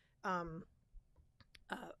into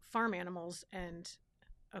farm animals, and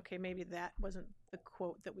okay, maybe that wasn't the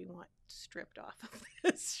quote that we want stripped off of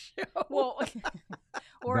this show. Well,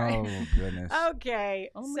 or Oh goodness. Okay.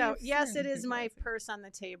 Only So if yes, it certain is people my are saying. purse on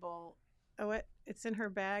the table. Oh, what? It's in her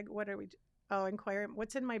bag. What are we? Oh, inquire.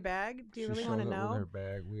 What's in my bag? Do you She really shows want to up know? with her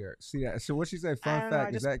bag. We are see that. So what she said. I Fun don't know, I fact: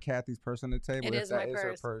 is just- that Kathy's purse on the table? It If is that my is her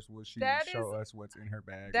purse. purse, will she That show is- us what's in her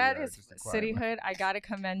bag? That We are is just inquiring. cityhood. I gotta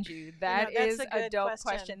commend you. That that's is a good dope question.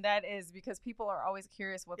 question. That is, because people are always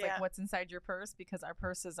curious what's Yeah. like what's inside your purse, because our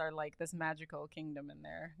purses are like this magical kingdom in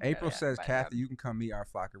there. April Yeah, says, but, Kathy, you can come meet our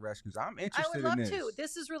flock of rescues. I'm I interested would love in this. to.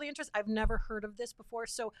 This is really interesting. I've never heard of this before.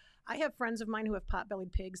 So I have friends of mine who have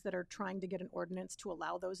pot-bellied pigs that are trying to get an ordinance to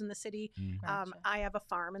allow those in the city. Mm. Gotcha. I have a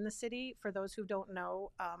farm in the city. For those who don't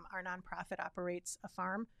know, our nonprofit operates a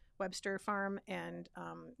farm, Webster Farm, and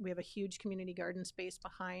we have a huge community garden space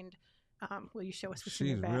behind. Will you show us what's in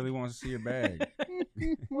She your bag? really wants to see your bag.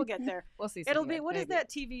 We'll get there. We'll see. It'll Cityhood, be, what is maybe. that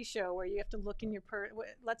TV show where you have to look in your purse?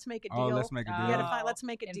 Let's make a deal. Oh, let's make a You deal. gotta find, let's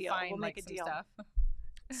make a And deal. find, We'll like, make a some deal. stuff.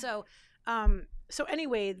 So, so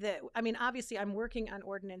anyway, I mean, obviously, I'm working on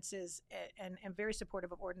ordinances and very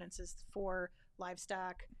supportive of ordinances for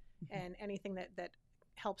livestock and anything that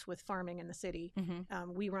helps with farming in the city.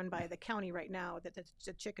 Mhm. We run by the county right now that's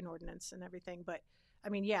a chicken ordinance and everything. But I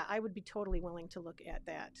mean, yeah, I would be totally willing to look at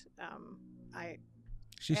that.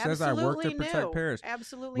 She says I work to Absolutely protect new. parrots.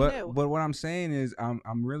 Absolutely new. But what I'm saying is I'm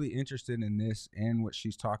really interested in this and what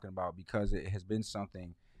she's talking about, because it has been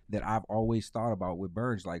something that I've always thought about with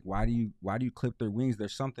birds. Like, why do you clip their wings?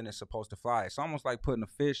 There's something that's supposed to fly. It's almost like putting a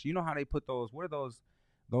fish. You know how they put those? What are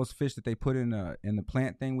those fish that they put in the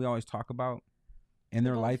plant thing we always talk about? In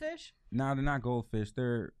their life? Goldfish? No, they're not goldfish.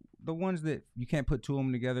 They're the ones that you can't put two of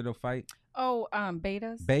them together, they'll fight. Oh,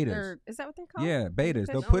 betas. Betas. Or, is that what they're called? Yeah, betas. Fish?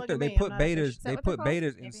 They'll Don't put look at they me, put I'm not a fish. betas. Is that They what they're put called?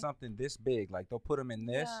 betas in Maybe. something this big. Like they'll put them in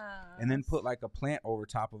this, Yes. and then put like a plant over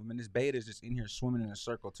top of them, and this beta is just in here swimming in a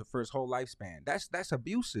circle for his whole lifespan. That's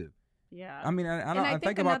abusive. Yeah. I mean, And I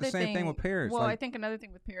think about the another same thing with parrots. Well, I like, think another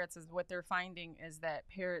thing with parrots is what they're finding is that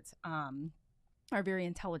parrots are very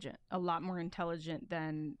intelligent, a lot more intelligent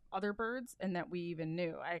than other birds, and that we even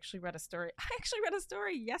knew. I actually read a story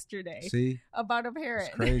yesterday see, about a parrot.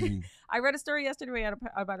 it's crazy. I read a story yesterday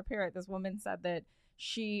about a parrot. This woman said that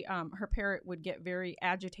she, her parrot would get very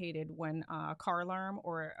agitated when a car alarm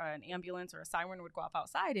or an ambulance or a siren would go off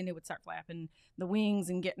outside, and it would start flapping the wings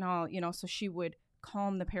and getting all, so she would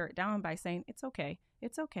calm the parrot down by saying, "It's okay,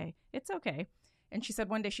 it's okay, it's okay." And she said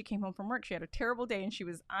one day she came home from work, she had a terrible day, and she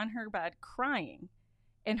was on her bed crying.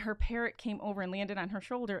 And her parrot came over and landed on her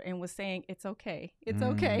shoulder and was saying, "It's okay, it's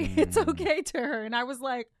okay, it's okay" to her. And I was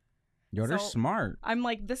like, Yo, they're So, smart. I'm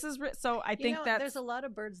like, this is so I think that there's a lot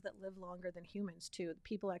of birds that live longer than humans too.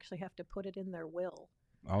 People actually have to put it in their will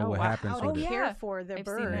Oh, what wow. happens how with to it? care for their I've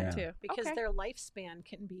bird seen that Yeah. too. because Okay. their lifespan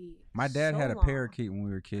can be. My dad so had a long. parakeet when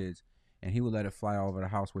we were kids, and he would let it fly all over the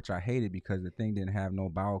house, which I hated because the thing didn't have no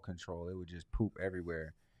bowel control. It would just poop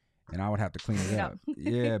everywhere, and I would have to clean it up.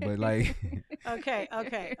 Yeah, but like,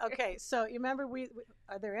 Okay. So you remember we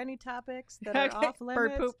are there any topics that are off limits?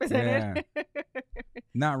 Bird poop is in it.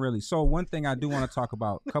 not really. So one thing I do want to talk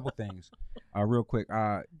about, a couple things, real quick.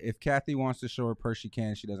 If Kathy wants to show her purse, she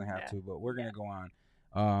can. She doesn't have Yeah. to, but we're gonna go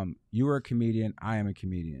on. You are a comedian. I am a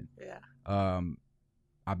comedian. Yeah.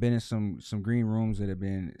 I've been in some green rooms that have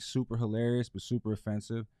been super hilarious but super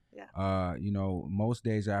offensive. Yeah. Most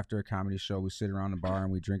days after a comedy show, we sit around the bar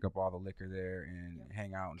and we drink up all the liquor there and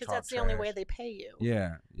hang out and Because talk that's the only way trash. they pay you.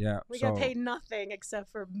 Yeah. We So get paid nothing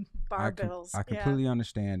except for bar bills. I completely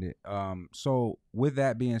understand it. So with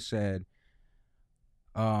that being said,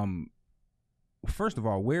 first of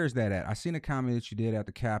all, where is that at? I seen a comedy that you did at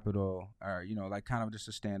the Capitol, or you know, like kind of just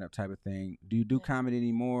a stand up type of thing. Do you do Yeah. comedy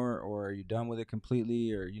anymore, or are you done with it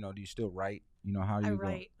completely, or you know, do you still write? You know, how do I you go?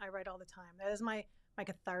 write. I write all the time. That is my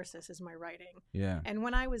catharsis is my writing. Yeah. And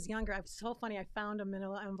when I was younger, it's so funny. I found a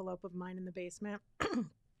manila envelope of mine in the basement.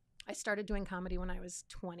 I started doing comedy when I was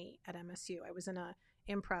 20 at MSU. I was in a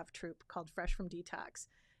improv troupe called Fresh from Detox,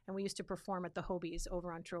 and we used to perform at the Hobies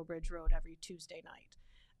over on Trowbridge Road every Tuesday night.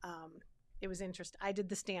 It was interesting. I did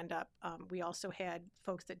the stand up. We also had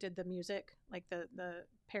folks that did the music, like the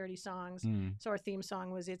parody songs. Mm. So our theme song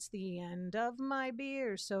was "It's the end of my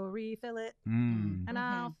beer, so refill it, Mm. and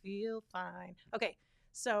I'll feel fine." Okay,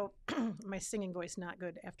 so my singing voice not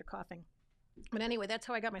good after coughing, but anyway, that's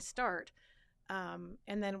how I got my start.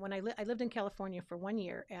 And then when I lived in California for 1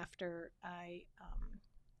 year after I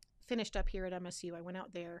finished up here at MSU, I went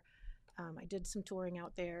out there. I did some touring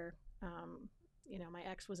out there. You know, my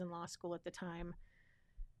ex was in law school at the time,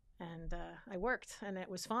 and I worked, and it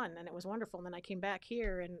was fun, and it was wonderful. And then I came back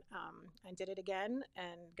here, and I did it again,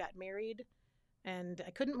 and got married. And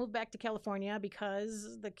I couldn't move back to California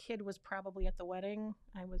because the kid was probably at the wedding.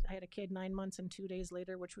 I had a kid 9 months and 2 days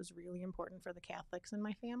later, which was really important for the Catholics in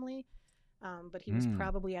my family. But he was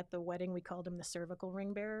probably at the wedding. We called him the cervical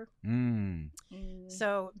ring bearer.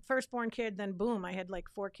 So firstborn kid, then boom, I had like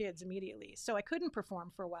 4 kids immediately. So I couldn't perform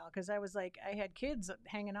for a while because I was like, I had kids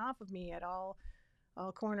hanging off of me at all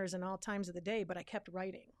corners and all times of the day, but I kept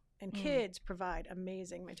writing. And kids provide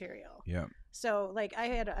amazing material. Yeah. So like I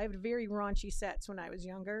had very raunchy sets when I was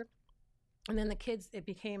younger, and then it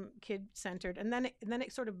became kid centered, and then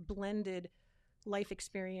it sort of blended life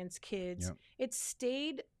experience, kids. Yep. It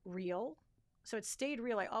stayed real. So it stayed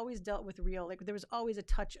real. I always dealt with real. Like there was always a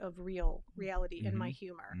touch of reality in my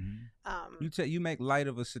humor. You make light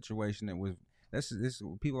of a situation that was. This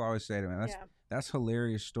people always say to me, that's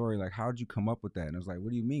hilarious story. Like, how'd you come up with that? And I was like,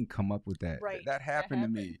 what do you mean come up with that? Right. That happened to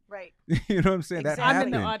me. Right. You know what I'm saying? Exactly. That I'm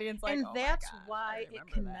happened. in the audience like, And oh that's my gosh, why I it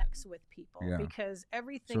remember connects with people, Yeah. because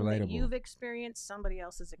everything that you've experienced, somebody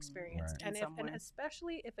else has experienced. Right. And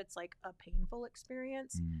especially if it's like a painful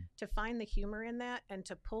experience, to find the humor in that and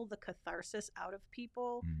to pull the catharsis out of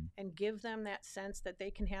people and give them that sense that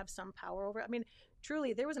they can have some power over it. I mean,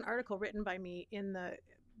 truly, there was an article written by me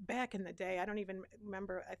back in the day. I don't even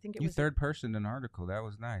remember. I think it was third person an article. That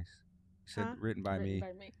was nice. You said written by me.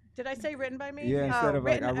 Did I say written by me? Yeah, instead of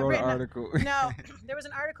like I wrote an article. No, there was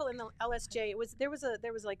an article in the LSJ. There was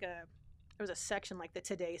a section like the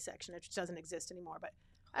Today section, which doesn't exist anymore. But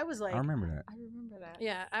I was like, I remember that.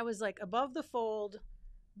 Yeah, I was like above the fold,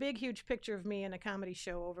 big huge picture of me in a comedy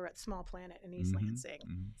show over at Small Planet in East Lansing,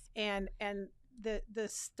 and the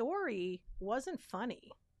story wasn't funny,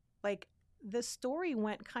 like. The story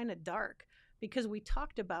went kind of dark because we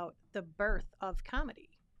talked about the birth of comedy,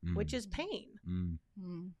 which is pain.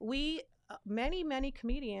 We, many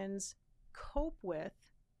comedians cope with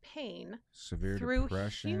pain severe through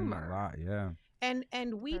depression, humor. A lot, yeah. And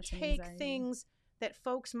we Depression, take anxiety. Things that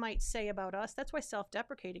folks might say about us. That's why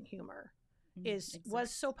self-deprecating humor was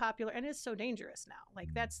so popular and is so dangerous now.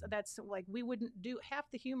 Like that's like we wouldn't do half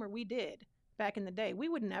the humor we did back in the day. We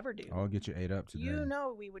would never do. I'll get you ate up today. You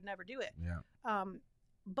know, we would never do it. Yeah.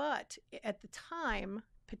 But at the time,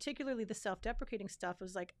 particularly the self-deprecating stuff,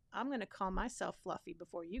 was like, I'm going to call myself fluffy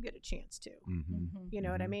before you get a chance to. You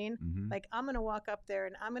know what I mean? Like, I'm going to walk up there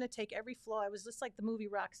and I'm going to take every flaw. I was just like the movie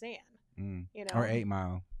Roxanne, you know, or 8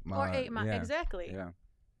 Mile. Or 8 Mile, yeah. exactly. Yeah.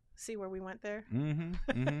 See where we went there?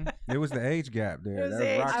 It was the age gap there. It was That the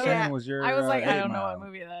age Roxanne gap. was your. I was like, I 8 don't know Mile. what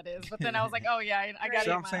movie that is, but then I was like, oh yeah, I got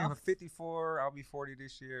So it. I'm saying for 54, I'll be 40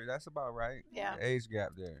 this year. That's about right. Yeah. The age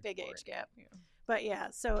gap there. Big age gap. Yeah. But yeah,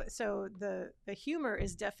 so the humor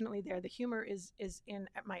is definitely there. The humor is in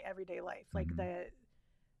my everyday life. Like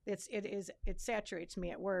it saturates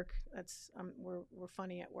me at work. That's we're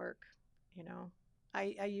funny at work, you know.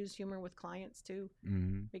 I use humor with clients too,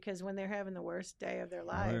 because when they're having the worst day of their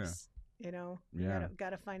lives, you know, you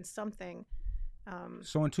gotta find something.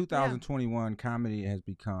 So in 2021, comedy has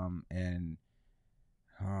become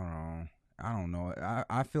I don't know.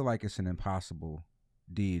 I feel like it's an impossible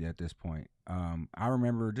deed at this point. I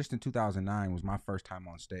remember just in 2009 was my first time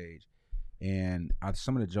on stage, and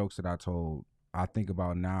some of the jokes that I told, I think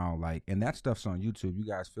about now, like, and that stuff's on YouTube. You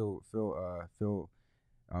guys feel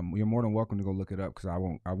you're more than welcome to go look it up because I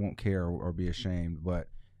won't care or be ashamed. But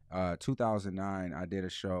 2009, I did a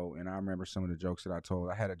show, and I remember some of the jokes that I told.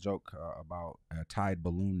 I had a joke about a tied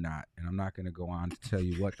balloon knot, and I'm not going to go on to tell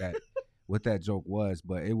you what that joke was,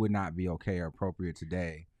 but it would not be okay or appropriate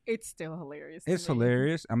today. It's still hilarious. It's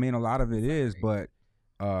hilarious. I mean, a lot of it is, but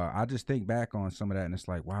I just think back on some of that, and it's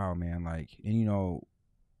like, wow, man, like, and you know,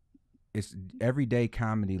 it's everyday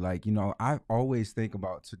comedy. Like, you know, I always think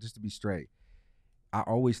about, so just to be straight, I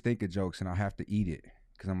always think of jokes and I have to eat it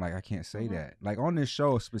because I'm like, I can't say that. Like on this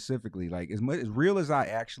show specifically, like as much as real as I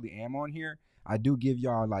actually am on here, I do give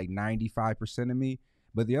y'all like 95% of me,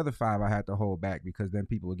 but the other 5 I had to hold back because then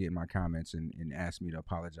people will get in my comments and ask me to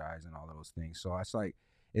apologize and all of those things. So it's like,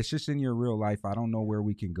 it's just in your real life. I don't know where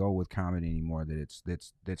we can go with comedy anymore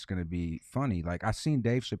that's gonna be funny. Like I seen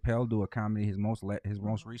Dave Chappelle do a comedy, his most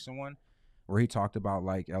recent one, where he talked about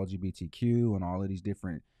like LGBTQ and all of these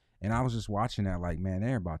different. And I was just watching that, like, man,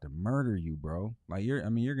 they're about to murder you, bro. Like you're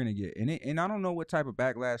gonna get and I don't know what type of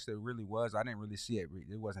backlash there really was. I didn't really see it.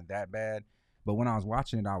 It wasn't that bad. But when I was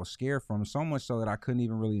watching it, I was scared from it so much so that I couldn't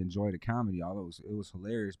even really enjoy the comedy. Although it was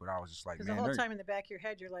hilarious, but I was just like, Because man, the whole time in the back of your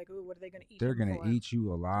head, you're like, ooh, what are they going to eat? they're him gonna for? eat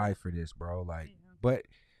you alive for this, bro. Like, Yeah. but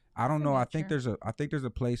I don't It's know. in I think nature. there's a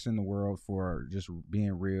place in the world for just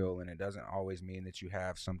being real, and it doesn't always mean that you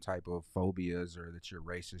have some type of phobias or that you're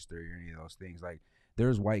racist or any of those things. Like,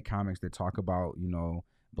 there's white comics that talk about, you know,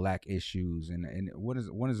 black issues and what is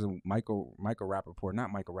a Michael Rappaport,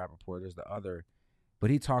 not Michael Rappaport. There's the other. But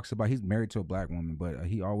he talks about, he's married to a black woman, but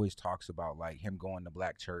he always talks about like him going to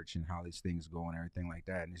black church and how these things go and everything like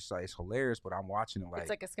that. And it's like, it's hilarious, but I'm watching it like, It's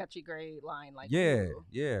like a sketchy gray line. Like, yeah, ooh,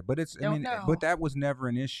 yeah. But it's, I don't mean, know. but that was never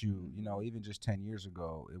an issue, you know, even just 10 years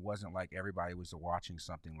ago. It wasn't like everybody was watching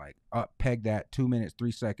something like, peg that 2 minutes,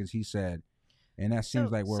 3 seconds, he said. And that seems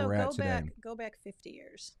like where we're at today. Go back 50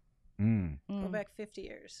 years. Mm, Go back 50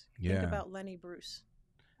 years. Yeah. Think about Lenny Bruce.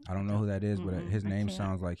 I don't know who that is, but his I name can't.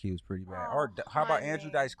 sounds like he was pretty bad. Oh, Or how about honey. Andrew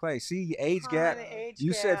Dice Clay? See, age gap. Honey, age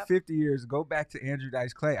You said gap. 50 years. Go back to Andrew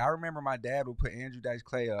Dice Clay. I remember my dad would put Andrew Dice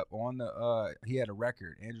Clay up on the he had a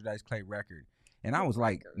record, Andrew Dice Clay record. And I was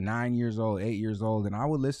like 9 years old, 8 years old, and I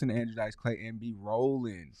would listen to Andrew Dice Clay and be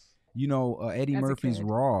rolling. You know, Eddie As a Murphy's kid.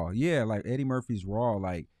 Raw. Yeah, like Eddie Murphy's Raw.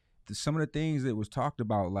 Like some of the things that was talked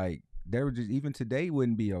about, like they were just, even today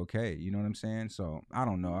wouldn't be okay. You know what I'm saying? So I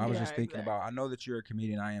don't know. I was Yeah, just thinking about, I know that you're a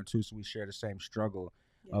comedian, I am too, so we share the same struggle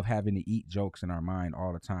Yeah. of having to eat jokes in our mind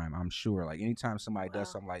all the time. I'm sure. Like anytime somebody does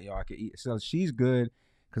Wow. something like, yo, I could eat. So she's good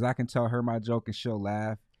because I can tell her my joke and she'll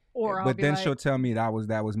laugh. Or I'll But be then like, she'll tell me that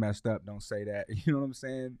was messed up. Don't say that. You know what I'm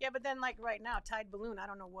saying? Yeah, but then like right now, Tide Balloon, I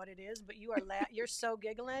don't know what it is, but you are you're so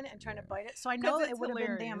giggling and trying to Yeah. bite it. So I 'cause know it's it would have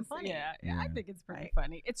been damn hilarious. funny. Yeah, I Yeah. think it's pretty Right.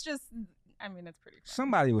 funny. It's just, I mean, it's pretty funny.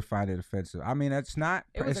 Somebody would find it offensive. I mean, it's not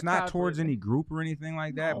It was it's a not crowd towards pleaser. any group or anything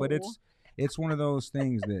like that, but No. it's one of those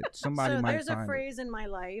things that somebody So might there's a find it. phrase in my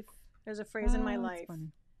life. There's a phrase in my Oh, that's life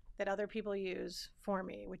funny. that other people use for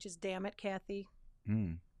me, which is "damn it, Kathy."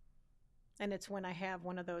 Mm. And it's when I have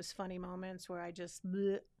one of those funny moments where I just,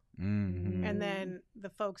 bleh, Mm-hmm. and then the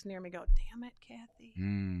folks near me go, "Damn it, Kathy."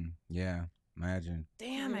 Yeah. Imagine.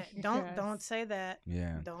 Damn it! Yes. Don't say that.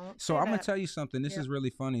 Yeah. Don't. So say I'm gonna that. tell you something. This Yeah. is really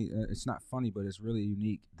funny. It's not funny, but it's really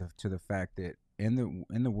unique to the fact that in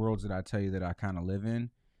the worlds that I tell you that I kind of live in,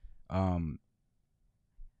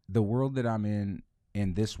 the world that I'm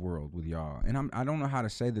in this world with y'all, and I don't know how to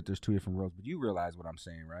say that there's two different worlds, but you realize what I'm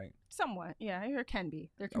saying, right? Somewhat, yeah. There can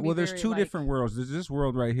be. There can Well, be. there's very, two like, different worlds. There's this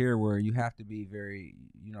world right here where you have to be very,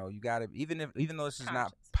 you know, you gotta, even though this is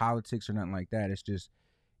not Conscious. politics or nothing like that, it's just,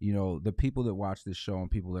 you know, the people that watch this show and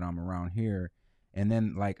people that I'm around here, and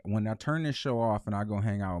then like when I turn this show off and I go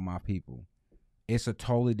hang out with my people, it's a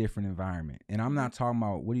totally different environment. And I'm not talking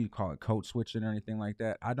about, what do you call it, code switching or anything like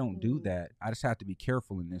that. I don't do that. I just have to be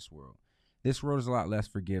careful in this world. This world is a lot less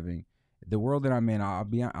forgiving. The world that I'm in, I'll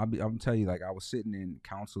tell you, like I was sitting in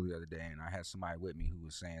council the other day and I had somebody with me who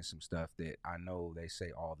was saying some stuff that I know they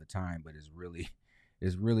say all the time, but is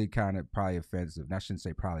really kind of probably offensive. And I shouldn't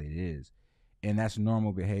say probably, it is. And that's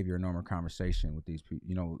normal behavior, normal conversation with these people,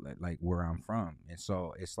 you know, like where I'm from. And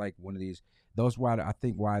so it's like one of these, I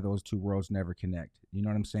think why those two worlds never connect. You know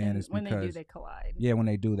what I'm saying? and It's when because they do, they collide. yeah, when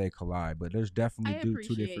they do, they collide. But there's I definitely two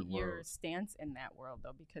appreciate different your worlds. stance in that world,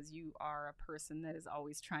 though, because you are a person that is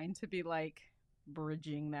always trying to be like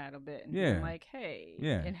bridging that a bit and Yeah. being like, hey,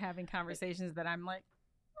 Yeah. and having conversations that I'm like,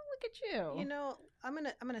 oh, look at you. You know, I'm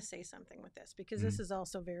gonna say something with this because this is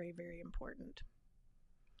also very, very important.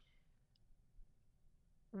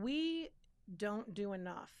 We don't do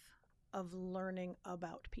enough of learning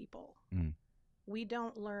about people. Mm. We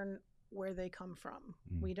don't learn where they come from.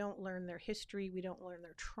 Mm. We don't learn their history. We don't learn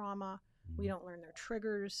their trauma. We Mm. don't learn their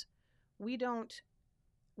triggers. We don't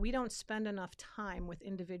spend enough time with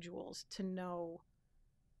individuals to know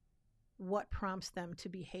what prompts them to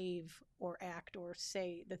behave or act or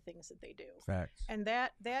say the things that they do. Facts. And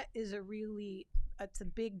that is it's a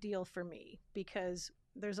big deal for me because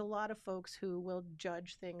there's a lot of folks who will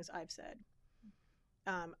judge things I've said.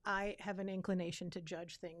 I have an inclination to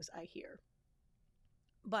judge things I hear.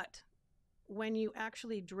 But when you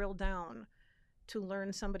actually drill down to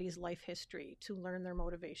learn somebody's life history, to learn their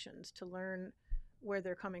motivations, to learn where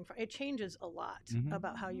they're coming from, it changes a lot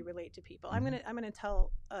about how you relate to people. I'm gonna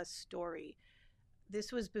tell a story.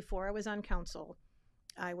 This was before I was on council.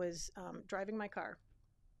 I was driving my car.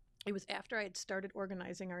 It was after I had started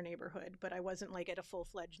organizing our neighborhood, but I wasn't like at a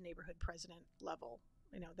full-fledged neighborhood president level.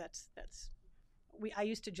 You know, I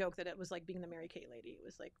used to joke that it was like being the Mary Kay lady. It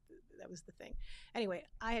was like, that was the thing. Anyway,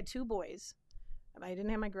 I had 2 boys. I didn't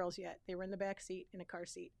have my girls yet. They were in the back seat in a car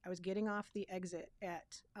seat. I was getting off the exit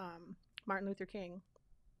at Martin Luther King.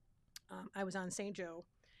 I was on St. Joe,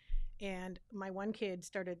 and my one kid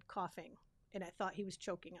started coughing, and I thought he was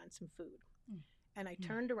choking on some food. And I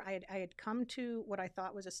turned around. I had come to what I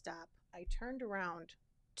thought was a stop. I turned around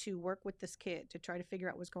to work with this kid to try to figure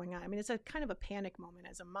out what's going on. I mean, it's a kind of a panic moment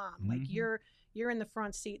as a mom. Like you're in the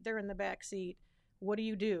front seat, they're in the back seat. What do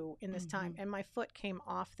you do in this time? And my foot came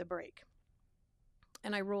off the brake,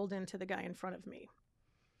 and I rolled into the guy in front of me.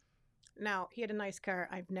 Now, he had a nice car.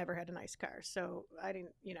 I've never had a nice car, so I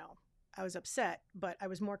didn't, I was upset, but I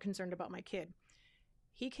was more concerned about my kid.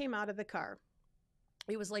 He came out of the car.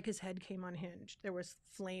 It was like his head came unhinged. There was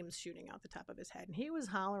flames shooting out the top of his head, and he was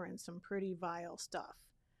hollering some pretty vile stuff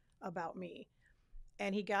about me.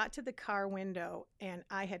 And he got to the car window, and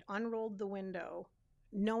I had unrolled the window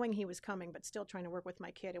knowing he was coming, but still trying to work with my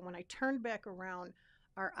kid. And when I turned back around,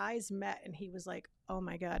 our eyes met, and he was like, "Oh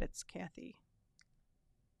my God, it's Kathy."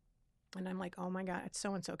 And I'm like, "Oh my God, it's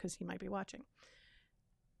so-and-so," because he might be watching.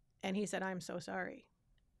 And he said, "I'm so sorry."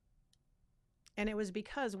 And it was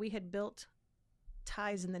because we had built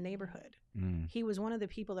ties in the neighborhood. He was one of the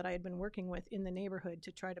people that I had been working with in the neighborhood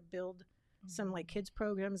to try to build some like kids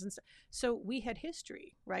programs and stuff. So we had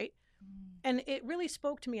history, right? And it really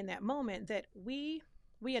spoke to me in that moment that we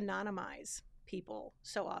anonymize people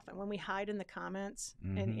so often when we hide in the comments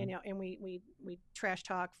and we trash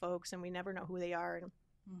talk folks, and we never know who they are and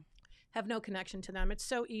have no connection to them. It's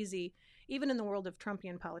so easy, even in the world of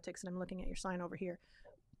Trumpian politics, and I'm looking at your sign over here,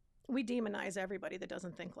 we demonize everybody that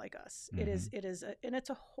doesn't think like us. And it's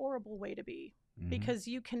a horrible way to be, because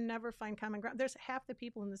you can never find common ground. There's half the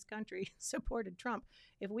people in this country supported Trump.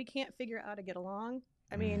 If we can't figure out how to get along,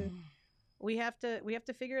 I mean, we have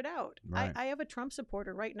to figure it out. Right. I have a Trump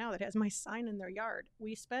supporter right now that has my sign in their yard.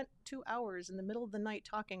 We spent 2 hours in the middle of the night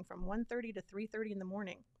talking from 1:30 to 3:30 in the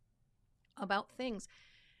morning about things.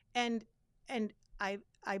 And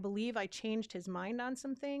I believe I changed his mind on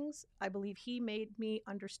some things. I believe he made me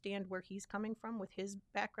understand where he's coming from with his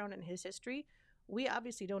background and his history. We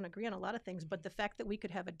obviously don't agree on a lot of things, but the fact that we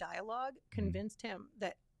could have a dialogue convinced him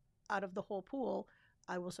that out of the whole pool,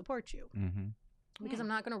 I will support you. Because I'm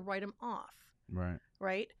not going to write him off.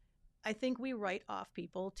 Right? I think we write off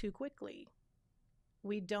people too quickly.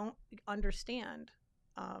 We don't understand.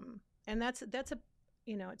 And that's a,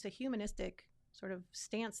 it's a humanistic sort of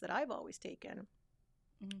stance that I've always taken.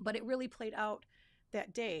 But it really played out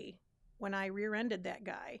that day when I rear-ended that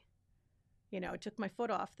guy. Took my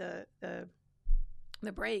foot off the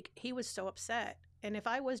brake. He was so upset. And if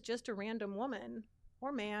I was just a random woman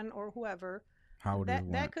or man or whoever,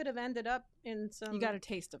 that could have ended up in some... You got a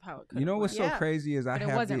taste of how it could You know what's so crazy is it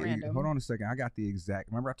wasn't random. Hold on a second. I got the exact...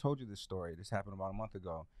 Remember I told you this story. This happened about a month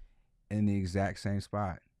ago in the exact same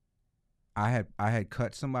spot. I had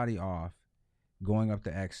cut somebody off going up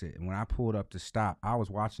the exit, and when I pulled up to stop, I was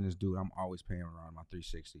watching this dude. I'm always paying around my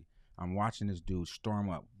 360. I'm watching this dude storm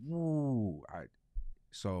up. Woo!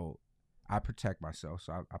 So I protect myself.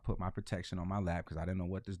 So I put my protection on my lap because I didn't know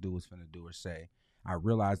what this dude was finna do or say. I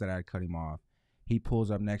realized that I had cut him off. He pulls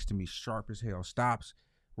up next to me, sharp as hell, stops,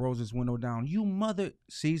 rolls his window down. "You mother,"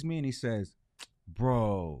 sees me, and he says,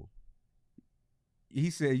 "Bro," he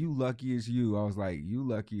said, "You lucky as you." I was like, "You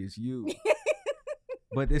lucky as you."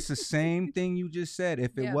 But it's the same thing you just said.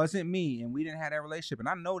 If it wasn't me and we didn't have that relationship, and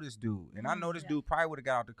I know this dude, and I know this dude probably would have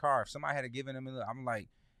got out the car if somebody had given him I'm like,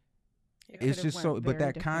 it's just so, but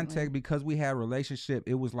that context, because we had a relationship,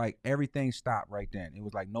 it was like everything stopped right then. It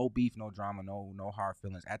was like no beef, no drama, no hard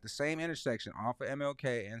feelings. At the same intersection, off of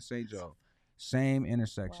MLK and St. Joe, same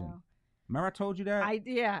intersection. Wow. Remember I told you that?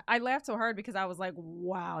 I laughed so hard because I was like,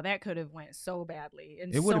 wow, that could have went so badly.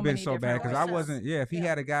 It would have been so bad because I wasn't, if he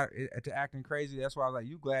had got to acting crazy, that's why I was like,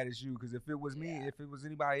 you glad it's you, because if it was me, if it was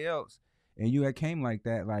anybody else, and you had came like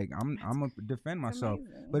that, like I'm gonna defend myself.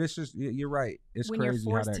 Amazing. But it's just, you're right. It's when crazy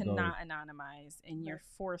you're forced how that to goes. not anonymize, and you're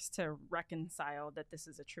forced to reconcile that this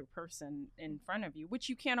is a true person in front of you, which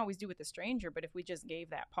you can't always do with a stranger. But if we just gave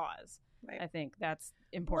that pause, I think that's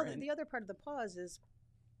important. Well, the other part of the pause is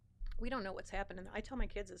we don't know what's happening. I tell my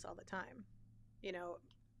kids this all the time.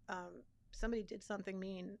 Somebody did something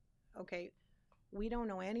mean. Okay, we don't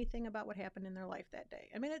know anything about what happened in their life that day.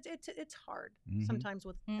 I mean, it's hard Mhm. sometimes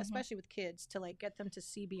with, Mhm. especially with kids, to like get them to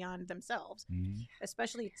see beyond themselves, Mhm.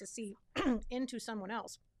 especially to see into someone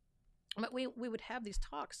else. But we would have these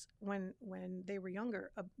talks when they were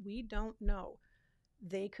younger. We don't know.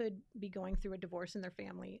 They could be going through a divorce in their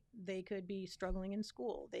family. They could be struggling in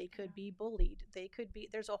school. They could be bullied. They could be,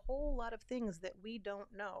 there's a whole lot of things that we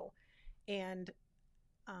don't know. And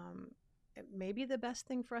maybe the best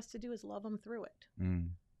thing for us to do is love them through it. Mm.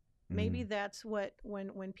 Maybe that's what,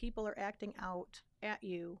 when people are acting out at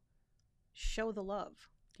you, show the love.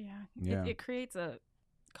 Yeah. Yeah. It creates a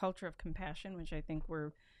culture of compassion, which I think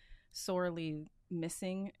we're sorely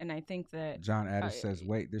missing. And I think that John Addis says,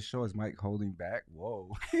 "Wait, this show is Mike holding back."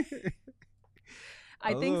 Whoa.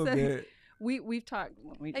 I A think little that bit. we've talked.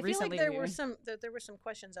 I feel like there were some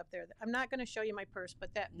questions up there. I'm not going to show you my purse,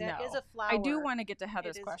 but that No. is a flower. I do want to get to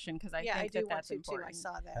Heather's is- question because I Yeah, I think do that want that's to important. too. I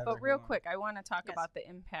saw that. Heather, But real go on. quick, I want to talk Yes. about the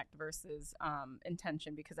impact versus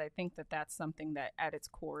intention, because I think that that's something that at its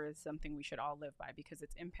core is something we should all live by, because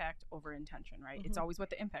it's impact over intention, right? It's Mhm. always what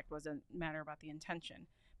the impact was, doesn't matter about the intention.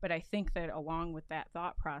 But I think that along with that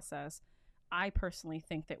thought process, I personally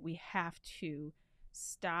think that we have to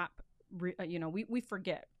stop, we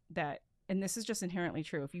forget that, and this is just inherently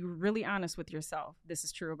true. If you're really honest with yourself, this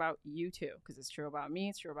is true about you too, because it's true about me,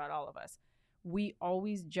 it's true about all of us. We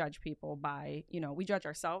always judge people by, we judge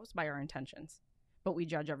ourselves by our intentions, but we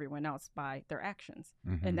judge everyone else by their actions.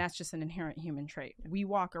 Mhm. And that's just an inherent human trait. We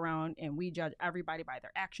walk around and we judge everybody by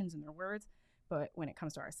their actions and their words. But when it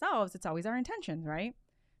comes to ourselves, it's always our intentions, right?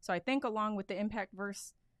 So I think along with the impact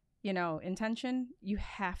versus, intention, you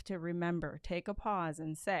have to remember, take a pause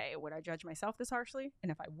and say, would I judge myself this harshly?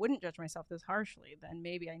 And if I wouldn't judge myself this harshly, then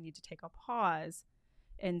maybe I need to take a pause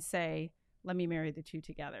and say, let me marry the two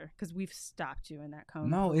together, because we've stopped you in that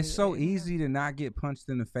completely. No, it's so easy to not get punched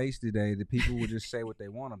in the face today that people will just say what they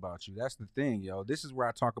want about you. That's the thing, yo. This is where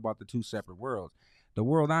I talk about the two separate worlds. The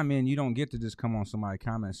world I'm in, you don't get to just come on somebody's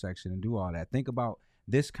comment section and do all that. Think about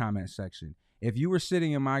this comment section. If you were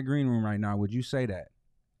sitting in my green room right now, would you say that?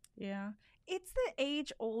 Yeah. It's the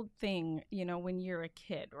age-old thing, when you're a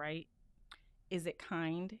kid, right? Is it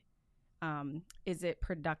kind? Is it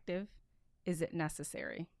productive? Is it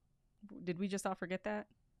necessary? Did we just all forget that?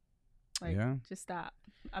 Yeah. Just stop.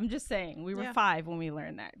 I'm just saying, we were Yeah. 5 when we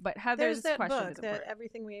learned that. But Heather's There's that question book is that important.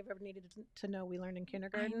 everything we ever needed to know we learned in I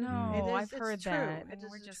kindergarten. know. It is- I've heard it's true. that. It And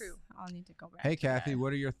we're is just, true. I'll need to go back. Hey, to Kathy, that.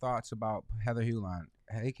 what are your thoughts about Heather Hewline?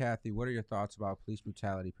 Hey, Kathy, what are your thoughts about police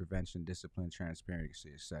brutality, prevention, discipline,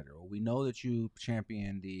 transparency, etc.? Well, we know that you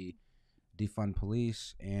champion the defund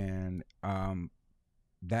police, and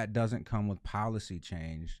that doesn't come with policy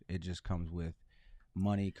change. It just comes with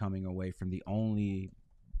money coming away from the only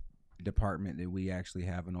department that we actually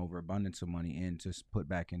have an overabundance of money in to put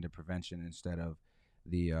back into prevention instead of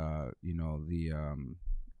the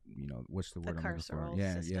what's the word I'm looking for? carceral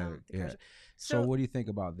Yeah, system. yeah. The So what do you think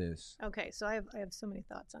about this? Okay, so I have so many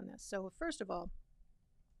thoughts on this. So first of all,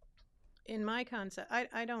 in my concept,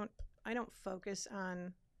 I don't focus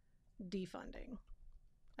on defunding.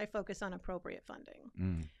 I focus on appropriate funding.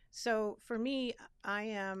 Mm. So for me,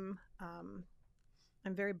 I'm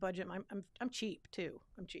very budget. I'm cheap too.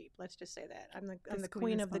 I'm cheap. Let's just say that. I'm the Fiscally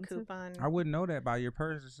queen of the responsive. coupon. I wouldn't know that by your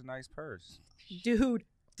purse. It's a nice purse. Dude,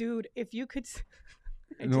 if you could.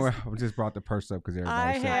 I just brought the purse up because I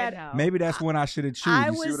everybody said had. I know. maybe that's when I should have chosen. I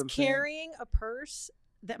You see was what I'm saying? carrying a purse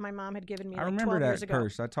that my mom had given me. I like remember 12 years that ago.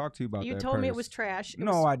 purse. I talked to you about You that told me it purse. was trash. It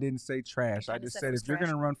No, was- I didn't say trash. I kinda just said it said was if you're trash.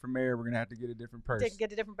 gonna run for mayor, we're gonna have to get a different purse.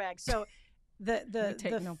 Get a different bag. So the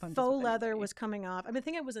take no punches faux with leather anybody. was coming off. I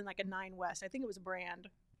think it was in like a 9 West. I think it was a brand.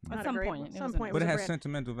 At Not a some great point, one. it Some was an- point, But it was a has brand.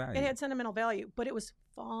 sentimental value. It had sentimental value, but it was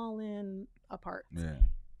falling apart. Yeah.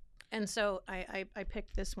 And so I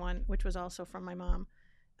picked this one, which was also from my mom,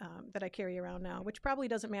 that I carry around now, which probably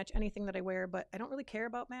doesn't match anything that I wear, but I don't really care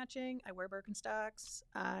about matching. I wear Birkenstocks.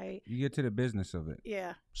 You get to the business of it.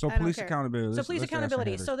 Yeah. So I don't police care. accountability. So police let's answer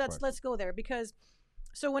accountability. Heather's So question. let's go there, because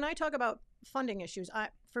so when I talk about funding issues,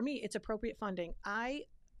 for me it's appropriate funding.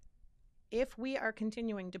 If we are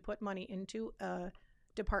continuing to put money into a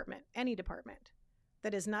department, any department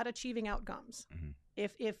that is not achieving outcomes, Mhm.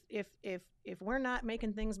 if we're not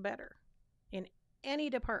making things better in any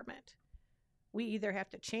department, we either have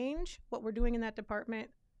to change what we're doing in that department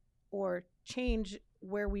or change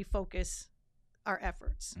where we focus our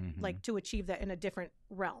efforts, Mhm. like to achieve that in a different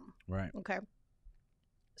realm. Right. Okay.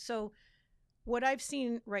 So what I've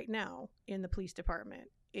seen right now in the police department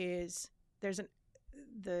is there's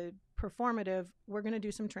the performative, we're going to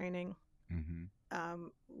do some training. Mm-hmm.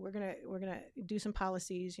 We're going to do some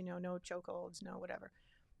policies, no chokeholds, no whatever.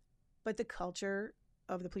 But the culture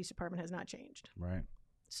of the police department has not changed. Right.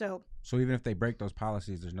 So even if they break those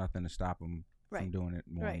policies, there's nothing to stop them Right. from doing it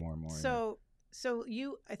more right. and more and more. So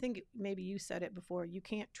I think maybe you said it before. You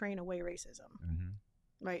can't train away racism, Mm-hmm.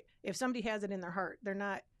 right? If somebody has it in their heart, you're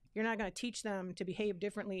not going to teach them to behave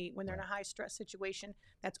differently when they're in Right. a high stress situation.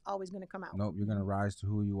 That's always going to come out. Nope, you're gonna rise to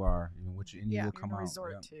who you are, and what you and Yeah. you will You're come gonna out.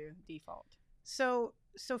 resort Yep. to default. So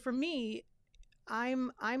for me,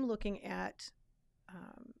 I'm looking at,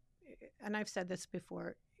 and I've said this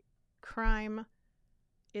before, crime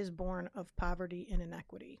is born of poverty and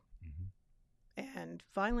inequity, and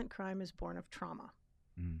violent crime is born of trauma.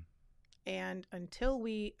 Mm-hmm. And until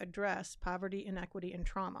we address poverty, inequity, and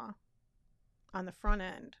trauma on the front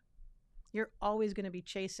end, you're always going to be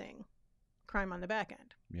chasing crime on the back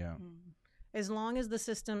end. Yeah. Mm. As long as the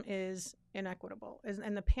system is inequitable.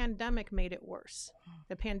 And the pandemic made it worse.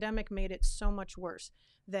 The pandemic made it so much worse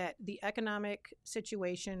that the economic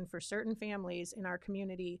situation for certain families in our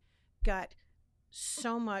community got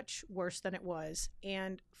so much worse than it was.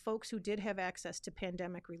 And folks who did have access to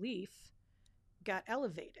pandemic relief got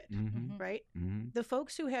elevated, Mm-hmm. right? Mm-hmm. The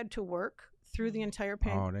folks who had to work through the entire Oh,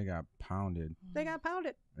 pandemic, they got pounded. they got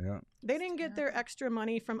pounded. Yeah. They That's didn't get their terrible. extra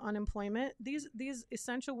money from unemployment. These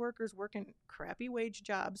essential workers working crappy wage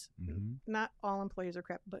jobs. Mm-hmm. Not all employees are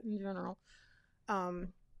crap, but in general,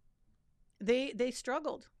 they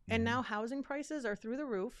struggled. And Mhm. now housing prices are through the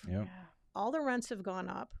roof. Yep. Yeah. All the rents have gone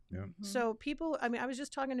up. Yep. Mhm. So people, I mean, I was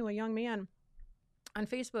just talking to a young man on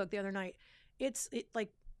Facebook the other night. It's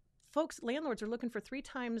like folks, landlords are looking for 3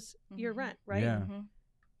 times your Mhm. rent, right? Yeah. Mhm.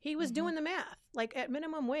 He was Mhm. doing the math. Like at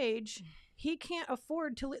minimum wage, he can't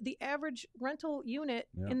afford to. The average rental unit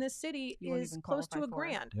Yeah. in this city You won't is even close to qualify for it.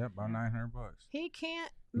 $1,000. Yep. About $900. He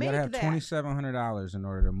can't You make gotta have that $2,700 in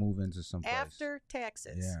order to move into some place. after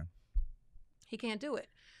taxes. Yeah. He can't do it.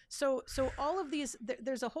 So all of these,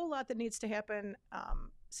 there's a whole lot that needs to happen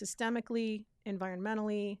systemically,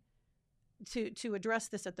 environmentally, to address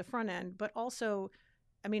this at the front end. But also,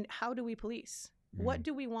 I mean, how do we police? What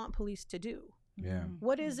do we want police to do? Yeah. Mhm.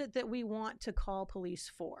 What is it that we want to call police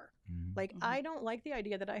for? Mm-hmm. Like, Mhm. I don't like the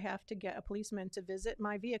idea that I have to get a policeman to visit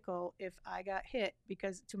my vehicle if I got hit,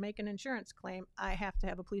 because to make an insurance claim, I have to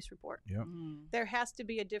have a police report. Yep. Mm. There has to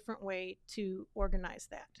be a different way to organize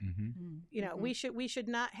that. Mm-hmm. Mm. You know, Mhm. we should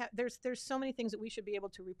not have, there's so many things that we should be able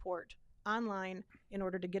to report online in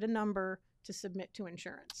order to get a number to submit to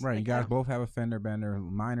insurance. Right. You Like, guys both have a fender bender,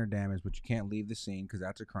 minor damage, but you can't leave the scene because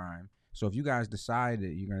that's a crime. So if you guys decide that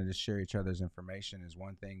you're going to just share each other's information is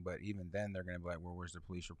one thing, but even then they're going to be like, well, where's the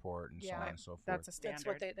police report and so Yeah. on and so forth. That's a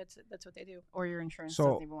standard. that's what they do. Or your insurance So,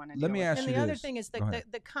 doesn't even want to let me ask And you the other this. thing is Go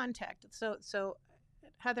ahead. the contact. So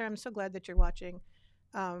Heather, I'm so glad that you're watching.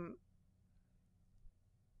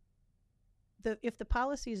 If the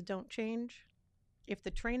policies don't change, if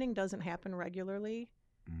the training doesn't happen regularly,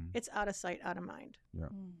 Mhm. it's out of sight, out of mind.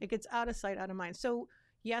 Mm. It gets out of sight, out of mind. So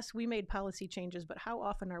yes, we made policy changes, but how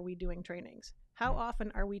often are we doing trainings? How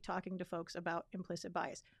often are we talking to folks about implicit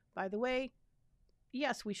bias? By the way,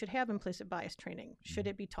 yes, we should have implicit bias training. Should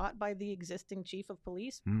it be taught by the existing chief of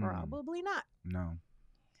police? Mm. Probably not. No.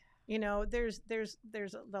 You know, there's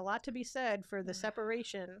a lot to be said for the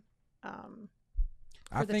separation for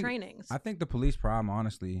I the think trainings. I think the police problem,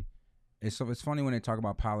 honestly, it's funny when they talk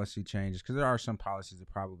about policy changes because there are some policies that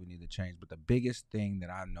probably need to change. But the biggest thing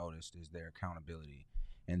that I've noticed is their accountability,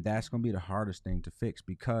 and that's going to be the hardest thing to fix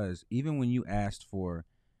because even when you asked for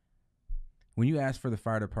the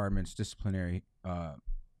fire department's disciplinary, all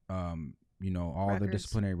the Records.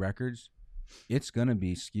 disciplinary records, it's going to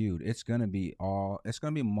be skewed. It's going to be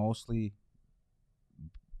mostly.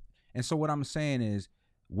 And so what I'm saying is,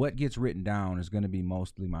 what gets written down is going to be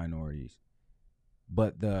mostly minorities.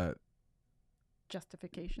 But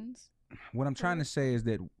Justifications. what I'm trying to say is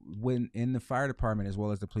that when in the fire department as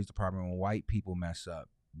well as the police department, when white people mess up,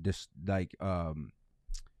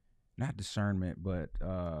 not discernment, but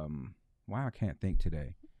why I can't think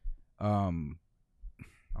today.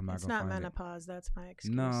 I'm not. It's gonna not find it. menopause. That's my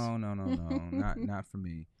excuse. No, not for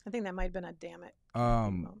me. I think that might have been a damn it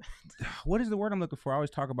Um, moment. what is the word I'm looking for? I always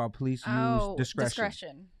talk about police use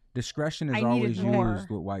discretion. Discretion is I needed always more. used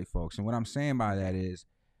with white folks, and what I'm saying by that is,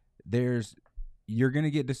 you're gonna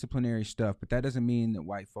get disciplinary stuff, but that doesn't mean that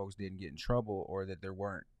white folks didn't get in trouble or that there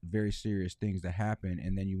weren't very serious things that happened,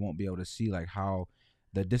 and then you won't be able to see like how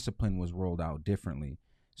the discipline was rolled out differently.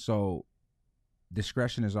 So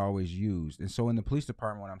discretion is always used, and so in the police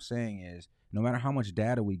department, what I'm saying is, no matter how much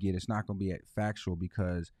data we get, it's not gonna be factual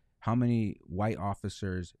because how many white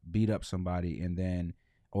officers beat up somebody and then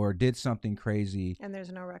or did something crazy? And there's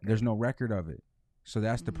no record. There's no record of it. So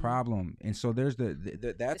that's the Mhm. problem. And so there's that's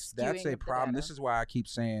skewing a of the problem. data. This is why I keep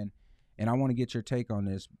saying And I want to get your take on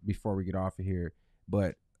this before we get off of here.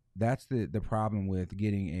 But that's the problem with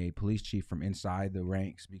getting a police chief from inside the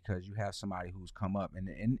ranks, because you have somebody who's come up,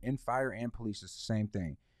 and in fire and police, it's the same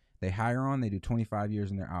thing. They hire on, they do 25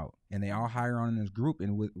 years and they're out, and they all hire on in this group.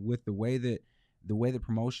 And with the way the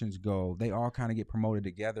promotions go, they all kind of get promoted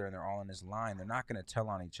together and they're all in this line. They're not going to tell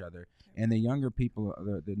on each other. And the younger people,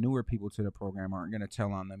 the newer people to the program aren't going to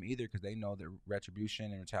tell on them either, because they know that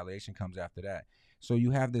retribution and retaliation comes after that. So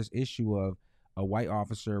you have this issue of a white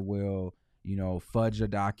officer will, fudge a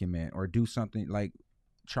document or do something. Like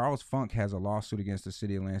Charles Funk has a lawsuit against the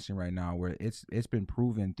city of Lansing right now where it's been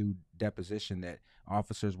proven through deposition that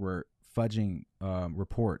officers were fudging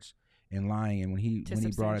reports and lying, and when he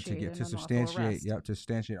brought it to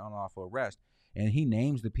substantiate unlawful arrest, and he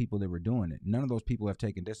names the people that were doing it. None of those people have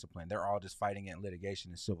taken discipline. They're all just fighting it in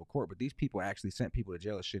litigation in civil court. But these people actually sent people to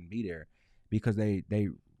jail that shouldn't be there because they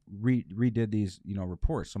redid these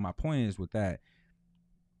reports. So my point is with that,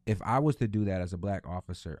 if I was to do that as a black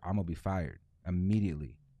officer, I'm gonna be fired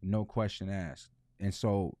immediately, no question asked. And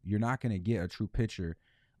so you're not gonna get a true picture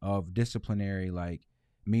of disciplinary, like,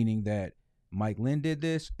 meaning that Mike Lynn did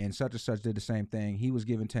this and such did the same thing. He was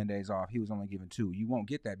given 10 days off. He was only given 2. You won't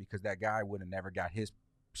get that because that guy would have never got his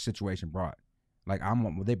situation brought. Like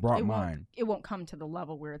they brought mine. It won't come to the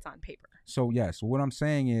level where it's on paper. So yes, what I'm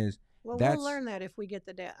saying is, we'll learn that if we get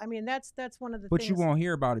the data. I mean, that's one of the things. But you won't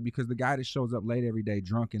hear about it because the guy that shows up late every day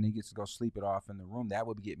drunk and he gets to go sleep it off in the room, that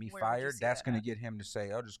would get me fired. That's going to get him to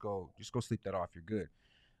say, "Oh, just go sleep that off. You're good."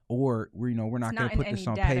 Or we're not going to put this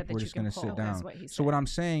on paper. We're just going to sit down. So what I'm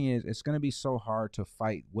saying is, it's going to be so hard to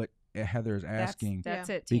fight what Heather is asking. That's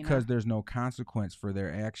it, Tina. Because there's no consequence for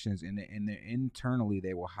their actions, and internally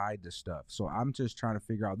they will hide the stuff. So I'm just trying to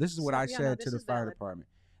figure out. This is what I said to the fire department.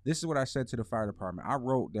 This is what I said to the fire department. I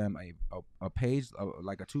wrote them a page,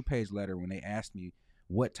 like a 2-page letter when they asked me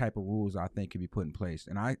what type of rules I think could be put in place.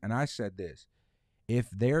 And I said this: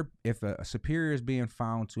 if a superior is being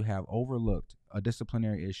found to have overlooked a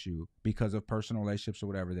disciplinary issue because of personal relationships or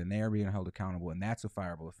whatever, then they are being held accountable, and that's a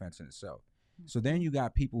fireable offense in itself. So then you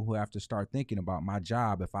got people who have to start thinking about my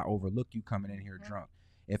job. If I overlook you coming in here drunk,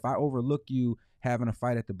 if I overlook you having a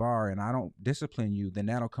fight at the bar and I don't discipline you, then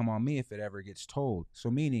that'll come on me if it ever gets told. So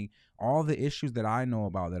meaning all the issues that I know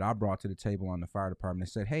about that I brought to the table on the fire department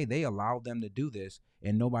and said, hey, they allowed them to do this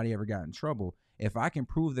and nobody ever got in trouble. If I can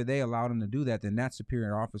prove that they allowed them to do that, then that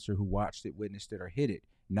superior officer who watched it, witnessed it, or hit it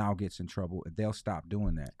now gets in trouble. They'll stop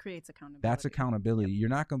doing that. Creates accountability. That's accountability. Yep. You're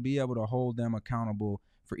not going to be able to hold them accountable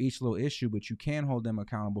for each little issue, but you can hold them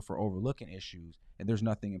accountable for overlooking issues. And there's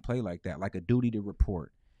nothing in play like that, like a duty to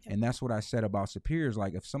report. Yep. And that's what I said about superiors.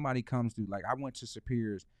 Like if somebody comes through, like I went to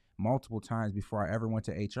superiors multiple times before I ever went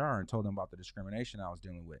to HR and told them about the discrimination I was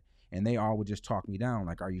dealing with. And they all would just talk me down.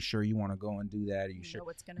 Like, are you sure you want to go and do that? Are you sure?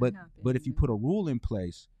 What's gonna happen. But if you put a rule in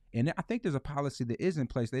place, and I think there's a policy that is in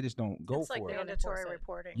place, they just don't go for it. It's like mandatory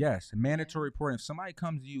reporting. Yes, mandatory reporting. If somebody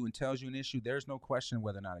comes to you and tells you an issue, there's no question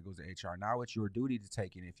whether or not it goes to HR. Now it's your duty to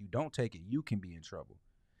take it. If you don't take it, you can be in trouble.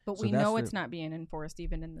 But we know it's not being enforced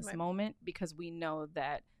even in this moment, because we know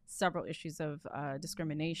that several issues of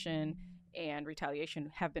discrimination and retaliation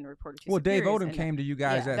have been reported to Dave Odom came to you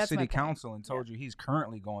guys at City Council and told you he's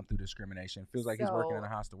currently going through discrimination. Feels like he's working in a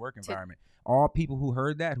hostile work environment. All people who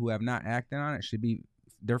heard that, who have not acted on it,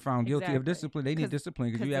 they're found guilty of discipline. They need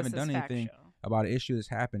discipline because you haven't done anything about an issue that's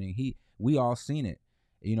happening. We all seen it.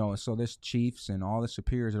 So there's chiefs and all the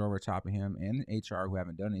superiors that are over top of him and HR who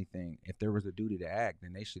haven't done anything. If there was a duty to act,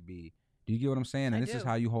 then they should be. Do you get what I'm saying? And this is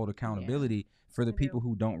how you hold accountability for the people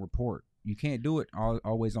who don't report. You can't do it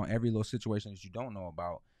always on every little situation that you don't know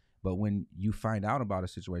about. But when you find out about a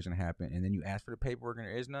situation that happened and then you ask for the paperwork and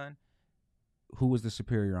there is none, who was the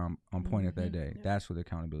superior on point at that day? Yeah. That's where the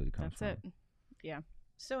accountability comes from. That's it. Yeah.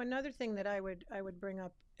 So another thing that I would bring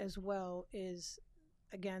up as well is,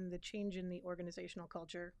 again, the change in the organizational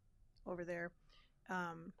culture over there,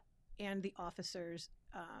 and the officers'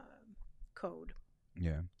 code.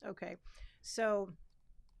 Yeah. Okay. So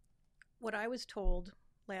what I was told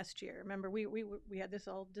last year, remember we had this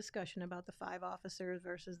whole discussion about the 5 officers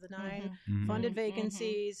versus the 9 funded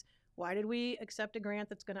vacancies. Why did we accept a grant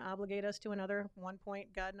that's going to obligate us to another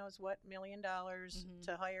God knows what $1 million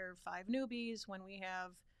to hire 5 newbies when we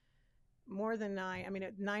have more than 9? I mean,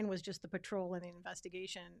 9 was just the patrol and the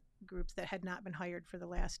investigation groups that had not been hired for the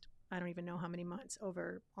last, I don't even know how many months,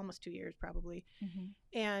 over almost 2 years probably.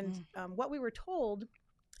 And what we were told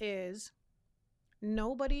is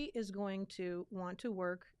nobody is going to want to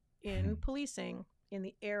work in policing in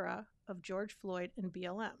the era of George Floyd and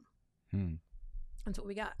BLM. That's what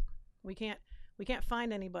we got. We can't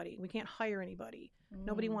find anybody. We can't hire anybody.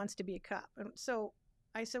 Nobody wants to be a cop. And so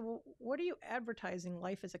I said, well, what are you advertising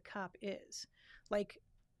life as a cop is? Like,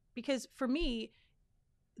 because for me,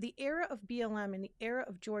 the era of BLM and the era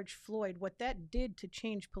of George Floyd, what that did to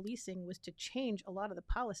change policing was to change a lot of the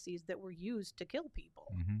policies that were used to kill people.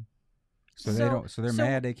 Mm-hmm. So they don't. So they're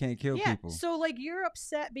mad they can't kill people. So like you're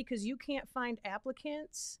upset because you can't find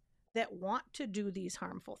applicants that want to do these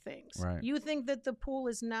harmful things. Right. You think that the pool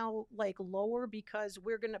is now like lower because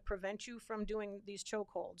we're going to prevent you from doing these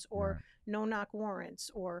chokeholds or no-knock warrants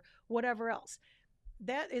or whatever else.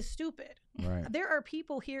 That is stupid. Right. There are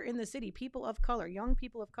people here in the city, people of color, young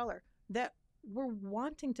people of color, that were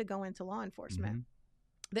wanting to go into law enforcement.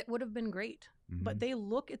 That would have been great. But they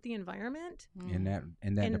look at the environment in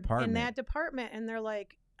that department, and they're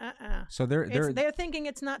like, So they're thinking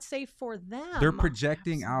it's not safe for them. They're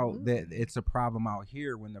projecting out that it's a problem out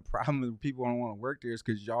here when the problem is people don't want to work there is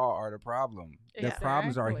because y'all are the problem. The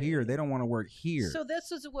problems are here. They don't want to work here. So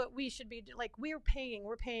this is what we should be like. We're paying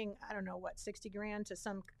I don't know what, $60,000 to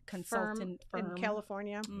some consultant firm in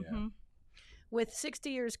California with 60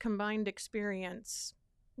 years combined experience,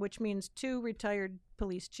 which means 2 retired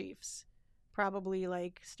police chiefs probably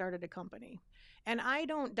like started a company. And I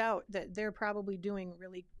don't doubt that they're probably doing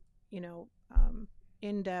really,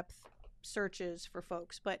 in-depth searches for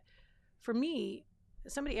folks. But for me,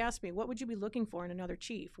 somebody asked me, what would you be looking for in another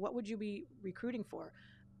chief? What would you be recruiting for?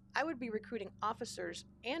 I would be recruiting officers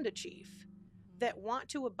and a chief that want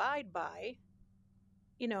to abide by,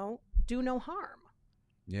 do no harm.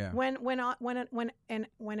 Yeah.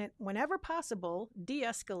 Whenever possible,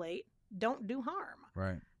 de-escalate. Don't do harm.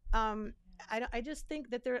 Right. I just think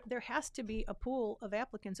that there has to be a pool of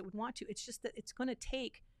applicants that would want to. It's just that it's going to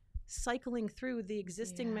take cycling through the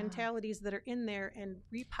existing mentalities that are in there and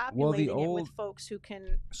repopulating it with folks who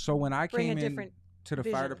can. So when I came in to the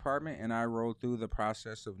vision. fire department and I rolled through the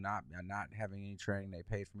process of not having any training, they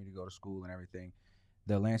paid for me to go to school and everything.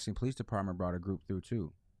 The Lansing Police Department brought a group through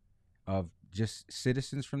too, of just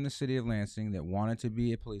citizens from the city of Lansing that wanted to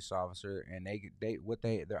be a police officer, and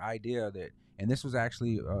their idea that. And this was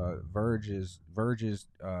actually Verge's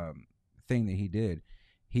thing that he did.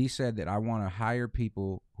 He said that I want to hire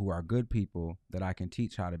people who are good people that I can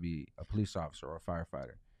teach how to be a police officer or a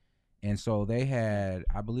firefighter. And so I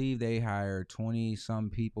believe they hired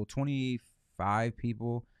 25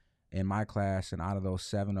 people in my class, and out of those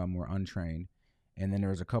 7 of them were untrained. And then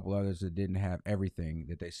there was a couple others that didn't have everything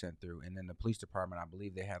that they sent through. And then the police department, I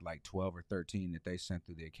believe they had like 12 or 13 that they sent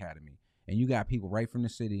through the academy. And you got people right from the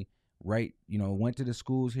city. Right, went to the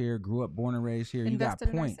schools here, grew up, born and raised here. Invested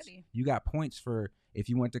you got points. You got points for if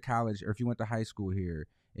you went to college or if you went to high school here.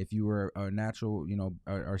 If you were a natural,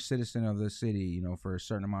 or citizen of the city, for a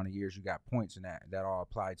certain amount of years, you got points, and that all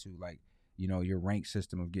apply to like, your rank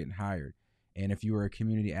system of getting hired. And if you were a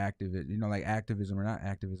community activist, like activism or not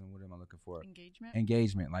activism, what am I looking for?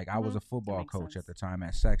 Engagement. Like I was a football coach at the time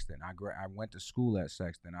at Sexton. I went to school at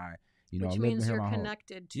Sexton. Which means you're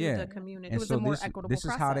connected to the community. And it was so a more equitable process.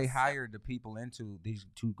 This is how they hired the people into these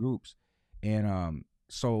 2 groups. And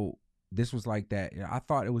so this was like that. I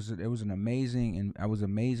thought it was an amazing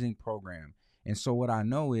program. And so what I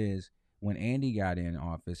know is when Andy got in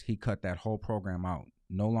office, he cut that whole program out,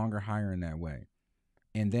 no longer hiring that way.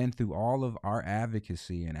 And then through all of our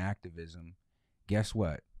advocacy and activism, guess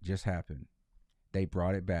what just happened? They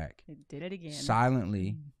brought it back. They did it again.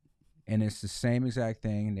 Silently. And it's the same exact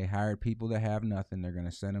thing. They hired people that have nothing. They're going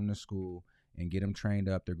to send them to school and get them trained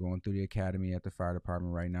up. They're going through the academy at the fire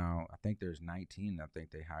department right now. I think there's 19. I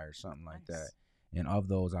think they hired something like that. And of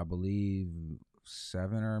those, I believe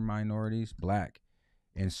 7 are minorities, Black.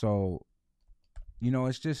 And so,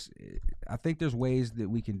 it's just, I think there's ways that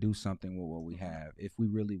we can do something with what we have if we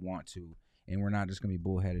really want to. And we're not just going to be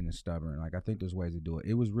bullheaded and stubborn. Like, I think there's ways to do it.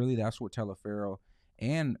 It was really, that's what Telefaro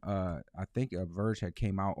and I think Verge had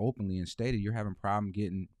came out openly and stated you're having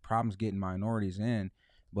problems getting minorities in,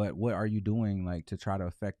 but what are you doing like to try to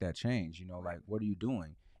affect that change? Like what are you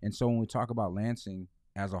doing? And so when we talk about Lansing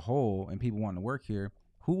as a whole and people wanting to work here,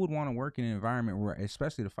 who would want to work in an environment where,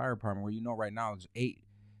 especially the fire department, where right now there's 8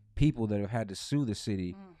 people that have had to sue the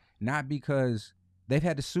city, not because they've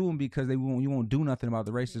had to sue them because you won't do nothing about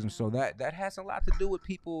the racism. So that has a lot to do with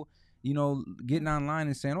people. Getting online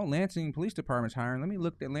and saying, oh, Lansing Police Department's hiring. Let me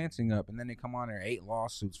look at Lansing up. And then they come on there, 8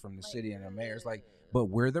 lawsuits from the city and the mayor's like, but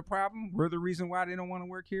we're the problem? We're the reason why they don't want to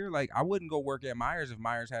work here? Like, I wouldn't go work at Myers if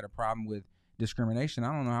Myers had a problem with discrimination.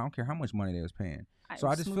 I don't care how much money they was paying. So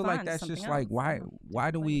I just feel like that's just like, why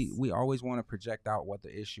do we always want to project out what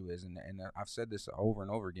the issue is? And I've said this over and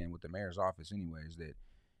over again with the mayor's office anyways, that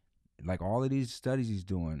like all of these studies he's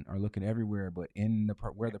doing are looking everywhere but in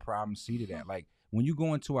where the problem's seated at. Like, when you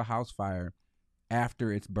go into a house fire,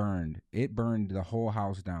 after it's burned. It burned the whole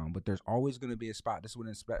house down, but there's always going to be a spot. This is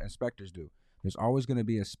what inspectors do. There's always going to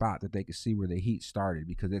be a spot that they can see where the heat started,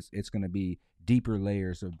 because it's going to be deeper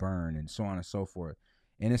layers of burn and so on and so forth.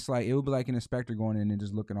 And it's like, it would be like an inspector going in and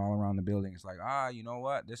just looking all around the building. It's like, you know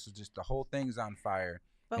what? This is just, the whole thing's on fire.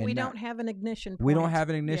 But And we now- don't have an ignition point. We don't have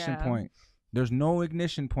an ignition Yeah. point. There's no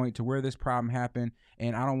ignition point to where this problem happened,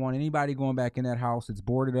 and I don't want anybody going back in that house. It's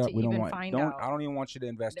boarded up. To We don't even want. find Don't. out. I don't even want you to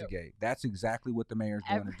investigate. That's exactly what the mayor's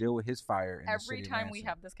doing to deal with his fire. In the Every city of time we Lansing.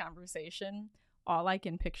 have this conversation, all I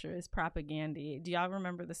can picture is propaganda. Do y'all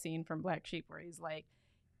remember the scene from Black Sheep where he's like,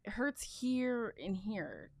 it hurts here and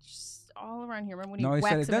here, just all around here? Remember when No, he he said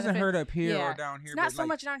whacks it him in the doesn't face? hurt up here Yeah. or down here. It's not but so like,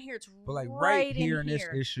 much down here. It's but like right here in this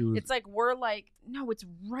here. issue. It's like we're like, no, it's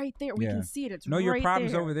right there. We Yeah. can see it. It's No, right your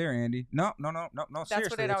problem's there. over there, Andy. No. what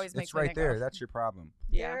Seriously, it always it's makes me right think there. of. That's your problem.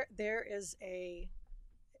 Yeah. There is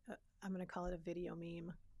I'm going to call it a video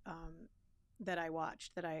meme that I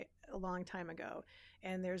watched a long time ago,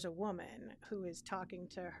 and there's a woman who is talking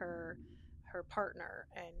to her partner,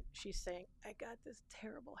 and she's saying, "I got this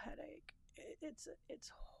terrible headache.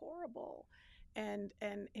 It's horrible," and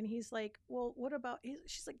he's like, "Well, what about?"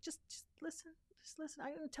 She's like, "Just listen." Just listen.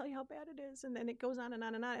 I'm going to tell you how bad it is, and then it goes on and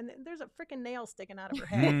on and on. And then there's a freaking nail sticking out of her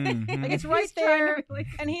head. Mhm. Like it's He's right trying to there, be like-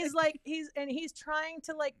 and he's like, he's trying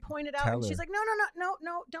to like point it out, Tell and she's her. like, no,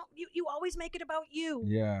 don't. You always make it about you.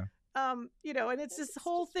 Yeah. You know, and it's this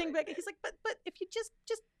whole thing. But he's like, but if you just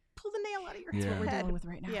pull the nail out of your Yeah. That's what we're head. dealing with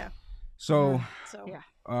right now. Yeah. So, So Yeah.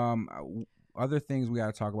 other things we got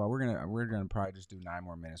to talk about. We're gonna probably just do 9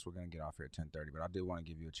 more minutes. We're gonna get off here at 10:30. But I did want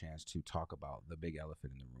to give you a chance to talk about the big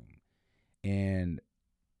elephant in the room and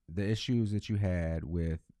the issues that you had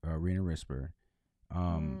with Rena Risper.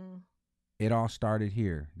 It all started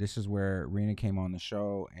here. This is where Rena came on the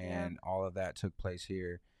show, and all of that took place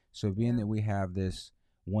here. So being that we have this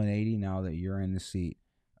 180 now that you're in the seat,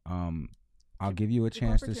 I'll give you a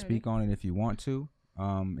chance to speak on it if you want to.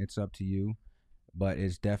 It's up to you, but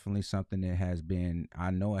it's definitely something that has been, I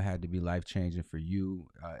know it had to be life-changing for you,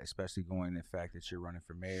 especially going the fact that you're running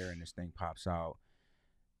for mayor and this thing pops out.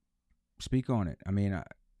 Speak on it. I mean,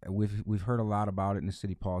 we've heard a lot about it in the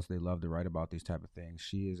City Pulse. They love to write about these type of things.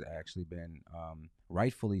 She has actually been,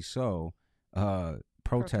 rightfully so,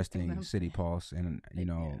 protesting them. City Pulse, and you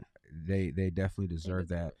know, Yeah. they definitely deserve deserve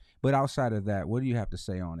that. But outside of that, what do you have to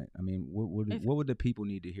say on it? I mean, what would the people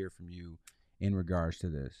need to hear from you in regards to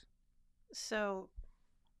this? So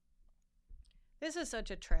this is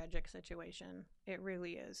such a tragic situation. It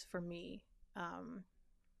really is for me,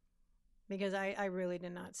 because I really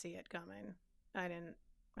did not see it coming. I didn't.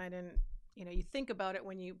 You know, you think about it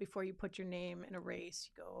before you put your name in a race.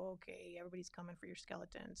 You go, okay, everybody's coming for your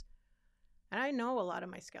skeletons, and I know a lot of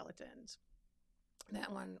my skeletons. That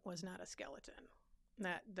one was not a skeleton.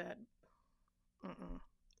 That.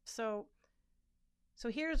 So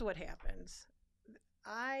here's what happens.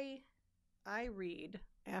 I read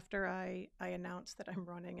after I announce that I'm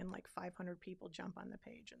running, and like 500 people jump on the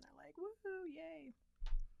page and they're like, woohoo, yay.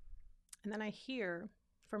 And then I hear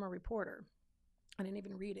from a reporter. I didn't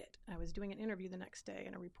even read it. I was doing an interview the next day,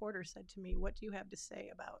 and a reporter said to me, "What do you have to say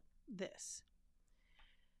about this?"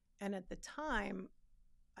 And at the time,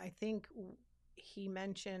 I think he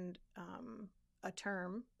mentioned a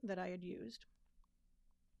term that I had used.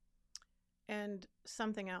 And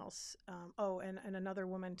something else. And another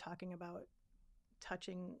woman talking about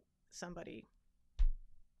touching somebody.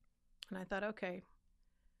 And I thought, okay,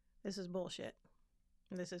 this is bullshit.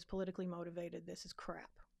 This is politically motivated. This is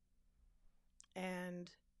crap. And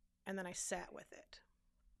then I sat with it.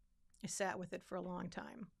 I sat with it for a long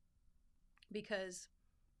time, because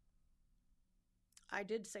I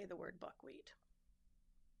did say the word buckwheat.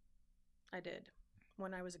 I did.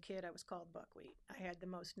 When I was a kid, I was called buckwheat. I had the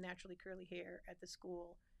most naturally curly hair at the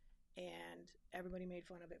school, and everybody made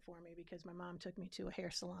fun of it for me because my mom took me to a hair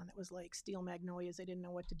salon that was like steel magnolias. They didn't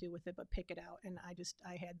know what to do with it but pick it out, and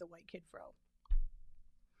I had the white kid fro.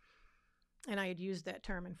 And I had used that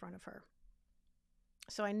term in front of her.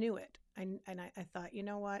 So I knew it. And I thought, you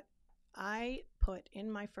know what? I put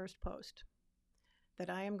in my first post that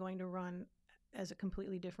I am going to run as a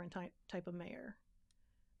completely different type of mayor.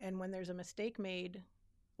 And when there's a mistake made,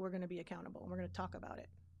 we're going to be accountable. We're going to talk about it.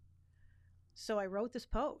 So I wrote this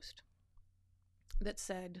post that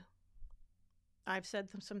said, I've said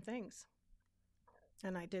some things.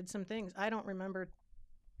 And I did some things. I don't remember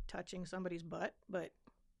touching somebody's butt, but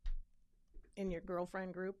in your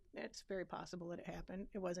girlfriend group, it's very possible that it happened.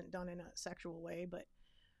 It wasn't done in a sexual way, but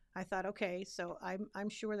I thought, okay, so I'm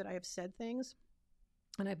sure that I have said things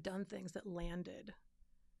and I've done things that landed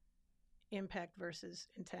impact versus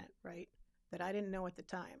intent, right? that I didn't know at the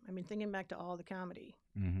time. I mean, thinking back to all the comedy,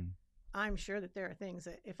 Mm-hmm. I'm sure that there are things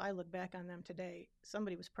that if I look back on them today,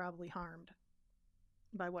 somebody was probably harmed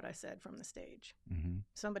by what I said from the stage. Mm-hmm.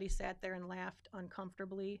 Somebody sat there and laughed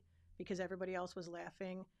uncomfortably because everybody else was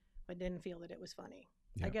laughing, but didn't feel that it was funny.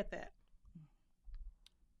 I Yep. get that.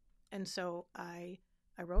 And so I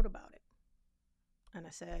wrote about it. And I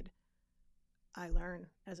said, I learn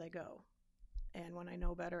as I go. And when I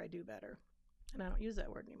know better, I do better. And I don't use that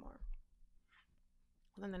word anymore.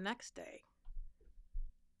 Well, then the next day,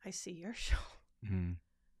 I see your show. Mm-hmm.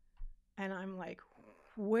 And I'm like,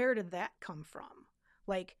 where did that come from?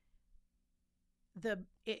 Like,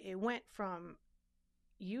 it went from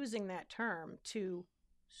using that term to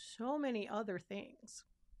so many other things,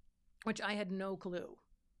 which I had no clue,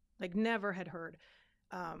 like never had heard.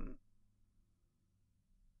 I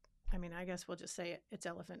mean, I guess we'll just say it. It's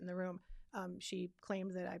elephant in the room. She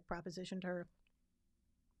claimed that I propositioned her.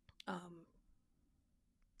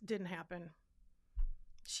 Didn't happen.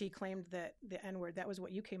 She claimed that the N-word, that was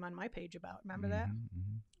what you came on my page about. Remember that?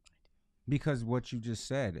 Mm-hmm. Because what you just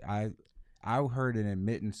said, I heard an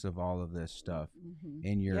admittance of all of this stuff Mm-hmm.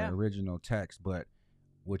 in your Yeah. original text, but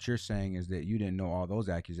what you're saying is that you didn't know all those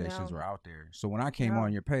accusations No. were out there. So when I came No.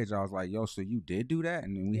 on your page, I was like, yo, so you did do that?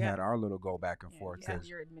 And then we Yeah. had our little go back and forth. You said 'cause-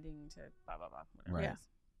 you're admitting to blah blah blah. Whatever Right. it is.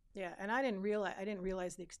 Yeah, and I didn't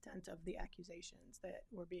realize the extent of the accusations that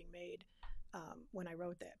were being made when I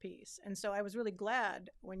wrote that piece. And so I was really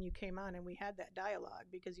glad when you came on and we had that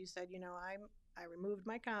dialogue, because you said, I removed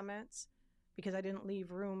my comments because I didn't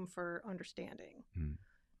leave room for understanding.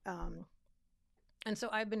 And so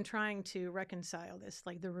I've been trying to reconcile this,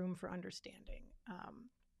 like the room for understanding.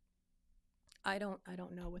 I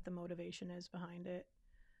don't know what the motivation is behind it.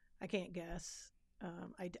 I can't guess.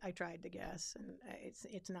 I tried to guess, and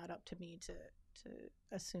it's not up to me to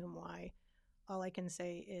assume why. All I can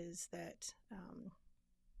say is that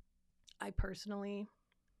I personally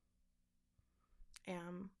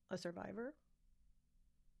am a survivor,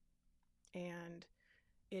 and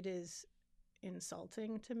it is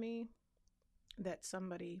insulting to me that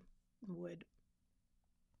somebody would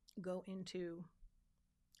go into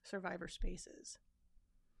survivor spaces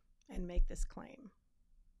and make this claim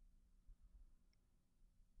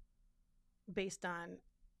based on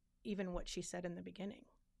even what she said in the beginning.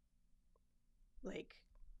 Like,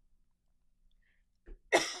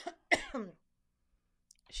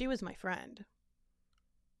 she was my friend.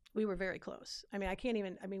 We were very close. I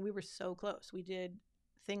mean, we were so close. We did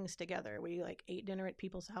things together. We like ate dinner at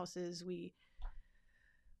people's houses. We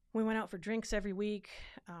went out for drinks every week.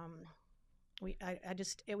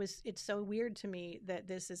 It's so weird to me that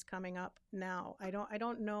this is coming up now. I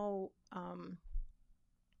don't know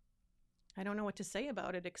what to say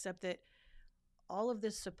about it, except that all of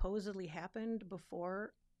this supposedly happened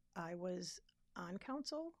before I was on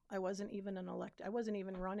council. I wasn't even I wasn't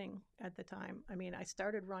even running at the time. I mean, I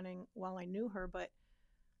started running while I knew her, but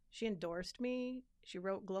she endorsed me. She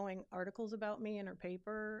wrote glowing articles about me in her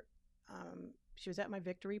paper. She was at my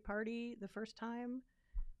victory party the first time.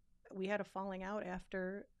 We had a falling out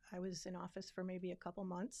after I was in office for maybe a couple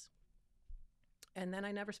months. And then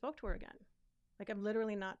I never spoke to her again. Like, I've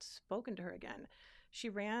literally not spoken to her again. She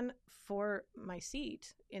ran for my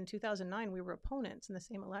seat in 2009. We were opponents in the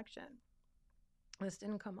same election. This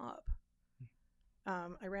didn't come up.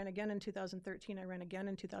 I ran again in 2013. I ran again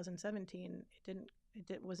in 2017.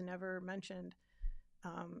 It was never mentioned.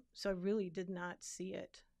 So I really did not see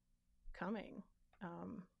it coming.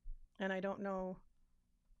 And I don't know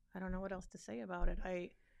what else to say about it. I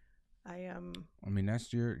mean,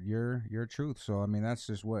 that's your truth. So I mean, that's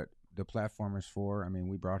just what the platform is for. I mean,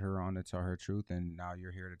 we brought her on to tell her truth, and now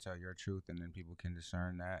you're here to tell your truth, and then people can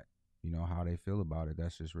discern that, how they feel about it.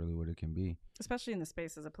 That's just really what it can be. Especially in the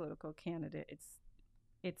space as a political candidate,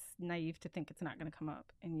 it's naive to think it's not going to come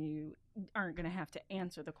up, and you aren't going to have to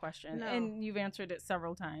answer the question. No. And you've answered it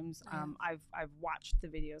several times. Yeah. I've watched the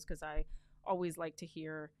videos because I always like to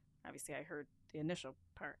hear. Obviously, I heard the initial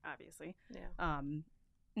part. Obviously, yeah.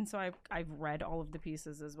 And so I've read all of the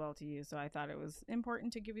pieces as well to you. So I thought it was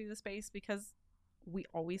important to give you the space, because we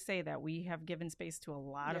always say that we have given space to a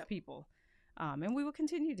lot Yep. of people, and we will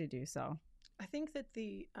continue to do so. I think that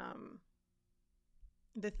the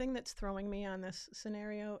thing that's throwing me on this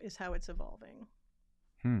scenario is how it's evolving.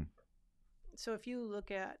 So if you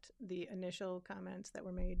look at the initial comments that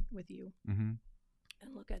were made with you, Mm-hmm.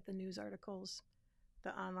 and look at the news articles,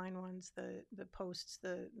 the online ones, the posts,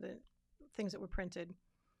 the things that were printed,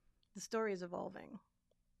 the story is evolving.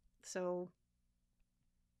 So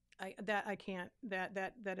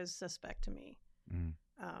that is suspect to me.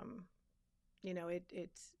 Mm-hmm.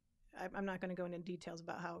 It's I'm not going to go into details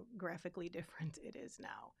about how graphically different it is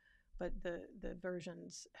now, but the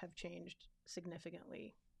versions have changed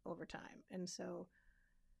significantly over time. And so,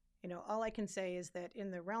 all I can say is that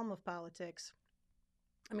in the realm of politics,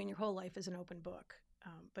 I mean, your whole life is an open book.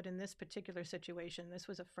 But in this particular situation, this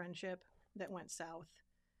was a friendship that went south,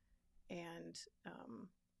 and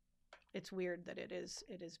it's weird that it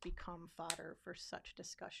has become fodder for such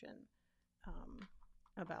discussion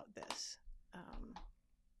about this.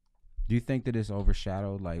 Do you think that it's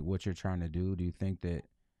overshadowed like what you're trying to do? Do you think that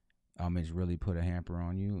it's really put a hamper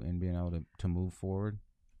on you in being able to move forward?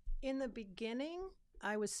 In the beginning,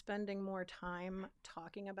 I was spending more time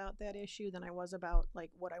talking about that issue than I was about like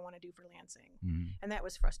what I want to do for Lansing. Mm-hmm. And that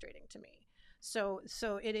was frustrating to me. So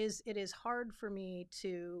it is hard for me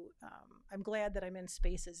to, I'm glad that I'm in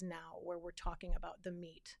spaces now where we're talking about the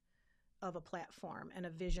meat of a platform and a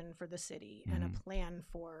vision for the city and a plan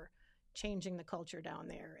for changing the culture down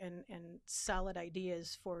there and solid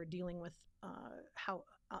ideas for dealing with how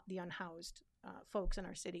the unhoused folks in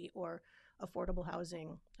our city, or affordable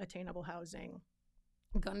housing, attainable housing,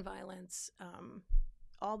 gun violence,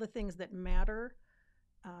 all the things that matter.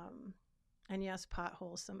 And yes,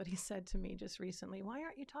 potholes. Somebody said to me just recently, why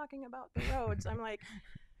aren't you talking about the roads? I'm like,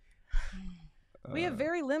 we have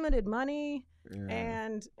very limited money,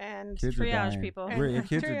 and kids triage people.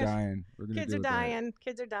 Kids are dying. Kids are dying.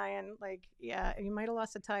 Kids are dying. Like, yeah, you might have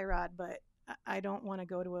lost a tie rod, but I don't want to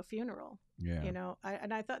go to a funeral. Yeah.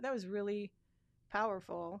 And I thought that was really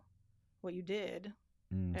powerful what you did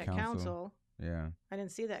at council. Yeah. I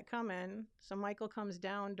didn't see that coming. So Michael comes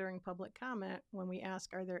down during public comment when we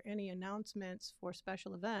ask, are there any announcements for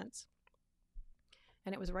special events?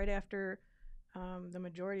 And it was right after the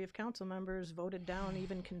majority of council members voted down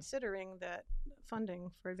even considering that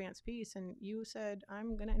funding for Advanced Peace. And you said,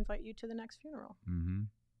 I'm going to invite you to the next funeral. Mm-hmm.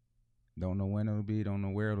 Don't know when it'll be, don't know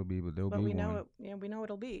where it'll be, but there'll be one. We know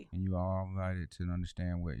it'll be. And you all invited to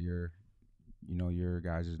understand what your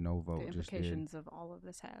guys' no vote the just did. implications of all of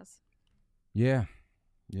this has. Yeah.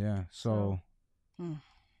 So,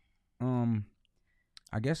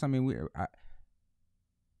 I guess, I mean, I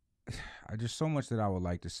just so much that I would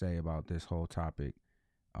like to say about this whole topic.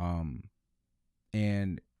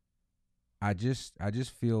 And I just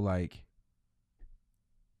feel like,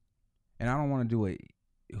 and I don't want to do it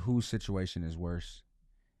whose situation is worse,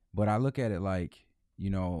 but I look at it like,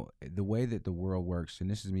 the way that the world works, and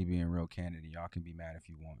this is me being real candid, y'all can be mad if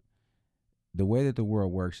you want. The way that the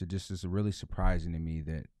world works, it just is really surprising to me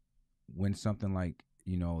that when something like,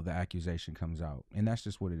 the accusation comes out, and that's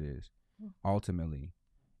just what it is. Ultimately,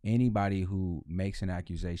 anybody who makes an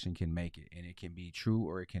accusation can make it, and it can be true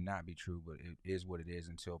or it cannot be true, but it is what it is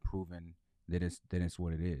until proven that it's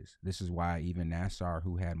what it is. This is why even Nassar,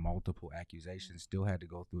 who had multiple accusations, still had to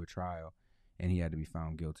go through a trial, and he had to be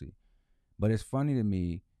found guilty. But it's funny to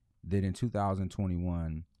me that in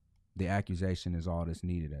 2021, the accusation is all that's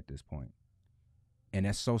needed at this point. And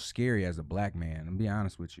that's so scary as a black man. I'm be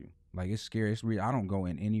honest with you. Like, it's scary. It's real. I don't go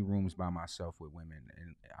in any rooms by myself with women,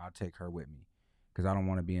 and I'll take her with me because I don't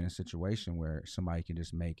want to be in a situation where somebody can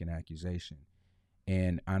just make an accusation.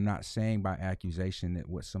 And I'm not saying by accusation that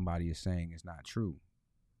what somebody is saying is not true.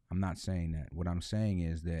 I'm not saying that. What I'm saying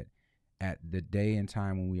is that at the day and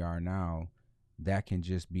time when we are now, that can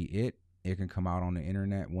just be it. It can come out on the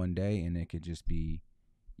internet one day, and it could just be,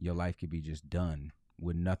 your life could be just done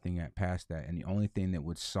with nothing past that. And the only thing that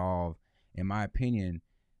would solve, in my opinion,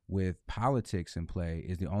 with politics in play,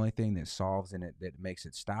 is the only thing that solves in it, that makes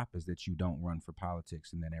it stop, is that you don't run for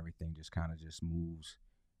politics, and then everything just kind of just moves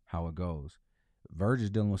how it goes. Verge is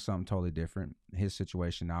dealing with something totally different. His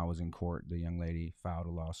situation now is in court. The young lady filed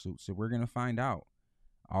a lawsuit. So we're going to find out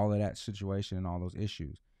all of that situation and all those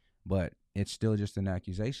issues. But it's still just an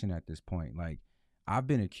accusation at this point. Like, I've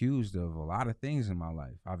been accused of a lot of things in my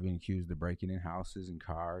life. I've been accused of breaking in houses and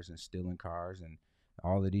cars and stealing cars and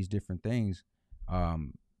all of these different things.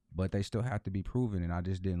 But they still have to be proven. And I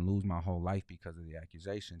just didn't lose my whole life because of the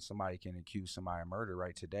accusation. Somebody can accuse somebody of murder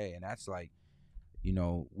right today. And that's like,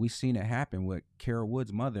 we've seen it happen with Carol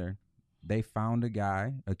Wood's mother. They found a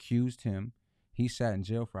guy, accused him. He sat in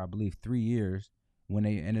jail for, I believe, 3 years. When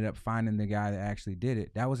they ended up finding the guy that actually did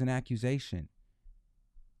it, that was an accusation.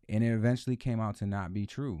 And it eventually came out to not be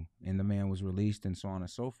true. And the man was released and so on and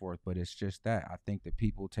so forth. But it's just that. I think that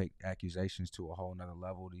people take accusations to a whole nother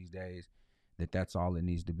level these days, that's all it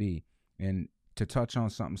needs to be. And to touch on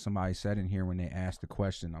something somebody said in here when they asked the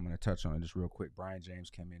question, I'm going to touch on it just real quick. Brian James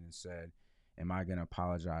came in and said, am I going to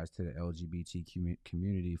apologize to the LGBT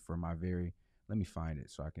community for my let me find it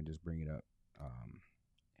so I can just bring it up.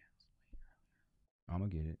 I'm going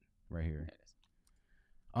to get it right here.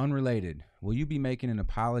 Unrelated. Will you be making an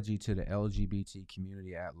apology to the LGBT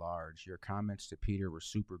community at large? Your comments to Peter were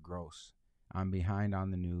super gross. I'm behind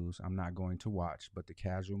on the news. I'm not going to watch, but the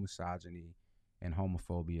casual misogyny and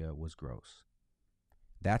homophobia was gross.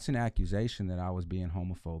 That's an accusation that I was being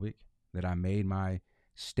homophobic, that I made my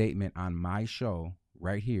statement on my show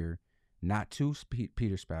right here, not to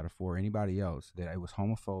Peter Spatafor or anybody else, that it was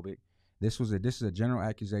homophobic. This is a general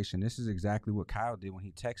accusation. This is exactly what Kyle did when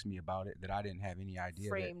he texted me about it, that I didn't have any idea.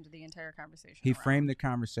 Framed the entire conversation. He framed the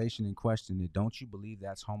conversation and questioned it. Don't you believe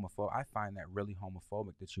that's homophobic? I find that really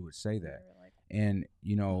homophobic that you would say that. And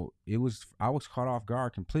you know, I was caught off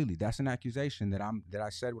guard completely. That's an accusation that I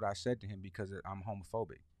said what I said to him because I'm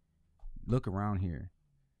homophobic. Look around here.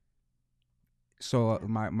 So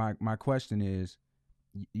my question is,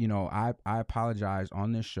 you know, I apologize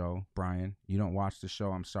on this show, Brian. You don't watch the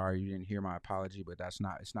show. I'm sorry you didn't hear my apology, but it's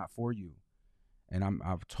not for you. And I'm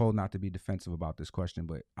told not to be defensive about this question,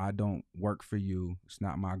 but I don't work for you. It's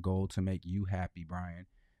not my goal to make you happy, Brian.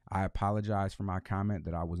 I apologize for my comment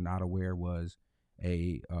that I was not aware was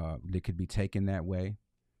that could be taken that way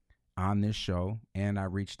on this show. And I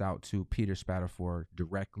reached out to Peter Spatafor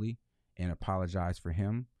directly and apologized for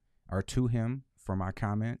him or to him for my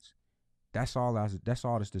comments. That's all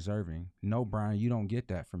that's deserving. No, Brian, you don't get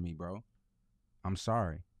that from me, bro. I'm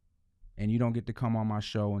sorry. And you don't get to come on my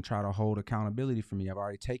show and try to hold accountability for me. I've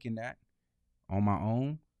already taken that on my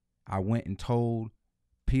own. I went and told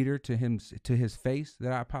Peter to his face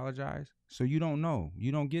that I apologize. So you don't know.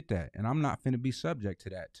 You don't get that. And I'm not finna be subject to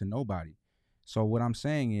that, to nobody. So what I'm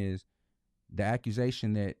saying is the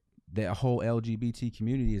accusation that the whole LGBT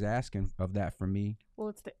community is asking of that from me. Well,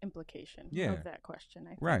 it's the implication of that question,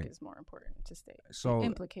 I think, is more important to state. So the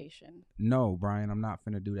implication. No, Brian, I'm not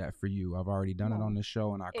finna do that for you. I've already done it on the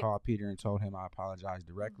show, and I called Peter and told him I apologize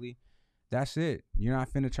directly. That's it. You're not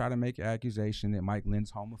finna try to make an accusation that Mike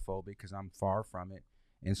Lynn's homophobic, because I'm far from it.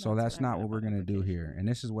 And so that's not what we're going to do here. And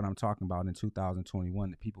this is what I'm talking about in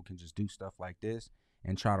 2021, that people can just do stuff like this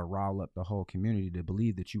and try to rile up the whole community to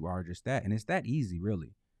believe that you are just that. And it's that easy,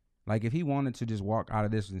 really. Like, if he wanted to just walk out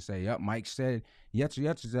of this and say, yep, Mike said, yes,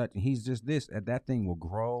 and he's just this, that thing will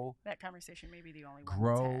grow. That conversation may be the only one.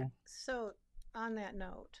 Grow. So, on that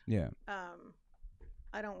note,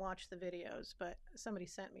 I don't watch the videos, but somebody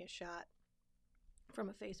sent me a shot from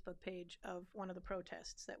a Facebook page of one of the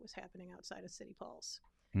protests that was happening outside of City Pulse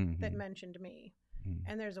that mentioned me.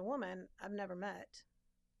 And there's a woman I've never met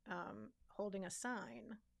holding a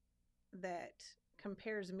sign that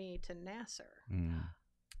compares me to Nasser.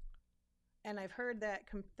 And I've heard that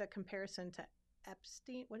the comparison to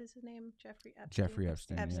Epstein, what is his name? Jeffrey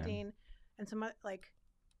Epstein. Yeah. And some like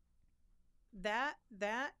that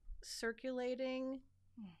circulating,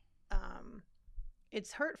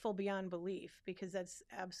 it's hurtful beyond belief, because that's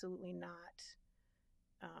absolutely not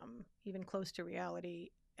even close to reality,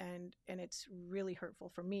 and it's really hurtful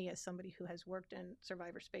for me as somebody who has worked in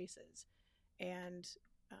survivor spaces and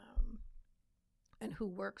who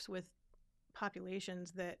works with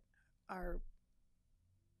populations that are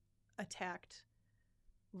attacked,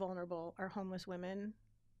 vulnerable, are homeless women.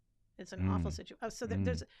 It's an awful situation. So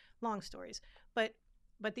there's long stories, but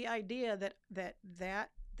the idea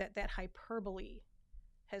that hyperbole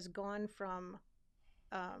has gone from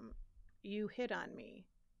you hit on me.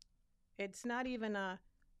 It's not even a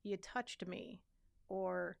you touched me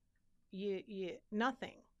or you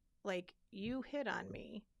nothing. Like, you hit on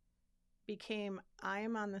me became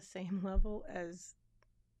I'm on the same level as,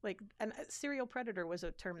 like, a serial predator was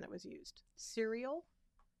a term that was used. Serial?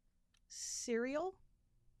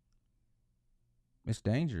 It's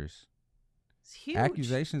dangerous. It's huge.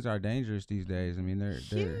 Accusations are dangerous these days. I mean, they're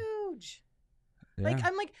huge. Yeah. Like,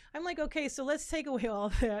 I'm like, okay, so let's take away all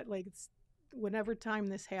of that. Like, whenever time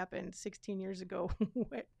this happened, 16 years ago,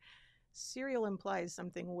 serial implies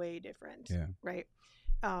something way different. Yeah. Right.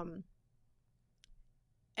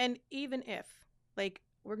 And even if, like,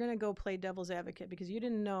 we're going to go play devil's advocate, because you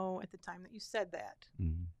didn't know at the time that you said that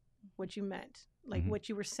what you meant, like what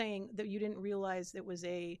you were saying, that you didn't realize it was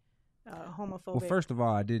a homophobic. Well, first of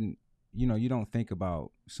all, I didn't, you don't think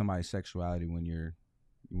about somebody's sexuality when you're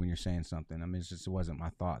saying something. I mean, it wasn't my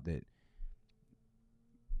thought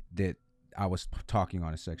that I was talking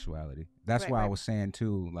on his sexuality. That's why I was saying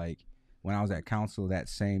too, like, when I was at council that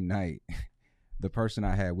same night, the person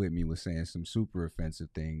I had with me was saying some super offensive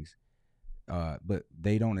things. But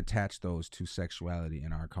they don't attach those to sexuality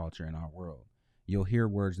in our culture, in our world. You'll hear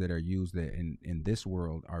words that are used that in this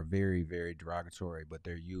world are very, very derogatory, but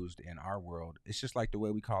they're used in our world. It's just like the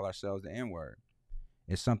way we call ourselves the N-word.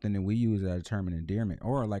 It's something that we use as a term of endearment.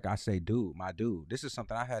 Or like I say, dude, my dude. This is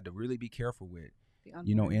something I had to really be careful with,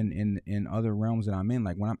 you know, in other realms that I'm in,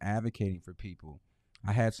 like when I'm advocating for people.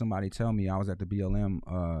 I had somebody tell me, I was at the BLM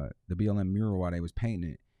mural while they was painting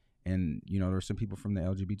it, and you know there were some people from the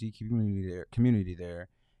LGBT community there,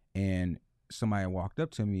 and somebody walked up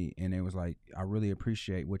to me and it was like, I really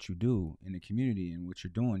appreciate what you do in the community and what you're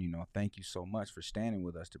doing. You know, thank you so much for standing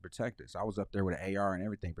with us to protect us. I was up there with an AR and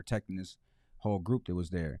everything, protecting this whole group that was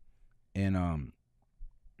there, and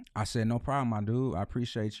I said, no problem, my dude. I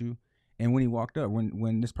appreciate you. And when he walked up,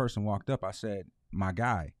 when this person walked up, I said, my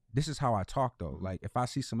guy. This is how I talk though. Like if I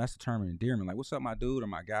see some, that's the term of endearment. Like, what's up, my dude, or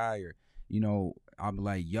my guy, or you know, I'll be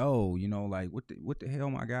like, yo, you know, like what the hell,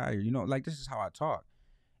 my guy, or you know, like this is how I talk.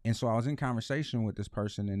 And so I was in conversation with this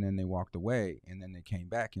person, and then they walked away, and then they came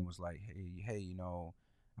back and was like, hey, you know,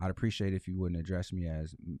 I'd appreciate if you wouldn't address me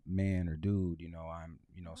as man or dude. You know, I'm,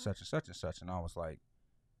 you know, such and such and such. And I was like,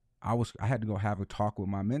 I had to go have a talk with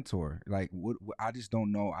my mentor. Like, what I just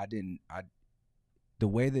don't know. The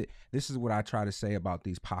way that this is what I try to say about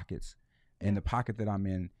these pockets, and the pocket that I'm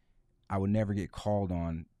in, I would never get called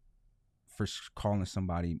on for calling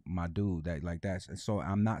somebody my dude. That like that's, and so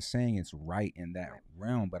I'm not saying it's right in that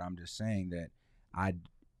realm, but I'm just saying that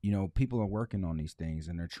you know, people are working on these things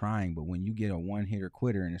and they're trying, but when you get a one hitter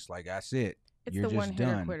quitter and it's like, that's it. It's You're the just one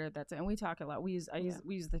hitter done. quitter. That's it. And we talk a lot. We use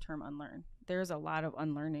the term unlearn. There's a lot of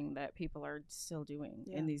unlearning that people are still doing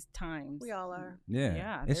in these times. We all are.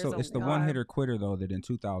 Yeah. It's the one hitter quitter though that in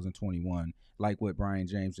 2021, like what Brian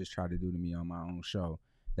James just tried to do to me on my own show,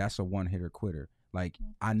 that's a one hitter quitter. Like,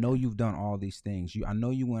 I know you've done all these things. I know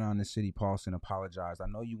you went on to City Pulse and apologized. I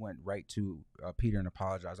know you went right to Peter and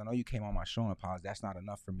apologized. I know you came on my show and apologized. That's not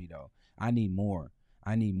enough for me though. I need more.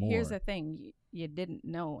 Here's the thing. You didn't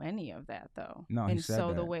know any of that though. No, he said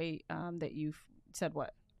that. The way that you said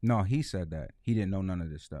what? No, he said that. He didn't know none of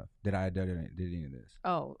this stuff. Did any of this?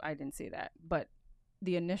 Oh, I didn't see that. But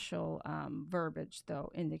the initial verbiage,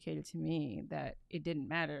 though, indicated to me that it didn't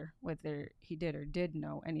matter whether he did or did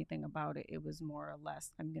know anything about it. It was more or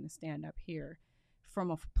less, I'm going to stand up here from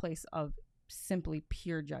a place of simply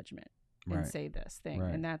pure judgment and say this thing.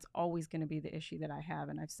 Right. And that's always going to be the issue that I have.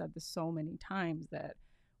 And I've said this so many times that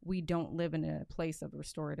we don't live in a place of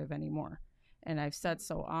restorative anymore. And I've said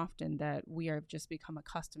so often that we have just become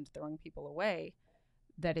accustomed to throwing people away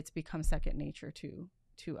that it's become second nature to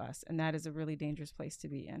us. And that is a really dangerous place to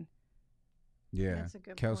be in. Yeah. That's a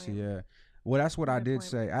good Kelsey, point. Yeah. Well, that's what I did point.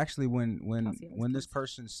 say. Actually, when this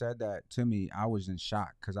person said that to me, I was in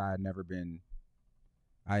shock because I had never been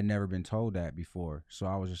told that before. So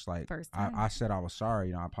I was just like, I said I was sorry,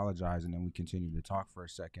 you know, I apologize, and then we continued to talk for a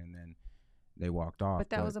second, and then they walked off.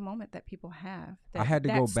 But that was a moment that people have. I had to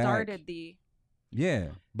go back. Started the. Yeah,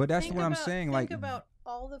 but that's what I'm saying. Think about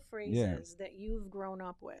all the phrases that you've grown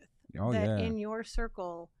up with that in your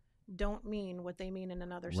circle don't mean what they mean in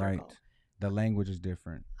another circle. Right. The language is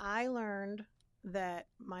different. I learned that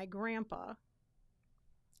my grandpa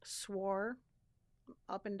swore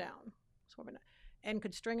up and down, and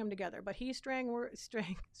could string them together. But he strung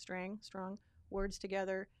words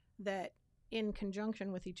together that, in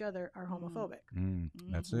conjunction with each other, are homophobic.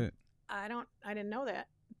 That's it. I didn't know that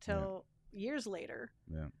till years later.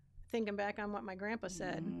 Yeah. Thinking back on what my grandpa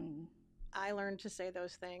said, I learned to say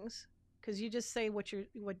those things because you just say what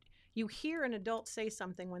you hear an adult say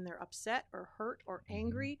something when they're upset or hurt or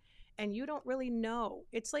angry, and you don't really know.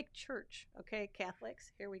 It's like church, okay,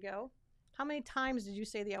 Catholics. Here we go. How many times did you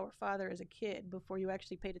say the Our Father as a kid before you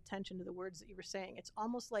actually paid attention to the words that you were saying? It's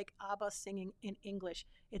almost like Abba singing in English.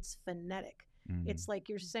 It's phonetic. It's like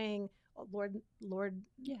you're saying, oh, Lord,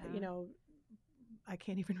 you know, I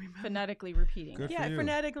can't even remember. Phonetically repeating. Good for you.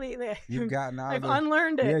 Phonetically. You've gotten out I've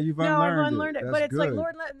unlearned it. Yeah, you've unlearned it. I've unlearned it. That's but it's good. like,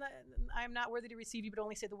 Lord, I am not worthy to receive you, but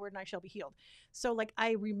only say the word and I shall be healed. So like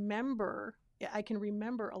I can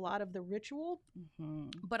remember a lot of the ritual,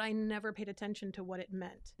 but I never paid attention to what it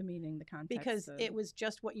meant. The meaning, the context. Because it was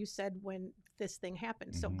just what you said when this thing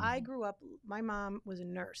happened. So I grew up, my mom was a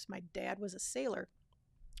nurse. My dad was a sailor.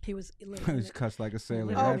 He was cussed like a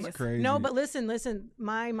sailor. Oh, that's crazy. No, but listen.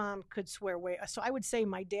 My mom could swear way. So I would say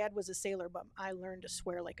my dad was a sailor, but I learned to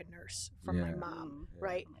swear like a nurse from my mom,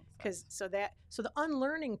 right? Because so the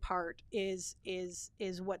unlearning part is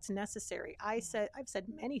what's necessary. I've said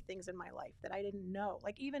many things in my life that I didn't know.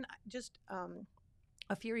 Like even just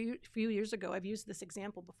a few years ago, I've used this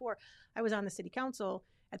example before. I was on the city council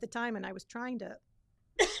at the time, and I was trying to.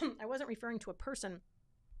 I wasn't referring to a person.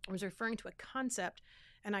 I was referring to a concept.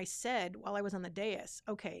 And I said, while I was on the dais,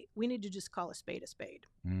 okay, we need to just call a spade a spade.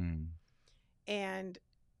 And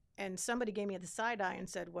somebody gave me the side eye and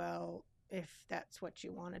said, well, if that's what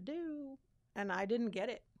you want to do. And I didn't get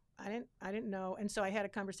it. I didn't know. And so I had a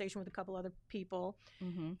conversation with a couple other people,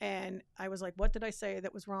 Mm-hmm. and I was like, what did I say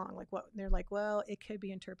that was wrong? Like, what? And they're like, well, it could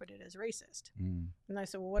be interpreted as racist. Mm. And I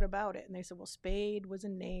said, well, what about it? And they said, well, spade was a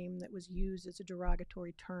name that was used as a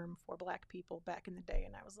derogatory term for black people back in the day.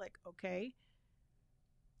 And I was like, okay.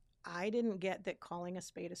 I didn't get that calling a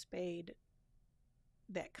spade,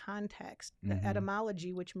 that context, the Mhm.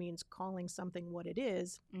 etymology, which means calling something what it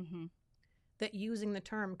is, Mm-hmm. that using the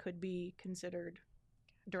term could be considered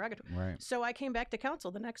derogatory. Right. So I came back to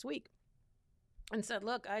council the next week and said,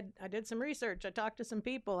 look, I did some research. I talked to some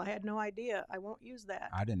people. I had no idea. I won't use that.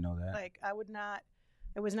 I didn't know that. Like, I would not.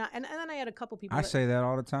 It was not. And then I had a couple people. I say that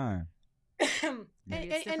all the time. Maybe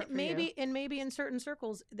it's and different for you. maybe in certain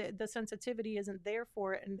circles the sensitivity isn't there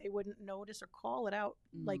for it, and they wouldn't notice or call it out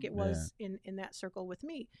like it was in that circle with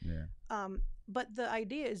me. Yeah. But the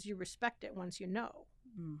idea is you respect it once you know.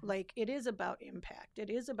 Mm-hmm. Like, it is about impact. It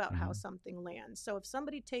is about how Mhm. something lands. So if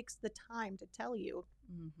somebody takes the time to tell you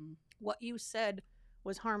Mm-hmm. what you said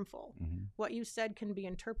was harmful, Mhm. what you said can be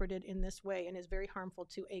interpreted in this way and is very harmful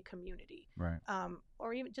to a community, Right.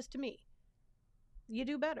 or even just to me, you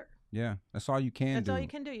do better. Yeah. That's all you can That's do. all you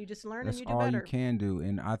can do. You just learn That's and you do all better. you can do.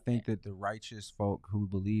 And I think that the righteous folk who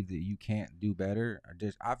believe that you can't do better are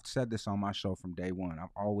just, I've said this on my show from day one. I've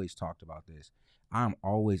always talked about this. I'm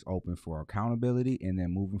always open for accountability and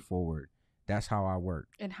then moving forward. That's how I work.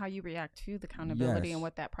 And how you react to the accountability Yes. and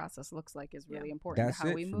what that process looks like is Yeah. really important That's to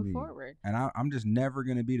how it we for move me. forward. And I'm just never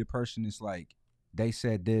going to be the person that's like, they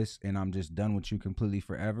said this and I'm just done with you completely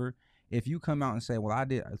forever. If you come out and say, well, I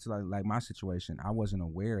did, it's like my situation, I wasn't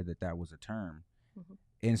aware that that was a term. Mhm.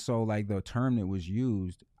 And so like the term that was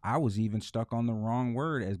used, I was even stuck on the wrong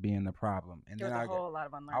word as being the problem. And There then was a whole lot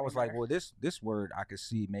of unlearning. I was like, there. well, this word, I could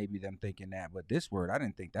see maybe them thinking that, but this word, I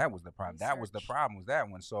didn't think that was the problem. That was the Research. problem, was that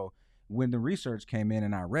one. So when the research came in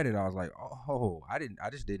and I read it, I was like, oh, I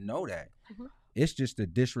just didn't know that. Mhm. It's just a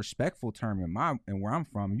disrespectful term and where I'm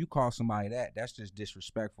from. You call somebody that's just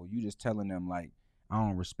disrespectful. You just telling them like, I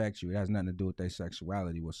don't respect you. It has nothing to do with their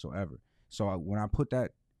sexuality whatsoever. So when I put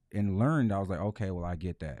that and learned, I was like, okay, well, I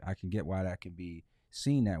get that. I can get why that can be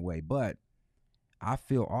seen that way. But I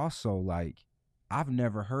feel also like I've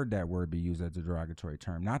never heard that word be used as a derogatory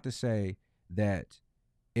term. Not to say that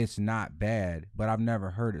it's not bad, but I've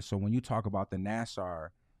never heard it. So when you talk about the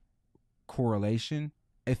Nassar correlation,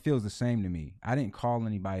 it feels the same to me. I didn't call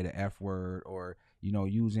anybody the F word or,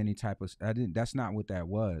 use any type of, that's not what that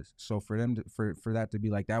was. So for them to, for that to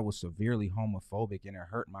be like, that was severely homophobic and it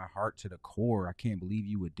hurt my heart to the core. I can't believe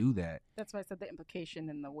you would do that. That's why I said the implication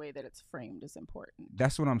and the way that it's framed is important.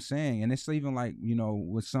 That's what I'm saying. And it's even like,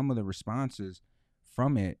 with some of the responses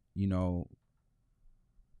from it,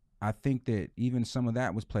 I think that even some of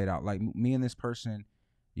that was played out. Like me and this person,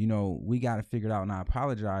 we got it figured out and I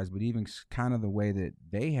apologize, but even kind of the way that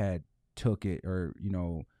they had took it or,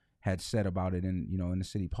 had said about it in, in the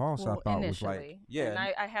city pulse, I thought was like, yeah. And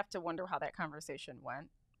I have to wonder how that conversation went.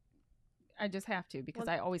 I just have to, because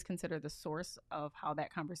I always consider the source of how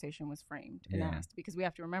that conversation was framed and asked, because we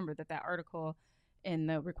have to remember that article and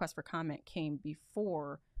the request for comment came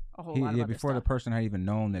before a whole lot of other before stuff. the person had even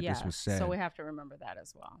known that this was said. So we have to remember that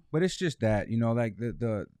as well. But it's just that, like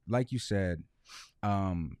the like you said,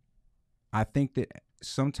 I think that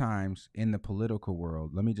sometimes in the political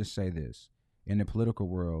world, let me just say this, in the political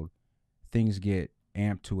world, things get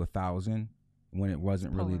amped to 1,000 when it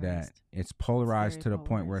wasn't really that. It's polarized to the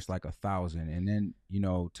point where it's like 1,000. And then,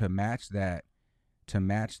 to match that,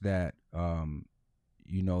 that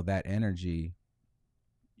energy,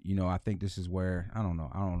 I think this is where, I don't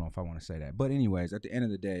know if I want to say that. But anyways, at the end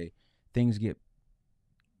of the day, things get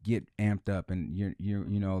amped up and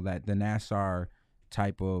that the Nassar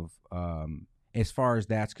type of, as far as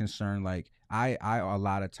that's concerned, like I a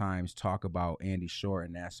lot of times talk about Andy Short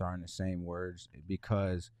and Nassar in the same words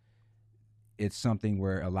because it's something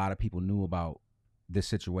where a lot of people knew about this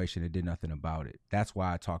situation and did nothing about it. That's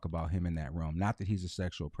why I talk about him in that realm. Not that he's a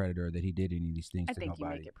sexual predator, that he did any of these things to nobody. I think you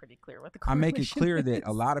make it pretty clear what the I make it clear is. that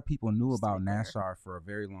a lot of people knew about Nassar for a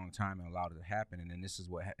very long time and allowed it to happen, and then this is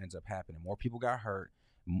what ends up happening. More people got hurt.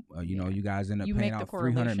 You guys end up paying out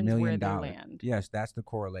 $300 million. Yes, that's the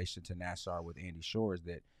correlation to Nassar with Andy Shore, is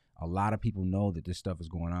that a lot of people know that this stuff is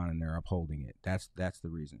going on and they're upholding it. That's the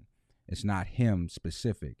reason. It's not him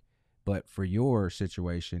specific, but for your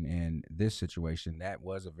situation and this situation, that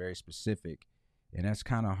was a very specific, and that's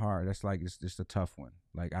kind of hard. That's like, it's just a tough one.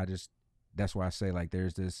 Like that's why I say like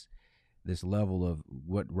there's this level of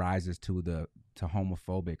what rises to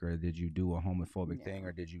homophobic, or did you do a homophobic thing,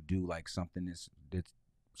 or did you do like something that's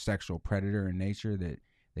sexual predator in nature that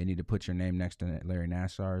they need to put your name next to Larry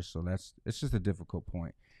Nassar's. So it's just a difficult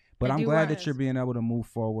point. But I I'm do glad want- that you're being able to move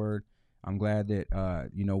forward. I'm glad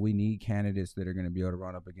that we need candidates that are going to be able to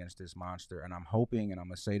run up against this monster. And I'm hoping, and I'm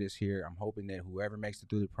going to say this here, I'm hoping that whoever makes it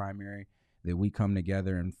through the primary, that we come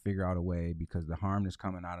together and figure out a way, because the harm that's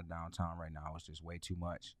coming out of downtown right now is just way too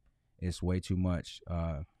much. It's way too much.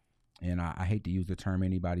 And I hate to use the term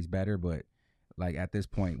anybody's better, but like at this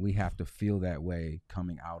point, we have to feel that way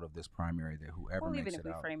coming out of this primary, that whoever well, makes even if it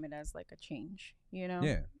we out. frame it as like a change, you know,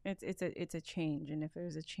 Yeah. it's a change, and if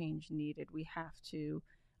there's a change needed, we have to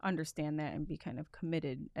understand that and be kind of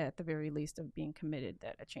committed, at the very least, of being committed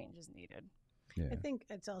that a change is needed. Yeah. I think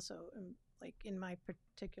it's also like in my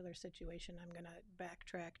particular situation, I'm going to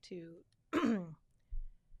backtrack to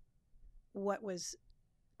what was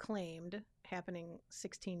claimed happening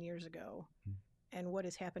 16 years ago and what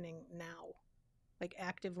is happening now, like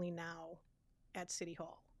actively now at City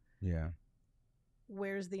Hall. Yeah.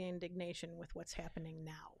 Where's the indignation with what's happening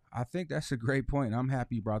now? I think that's a great point. And I'm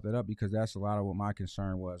happy you brought that up, because that's a lot of what my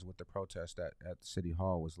concern was with the protest at City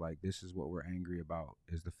Hall. Was like, this is what we're angry about,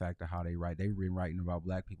 is the fact of how they write. They've been writing about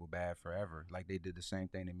black people bad forever. Like they did the same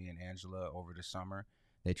thing to me and Angela over the summer.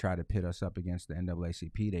 They tried to pit us up against the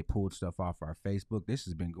NAACP. They pulled stuff off our Facebook. This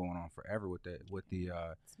has been going on forever with the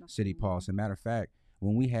City Pulse. As a matter of fact,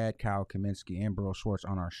 when we had Kyle Kaminsky and Burl Schwartz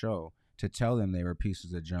on our show to tell them they were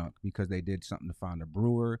pieces of junk because they did something to Fonda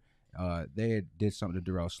Brewer, they did something to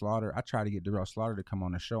Darrell Slaughter. I tried to get Darrell Slaughter to come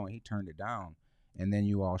on the show, and he turned it down. And then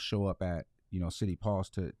you all show up at City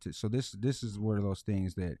Pulse to so this is one of those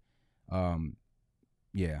things that, I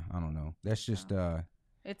don't know. That's just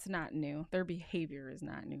It's not new. Their behavior is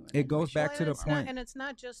not new. It goes back to the point. And it's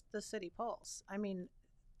not just the City Pulse. I mean,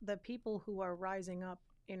 the people who are rising up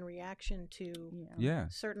in reaction to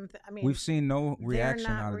certain we've seen no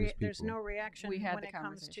reaction out of these people. There's no reaction we had when the it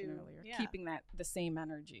comes to earlier. Keeping that the same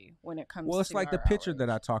energy when it comes well, to it's like the picture that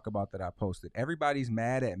I talk about that I posted. Everybody's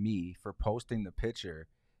mad at me for posting the picture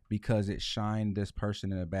because it shined this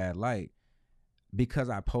person in a bad light. Because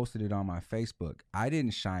I posted it on my Facebook, I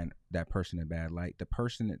didn't shine that person in a bad light. The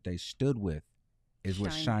person that they stood with is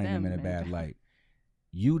what shined them in a bad light.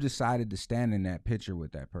 You decided to stand in that picture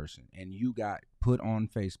with that person, and you got put on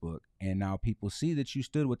Facebook, and now people see that you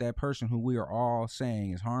stood with that person who we are all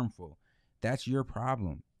saying is harmful. That's your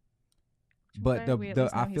problem. But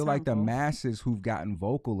I feel like the masses who've gotten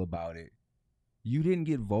vocal about it, you didn't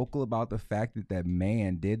get vocal about the fact that that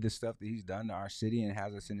man did the stuff that he's done to our city and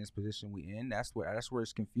has us in this position we in. That's where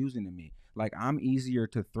it's confusing to me. Like, I'm easier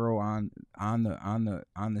to throw on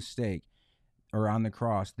the stake or on the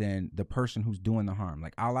cross than the person who's doing the harm.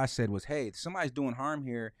 Like, all I said was, hey, somebody's doing harm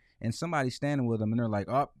here and somebody's standing with them, and they're like,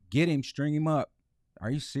 oh, get him, string him up. Are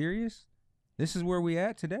you serious? This is where we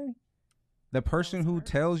at today? The person who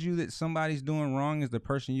tells you that somebody's doing wrong is the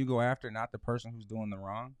person you go after, not the person who's doing the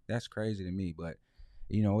wrong. That's crazy to me, but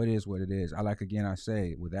it is what it is. I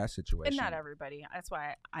say with that situation. And not everybody. That's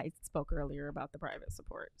why I spoke earlier about the private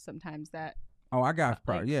support. Sometimes that. Oh, I got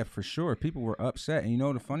yeah, for sure. People were upset, and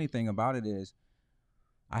the funny thing about it is,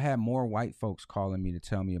 I had more white folks calling me to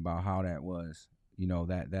tell me about how that was.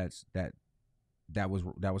 That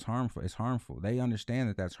was harmful. It's harmful. They understand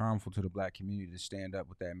that that's harmful to the black community to stand up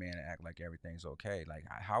with that man and act like everything's okay. Like,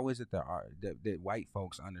 how is it that white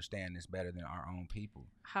folks understand this better than our own people?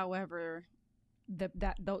 However,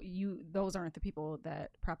 those aren't the people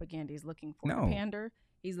that propaganda is looking for. No. To pander.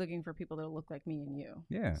 He's looking for people that look like me and you.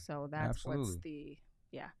 Yeah. So that's absolutely. what's the.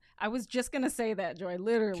 Yeah, I was just gonna say that, Joy.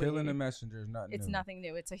 Literally, killing the messenger is nothing. It's new. Nothing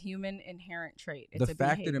new. It's a human inherent trait. It's the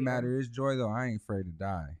fact of the matter is, Joy, though, I ain't afraid to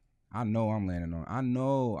die. I know I'm landing on. I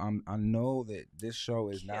know that this show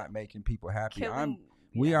is not making people happy.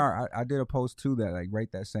 We are. I did a post too that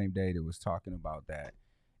right that same day that was talking about that,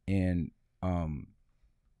 and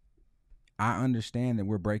I understand that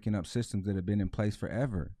we're breaking up systems that have been in place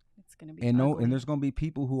forever. It's gonna be and there's gonna be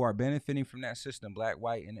people who are benefiting from that system, black,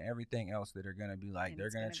 white, and everything else, that are gonna be like, they're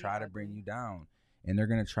gonna try to bring you down. And they're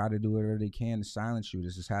going to try to do whatever they can to silence you.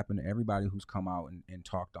 This has happened to everybody who's come out and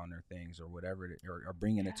talked on their things or whatever, or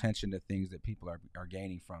bringing attention to things that people are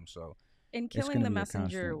gaining from. So, in killing the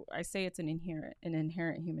messenger, I say it's an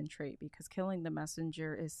inherent human trait, because killing the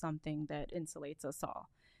messenger is something that insulates us all.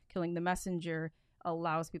 Killing the messenger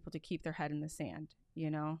allows people to keep their head in the sand,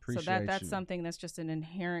 so that's something that's just an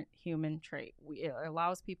inherent human trait. It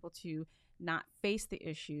allows people to not face the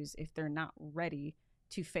issues if they're not ready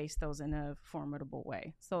to face those in a formidable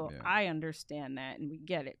way. So I understand that and we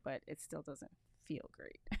get it, but it still doesn't feel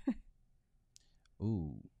great.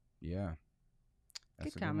 Ooh, yeah.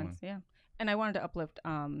 That's good comments, yeah. And I wanted to uplift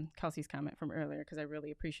Kelsey's comment from earlier because I really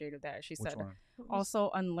appreciated that. She Which said one? also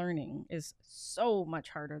unlearning is so much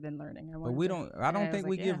harder than learning. But we don't. I don't think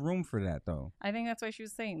we give yeah. room for that though. I think that's why she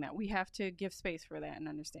was saying that we have to give space for that and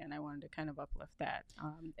understand. I wanted to kind of uplift that,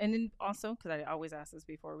 and then also because I always ask this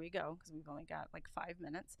before we go because we've only got like 5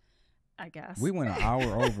 minutes. I guess we went an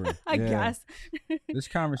hour over. I guess this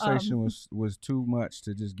conversation was too much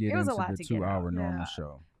to just get into the 2 hour normal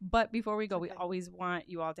show. But before we go, we always want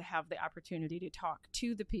you all to have the opportunity to talk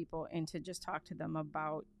to the people and to just talk to them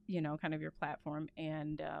about, you know, kind of your platform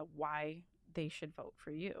and why they should vote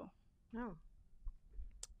for you. Oh.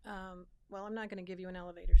 Well, I'm not going to give you an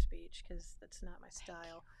elevator speech because that's not my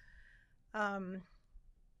style.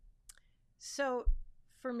 So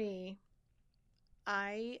for me,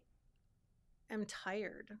 I am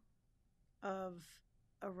tired of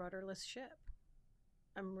a rudderless ship.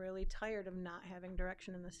 I'm really tired of not having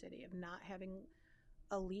direction in the city, of not having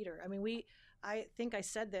a leader. I mean, I think I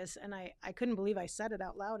said this, and I couldn't believe I said it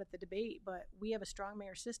out loud at the debate, but we have a strong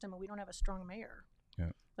mayor system, and we don't have a strong mayor.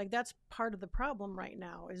 Yeah. Like, that's part of the problem right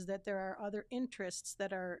now, is that there are other interests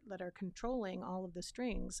that are controlling all of the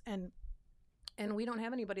strings, and we don't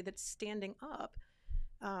have anybody that's standing up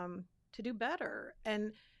to do better.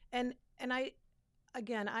 And I,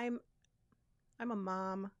 again, I'm a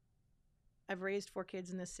mom. I've raised 4 kids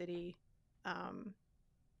in this city.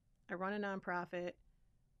 I run a nonprofit.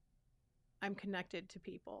 I'm connected to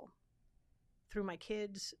people through my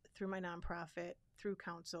kids, through my nonprofit, through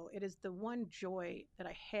council. It is the one joy that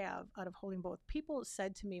I have out of holding both. People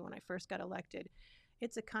said to me when I first got elected,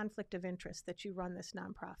 it's a conflict of interest that you run this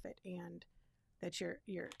nonprofit and that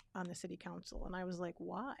you're on the city council. And I was like,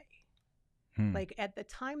 why? Like, at the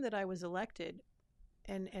time that I was elected,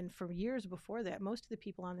 and for years before that, most of the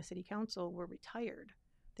people on the city council were retired.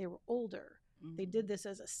 They were older. Mm-hmm. They did this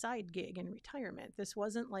as a side gig in retirement. This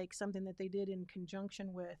wasn't like something that they did in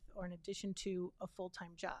conjunction with or in addition to a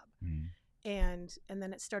full-time job. Mm-hmm. And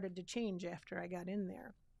then it started to change after I got in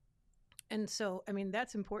there. And so, I mean,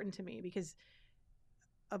 that's important to me because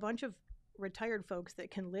a bunch of retired folks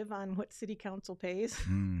that can live on what city council pays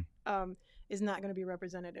is not going to be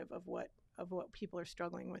representative of what people are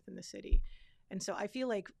struggling with in the city. And so I feel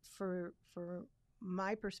like for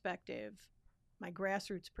my perspective, my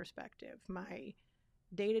grassroots perspective, my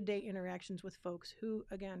day-to-day interactions with folks who,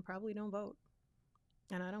 again, probably don't vote,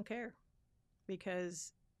 and I don't care,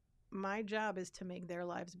 because my job is to make their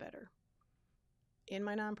lives better in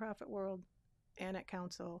my nonprofit world and at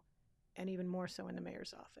council, and even more so in the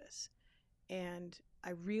mayor's office. And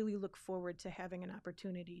I really look forward to having an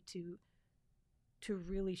opportunity to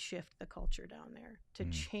really shift the culture down there, to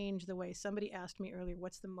change the way. Somebody asked me earlier,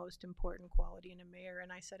 what's the most important quality in a mayor?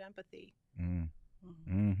 And I said empathy.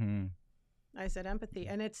 Mm-hmm. I said empathy.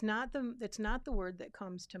 And it's not the word that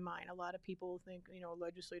comes to mind. A lot of people think,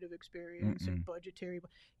 legislative experience and budgetary.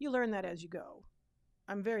 You learn that as you go.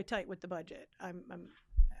 I'm very tight with the budget.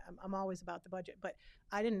 I'm always about the budget, but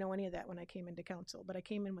I didn't know any of that when I came into council, but I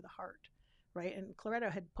came in with a heart, right? And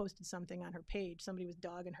Claretta had posted something on her page. Somebody was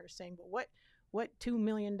dogging her saying, but what $2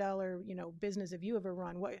 million, business have you ever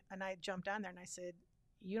run? And I jumped on there and I said,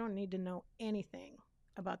 you don't need to know anything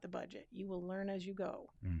about the budget. You will learn as you go.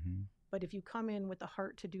 Mm-hmm. But if you come in with the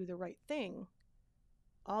heart to do the right thing,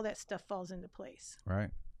 all that stuff falls into place. Right.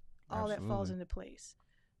 All Absolutely. That falls into place.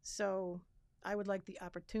 So I would like the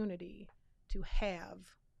opportunity to have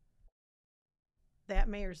that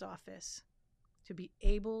mayor's office to be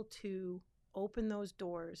able to open those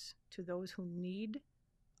doors to those who need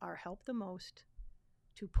our help the most,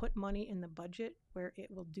 to put money in the budget where it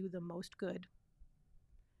will do the most good,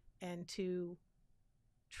 and to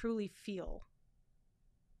truly feel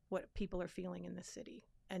what people are feeling in the city,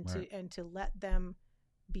 and right. to let them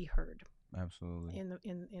be heard. Absolutely.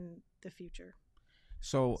 In the future.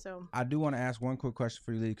 So I do want to ask one quick question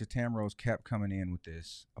for you, Lee, because Tam Rose kept coming in with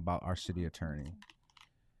this about our city attorney.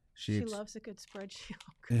 She loves a good spreadsheet.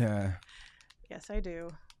 Yeah. Yes, I do.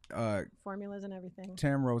 Formulas and everything.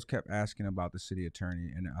 Tam Rose kept asking about the city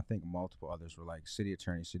attorney, and I think multiple others were like, city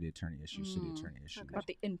attorney issues, city attorney issues. About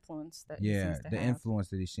the influence that he seems to have. Influence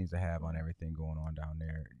that he seems to have on everything going on down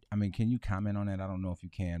there. I mean, can you comment on that? I don't know if you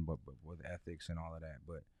can, but with ethics and all of that.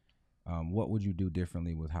 But what would you do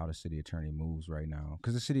differently with how the city attorney moves right now?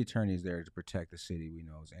 Because the city attorney is there to protect the city, we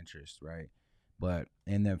know's interests, right? But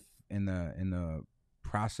in the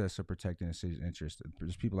process of protecting the city's interests,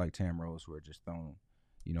 there's people like Tam Rose who are just thrown,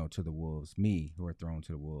 to the wolves, who are thrown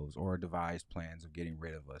to the wolves, or devised plans of getting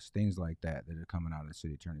rid of us, things like that are coming out of the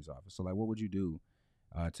city attorney's office. So, like, what would you do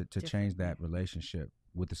to change that relationship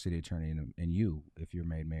with the city attorney and you if you're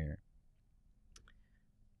made mayor?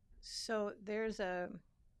 So there's a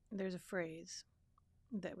there's a phrase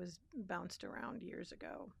that was bounced around years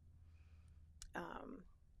ago.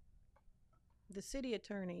 The city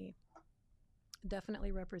attorney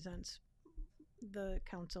definitely represents the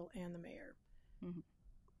council and the mayor, Mhm.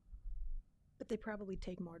 but they probably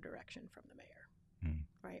take more direction from the mayor,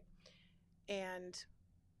 right? And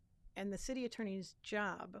the city attorney's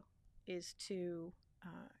job is to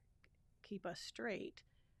keep us straight,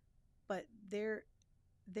 but there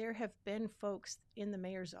have been folks in the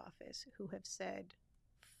mayor's office who have said,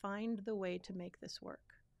 find the way to make this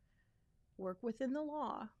work within the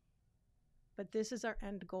law, but this is our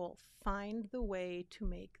end goal. Find the way to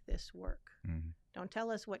make this work. Don't tell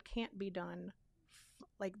us what can't be done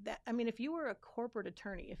like that. I mean, if you were a corporate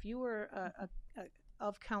attorney, if you were a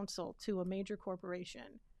of counsel to a major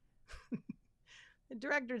corporation, the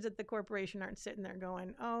directors at the corporation aren't sitting there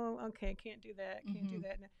going, oh, okay, can't do that, can't do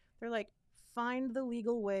that. They're like, find the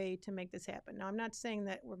legal way to make this happen. Now, I'm not saying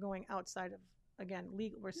that we're going outside of, again,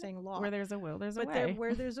 legal. We're saying law. Where there's a will, there's a but way.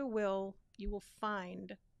 where there's a will, you will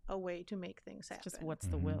find a way to make things happen. Just what's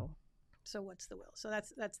the will? So what's the will? So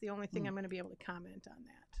that's the only thing I'm going to be able to comment on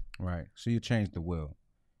that. Right. So you changed the will.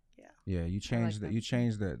 Yeah. Yeah. You changed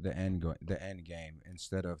the end game.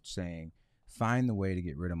 Instead of saying find the way to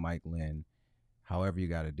get rid of Mike Lynn, however you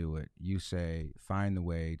got to do it, you say find the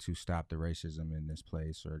way to stop the racism in this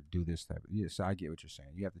place or do this type. Yeah. So I get what you're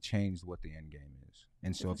saying. You have to change what the end game is.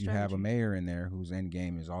 And so if you have a mayor in there whose end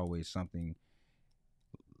game is always something,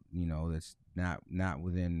 that's not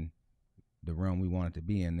within the realm we want it to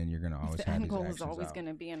be in, then you're going to always If have the end these goal is actions always out. going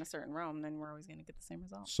to be in a certain realm, then we're always going to get the same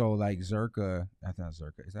result. So like Zerka, I thought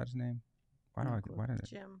Zerka, is that his name? Why did it?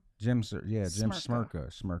 Jim Smrka.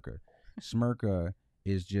 Smrka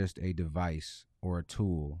is just a device or a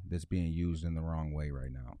tool that's being used in the wrong way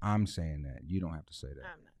right now. I'm saying that. You don't have to say that.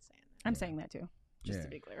 I'm not saying that. I'm saying that too, just to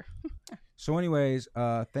be clear. So anyways,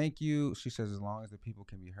 thank you. She says as long as the people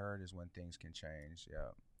can be heard is when things can change. Yeah.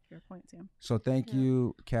 Fair point, Sam. So thank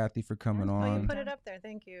you, Kathy, for coming Oh, on. you put it up there.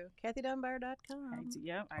 Thank you. KathyDunbar.com.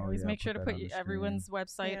 Yeah, I always make sure to put everyone's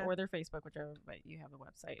website Yeah. or their Facebook, whichever, but you have a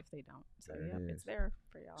website if they don't. So it's there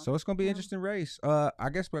for y'all. So it's gonna be an interesting race. I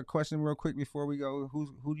guess a question real quick before we go: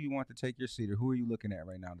 who do you want to take your seat, or who are you looking at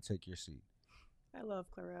right now to take your seat? I love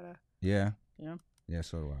Claretta. Yeah. Yeah. Yeah.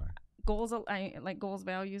 So do I. Goals, goals,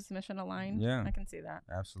 values, mission aligned. Yeah. I can see that.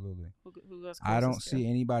 Absolutely. Who goes? I don't closest to? see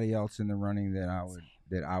anybody else in the running that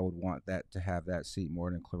I would want that to have that seat more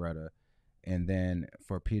than Claretta. And then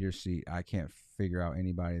for Peter's seat, I can't figure out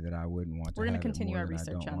anybody that I wouldn't want to have it. We're going to continue our than research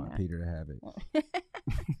I don't on want that. Peter to have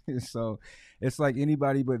it. So it's like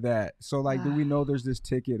anybody but that. So like, do we know there's this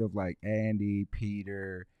ticket of like Andy,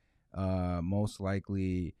 Peter, most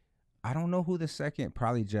likely, I don't know who the second,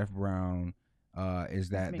 probably Jeff Brown, is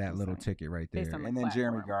that little ticket right there. And then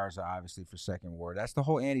Jeremy Garza, obviously, for second ward. That's the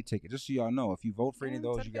whole Andy ticket. Just so y'all know, if you vote for any of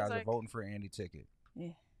those, you guys are voting for Andy ticket.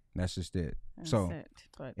 Yeah. That's just it.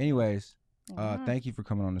 But anyways, thank you for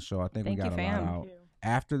coming on the show. I think we got a lot out.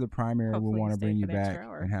 After the primary, we'll want to bring you back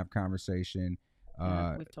and have conversation.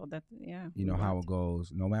 We've told that, how it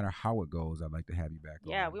goes. No matter how it goes, I'd like to have you back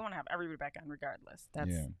on. Yeah, we want to have everybody back on regardless.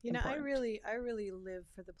 That's I really live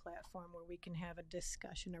for the platform where we can have a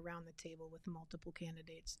discussion around the table with multiple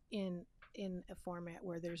candidates in a format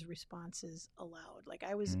where there's responses allowed. Like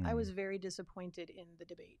I was very disappointed in the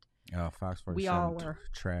debate. Fox 47 we all were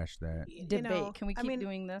trashed that debate. Can we keep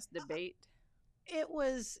doing this debate? It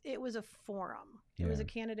was a forum. It was a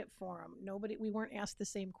candidate forum. We weren't asked the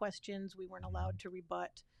same questions. We weren't allowed to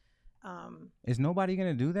rebut. Is nobody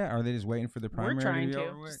going to do that? Or are they just waiting for the primary? We're trying to be to.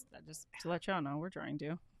 Over with? Just to let y'all know, we're trying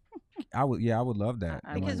to. I would love that.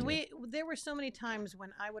 Because there were so many times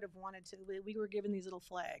when I would have wanted to. We were given these little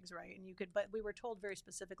flags, right? And but we were told very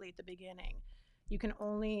specifically at the beginning, you can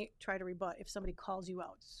only try to rebut if somebody calls you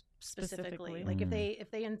out specifically. Like if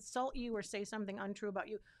they insult you or say something untrue about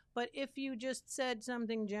you. But if you just said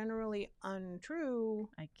something generally untrue,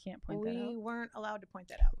 I can't point that out. We weren't allowed to point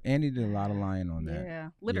that out. Andy did a lot of lying on that. Yeah,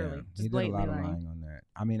 literally. Yeah, he did a lot of lying on that.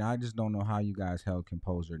 I mean, I just don't know how you guys held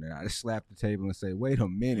composure. And I just slapped the table and say, wait a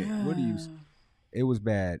minute. What do you... It was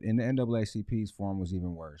bad. And the NAACP's forum was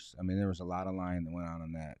even worse. I mean, there was a lot of lying that went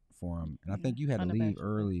on that forum. And I think you had to leave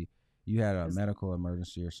early. You had a medical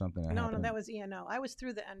emergency or something. No, that was ENO. I was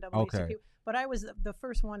through the NAACP, but I was the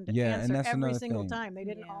first one to answer and that's every single time. They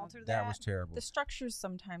didn't alter that. That was terrible. The structures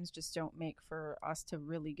sometimes just don't make for us to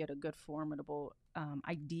really get a good formidable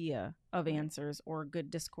idea of answers or good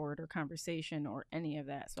discord or conversation or any of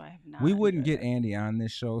that. So I have not. We wouldn't get Andy on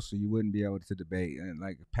this show, so you wouldn't be able to debate. And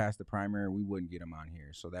like past the primary, we wouldn't get him on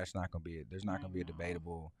here. So that's not going to be it. There's not going to be a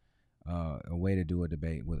debatable a way to do a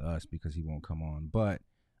debate with us because he won't come on. But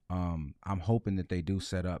I'm hoping that they do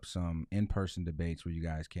set up some in-person debates where you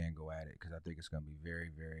guys can go at it, because I think it's going to be very,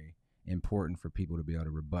 very important for people to be able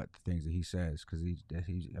to rebut the things that he says, because he's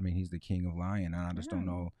the king of lying, and I just don't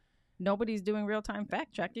know. Nobody's doing real-time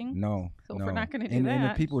fact checking. No, so if we're not going to do that. And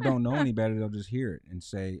if people don't know any better, they'll just hear it and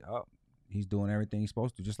say, oh, he's doing everything he's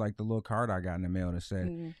supposed to. Just like the little card I got in the mail that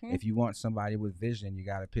said, if you want somebody with vision, you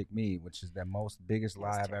got to pick me, which is the biggest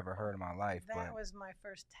lie I've ever heard in my life. That was my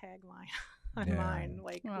first tagline on mine.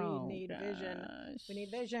 Like, we need vision. We need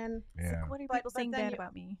vision. Yeah. Like, what are people saying bad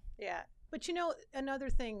about me? Yeah. But another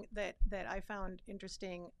thing that I found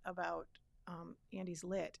interesting about Andy's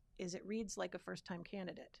Lit is it reads like a first-time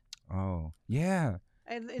candidate. Oh, yeah.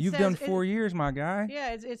 You've done 4 years, my guy.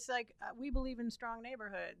 Yeah, it's like, we believe in strong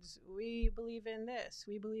neighborhoods. We believe in this.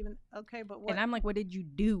 We believe in, okay, but what? And I'm like, what did you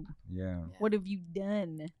do? Yeah. What have you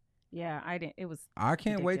done? Yeah, I didn't. It was I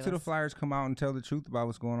can't ridiculous. wait till the Flyers come out and tell the truth about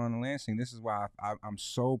what's going on in Lansing. This is why I'm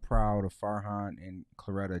so proud of Farhan and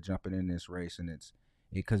Claretta jumping in this race, and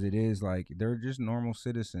because it is like they're just normal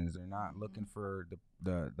citizens. They're not looking for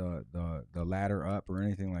the ladder up or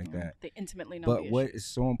anything like that. They intimately know. But what is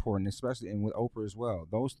so important, especially and with Oprah as well,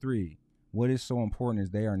 those three, what is so important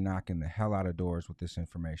is they are knocking the hell out of doors with this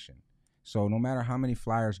information. So no matter how many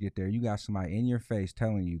flyers get there, you got somebody in your face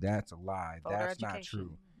telling you that's a lie, that's not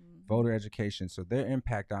true. Voter education. So their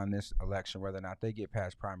impact on this election, whether or not they get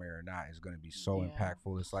past primary or not, is going to be so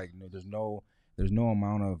impactful. It's like there's no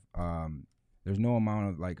amount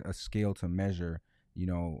of like a scale to measure,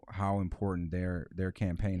 how important their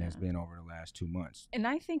campaign has been over the last 2 months. And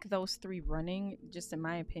I think those three running, just in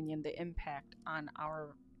my opinion, the impact on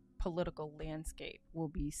our political landscape will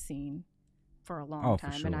be seen for a long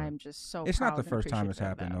time. Sure. And I'm just so it's proud not the first time it's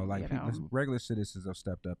happened though. Like regular citizens have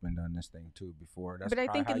stepped up and done this thing too before. That's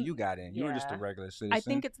probably how you got in. You were just a regular citizen. I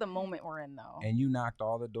think it's the moment we're in though. And you knocked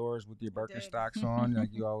all the doors with your Birkenstocks on, like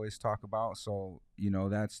you always talk about. So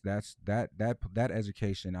that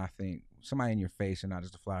education. I think somebody in your face and not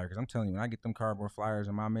just a flyer. Because I'm telling you, when I get them cardboard flyers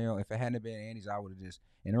in my mail, if it hadn't been Andy's, I would have just.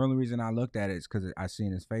 And the only reason I looked at it is because I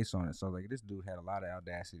seen his face on it. So I was like, this dude had a lot of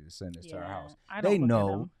audacity to send this to our house. They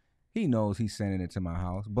know. He knows he's sending it to my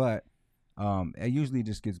house, but it usually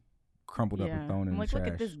just gets crumpled up and thrown in the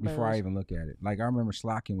trash before I even look at it. Like I remember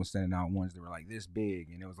Slotkin was sending out ones that were like this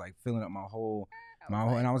big, and it was like filling up my whole,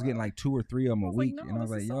 and I was getting like 2 or 3 of them a week, and I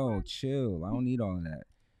was like, yo, chill, I don't need all of that.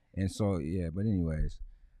 And so but anyways,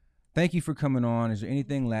 thank you for coming on. Is there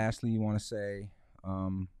anything lastly you want to say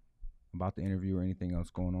about the interview or anything else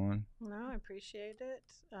going on? No, I appreciate it.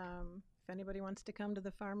 If anybody wants to come to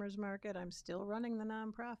the farmers market, I'm still running the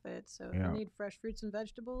nonprofit. So if you need fresh fruits and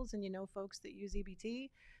vegetables and folks that use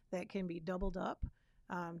EBT, that can be doubled up.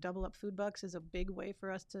 Double up food bucks is a big way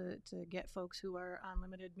for us to get folks who are on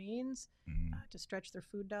limited means to stretch their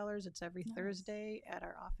food dollars. It's every Thursday at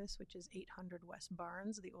our office, which is 800 West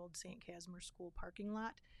Barnes, the old St. Casimir School parking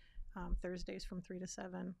lot. Thursdays from 3 to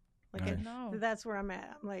 7. Like that's where I'm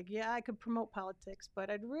at. I'm like, I could promote politics, but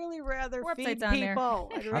I'd really rather feed people.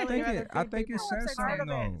 I think it says something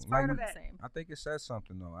though. I think it says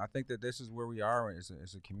something though. I think that this is where we are as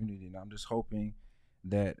a community, and I'm just hoping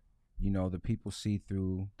that the people see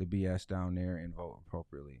through the BS down there and vote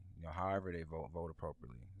appropriately. However they vote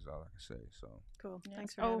appropriately is all I can say. So cool. Yeah.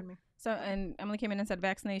 Thanks for having me. So, and Emily came in and said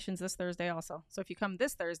vaccinations this Thursday also. So if you come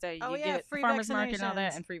this Thursday, you get free farmers market and all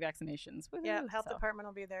that, and free vaccinations. Woo-hoo. Yeah, health department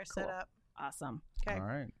will be there set up. Awesome. Okay. All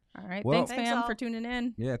right. Well, thanks fam, for tuning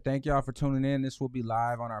in. Yeah, thank y'all for tuning in. This will be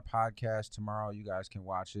live on our podcast tomorrow. You guys can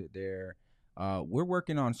watch it there. We're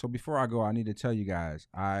working on. So before I go, I need to tell you guys,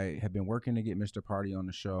 I have been working to get Mr. Party on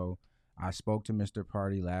the show. I spoke to Mr.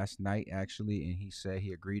 Party last night, actually, and he said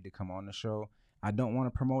he agreed to come on the show. I don't want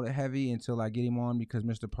to promote it heavy until I get him on because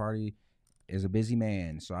Mr. Party is a busy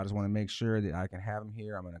man. So I just want to make sure that I can have him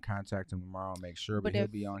here. I'm going to contact him tomorrow and make sure. But he'll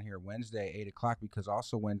be on here Wednesday, 8 o'clock, because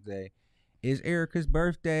also Wednesday is Erica's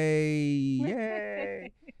birthday.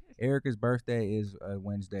 Yay! Erica's birthday is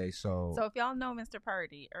Wednesday. So if y'all know Mr.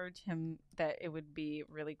 Party, urge him that it would be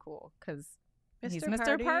really cool because he's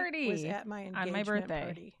Mr. Party was at my engagement on my birthday.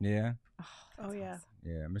 Party. Yeah. Oh yeah. Awesome.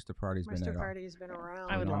 Yeah, Mr. Party's been Mr. Party's been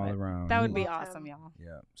around. I would love it. Around. That would be awesome, y'all.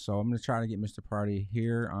 Yeah. So I'm gonna try to get Mr. Party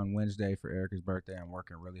here on Wednesday for Erica's birthday. I'm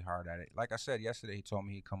working really hard at it. Like I said yesterday, he told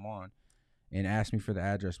me he'd come on and asked me for the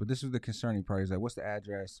address. But this was the concerning part. He's like, "What's the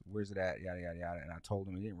address? Where's it at? Yada yada yada." And I told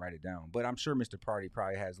him he didn't write it down. But I'm sure Mr. Party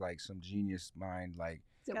probably has like some genius mind, like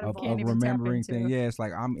of remembering things. Yeah, it's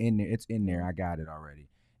like I'm in there. It's in there. I got it already.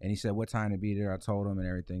 And he said what time to be there. I told him and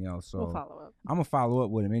everything else. So we'll follow up. I'm going to follow up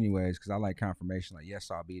with him anyways because I like confirmation. Like, yes,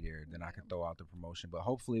 I'll be there. Then I can throw out the promotion. But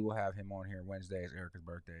hopefully we'll have him on here Wednesday. It's Erica's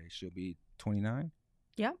birthday. She'll be 29?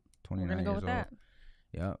 Yep. 29 We're going to go with old. that.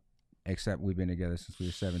 Yep. Except we've been together since we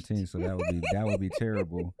were 17, so that would be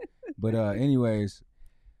terrible. But anyways,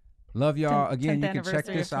 love y'all. Again, 10th you can check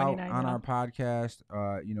anniversary this of out 29 on now. our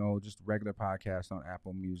podcast. Just regular podcast on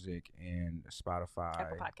Apple Music and Spotify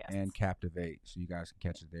Apple Podcasts. and Captivate, so you guys can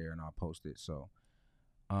catch it there, and I'll post it. So,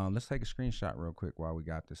 let's take a screenshot real quick while we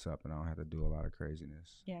got this up, and I don't have to do a lot of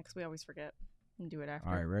craziness. Yeah, because we always forget and do it after.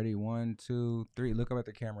 All right, ready? 1, 2, 3. Look up at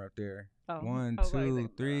the camera up there. Oh. 1, Oh, 2,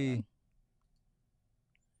 like 3.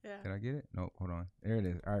 Yeah. Did I get it? No, hold on. There it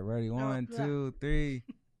is. All right, ready? 1, yeah. 2, 3.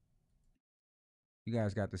 You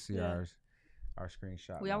guys got to see Yeah. our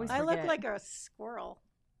screenshot. We always live. I look forget. like a squirrel.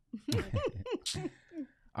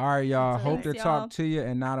 All right, y'all. Thanks, Hope to y'all. talk to you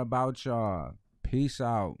and not about y'all. Peace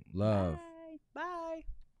out. Love. Bye.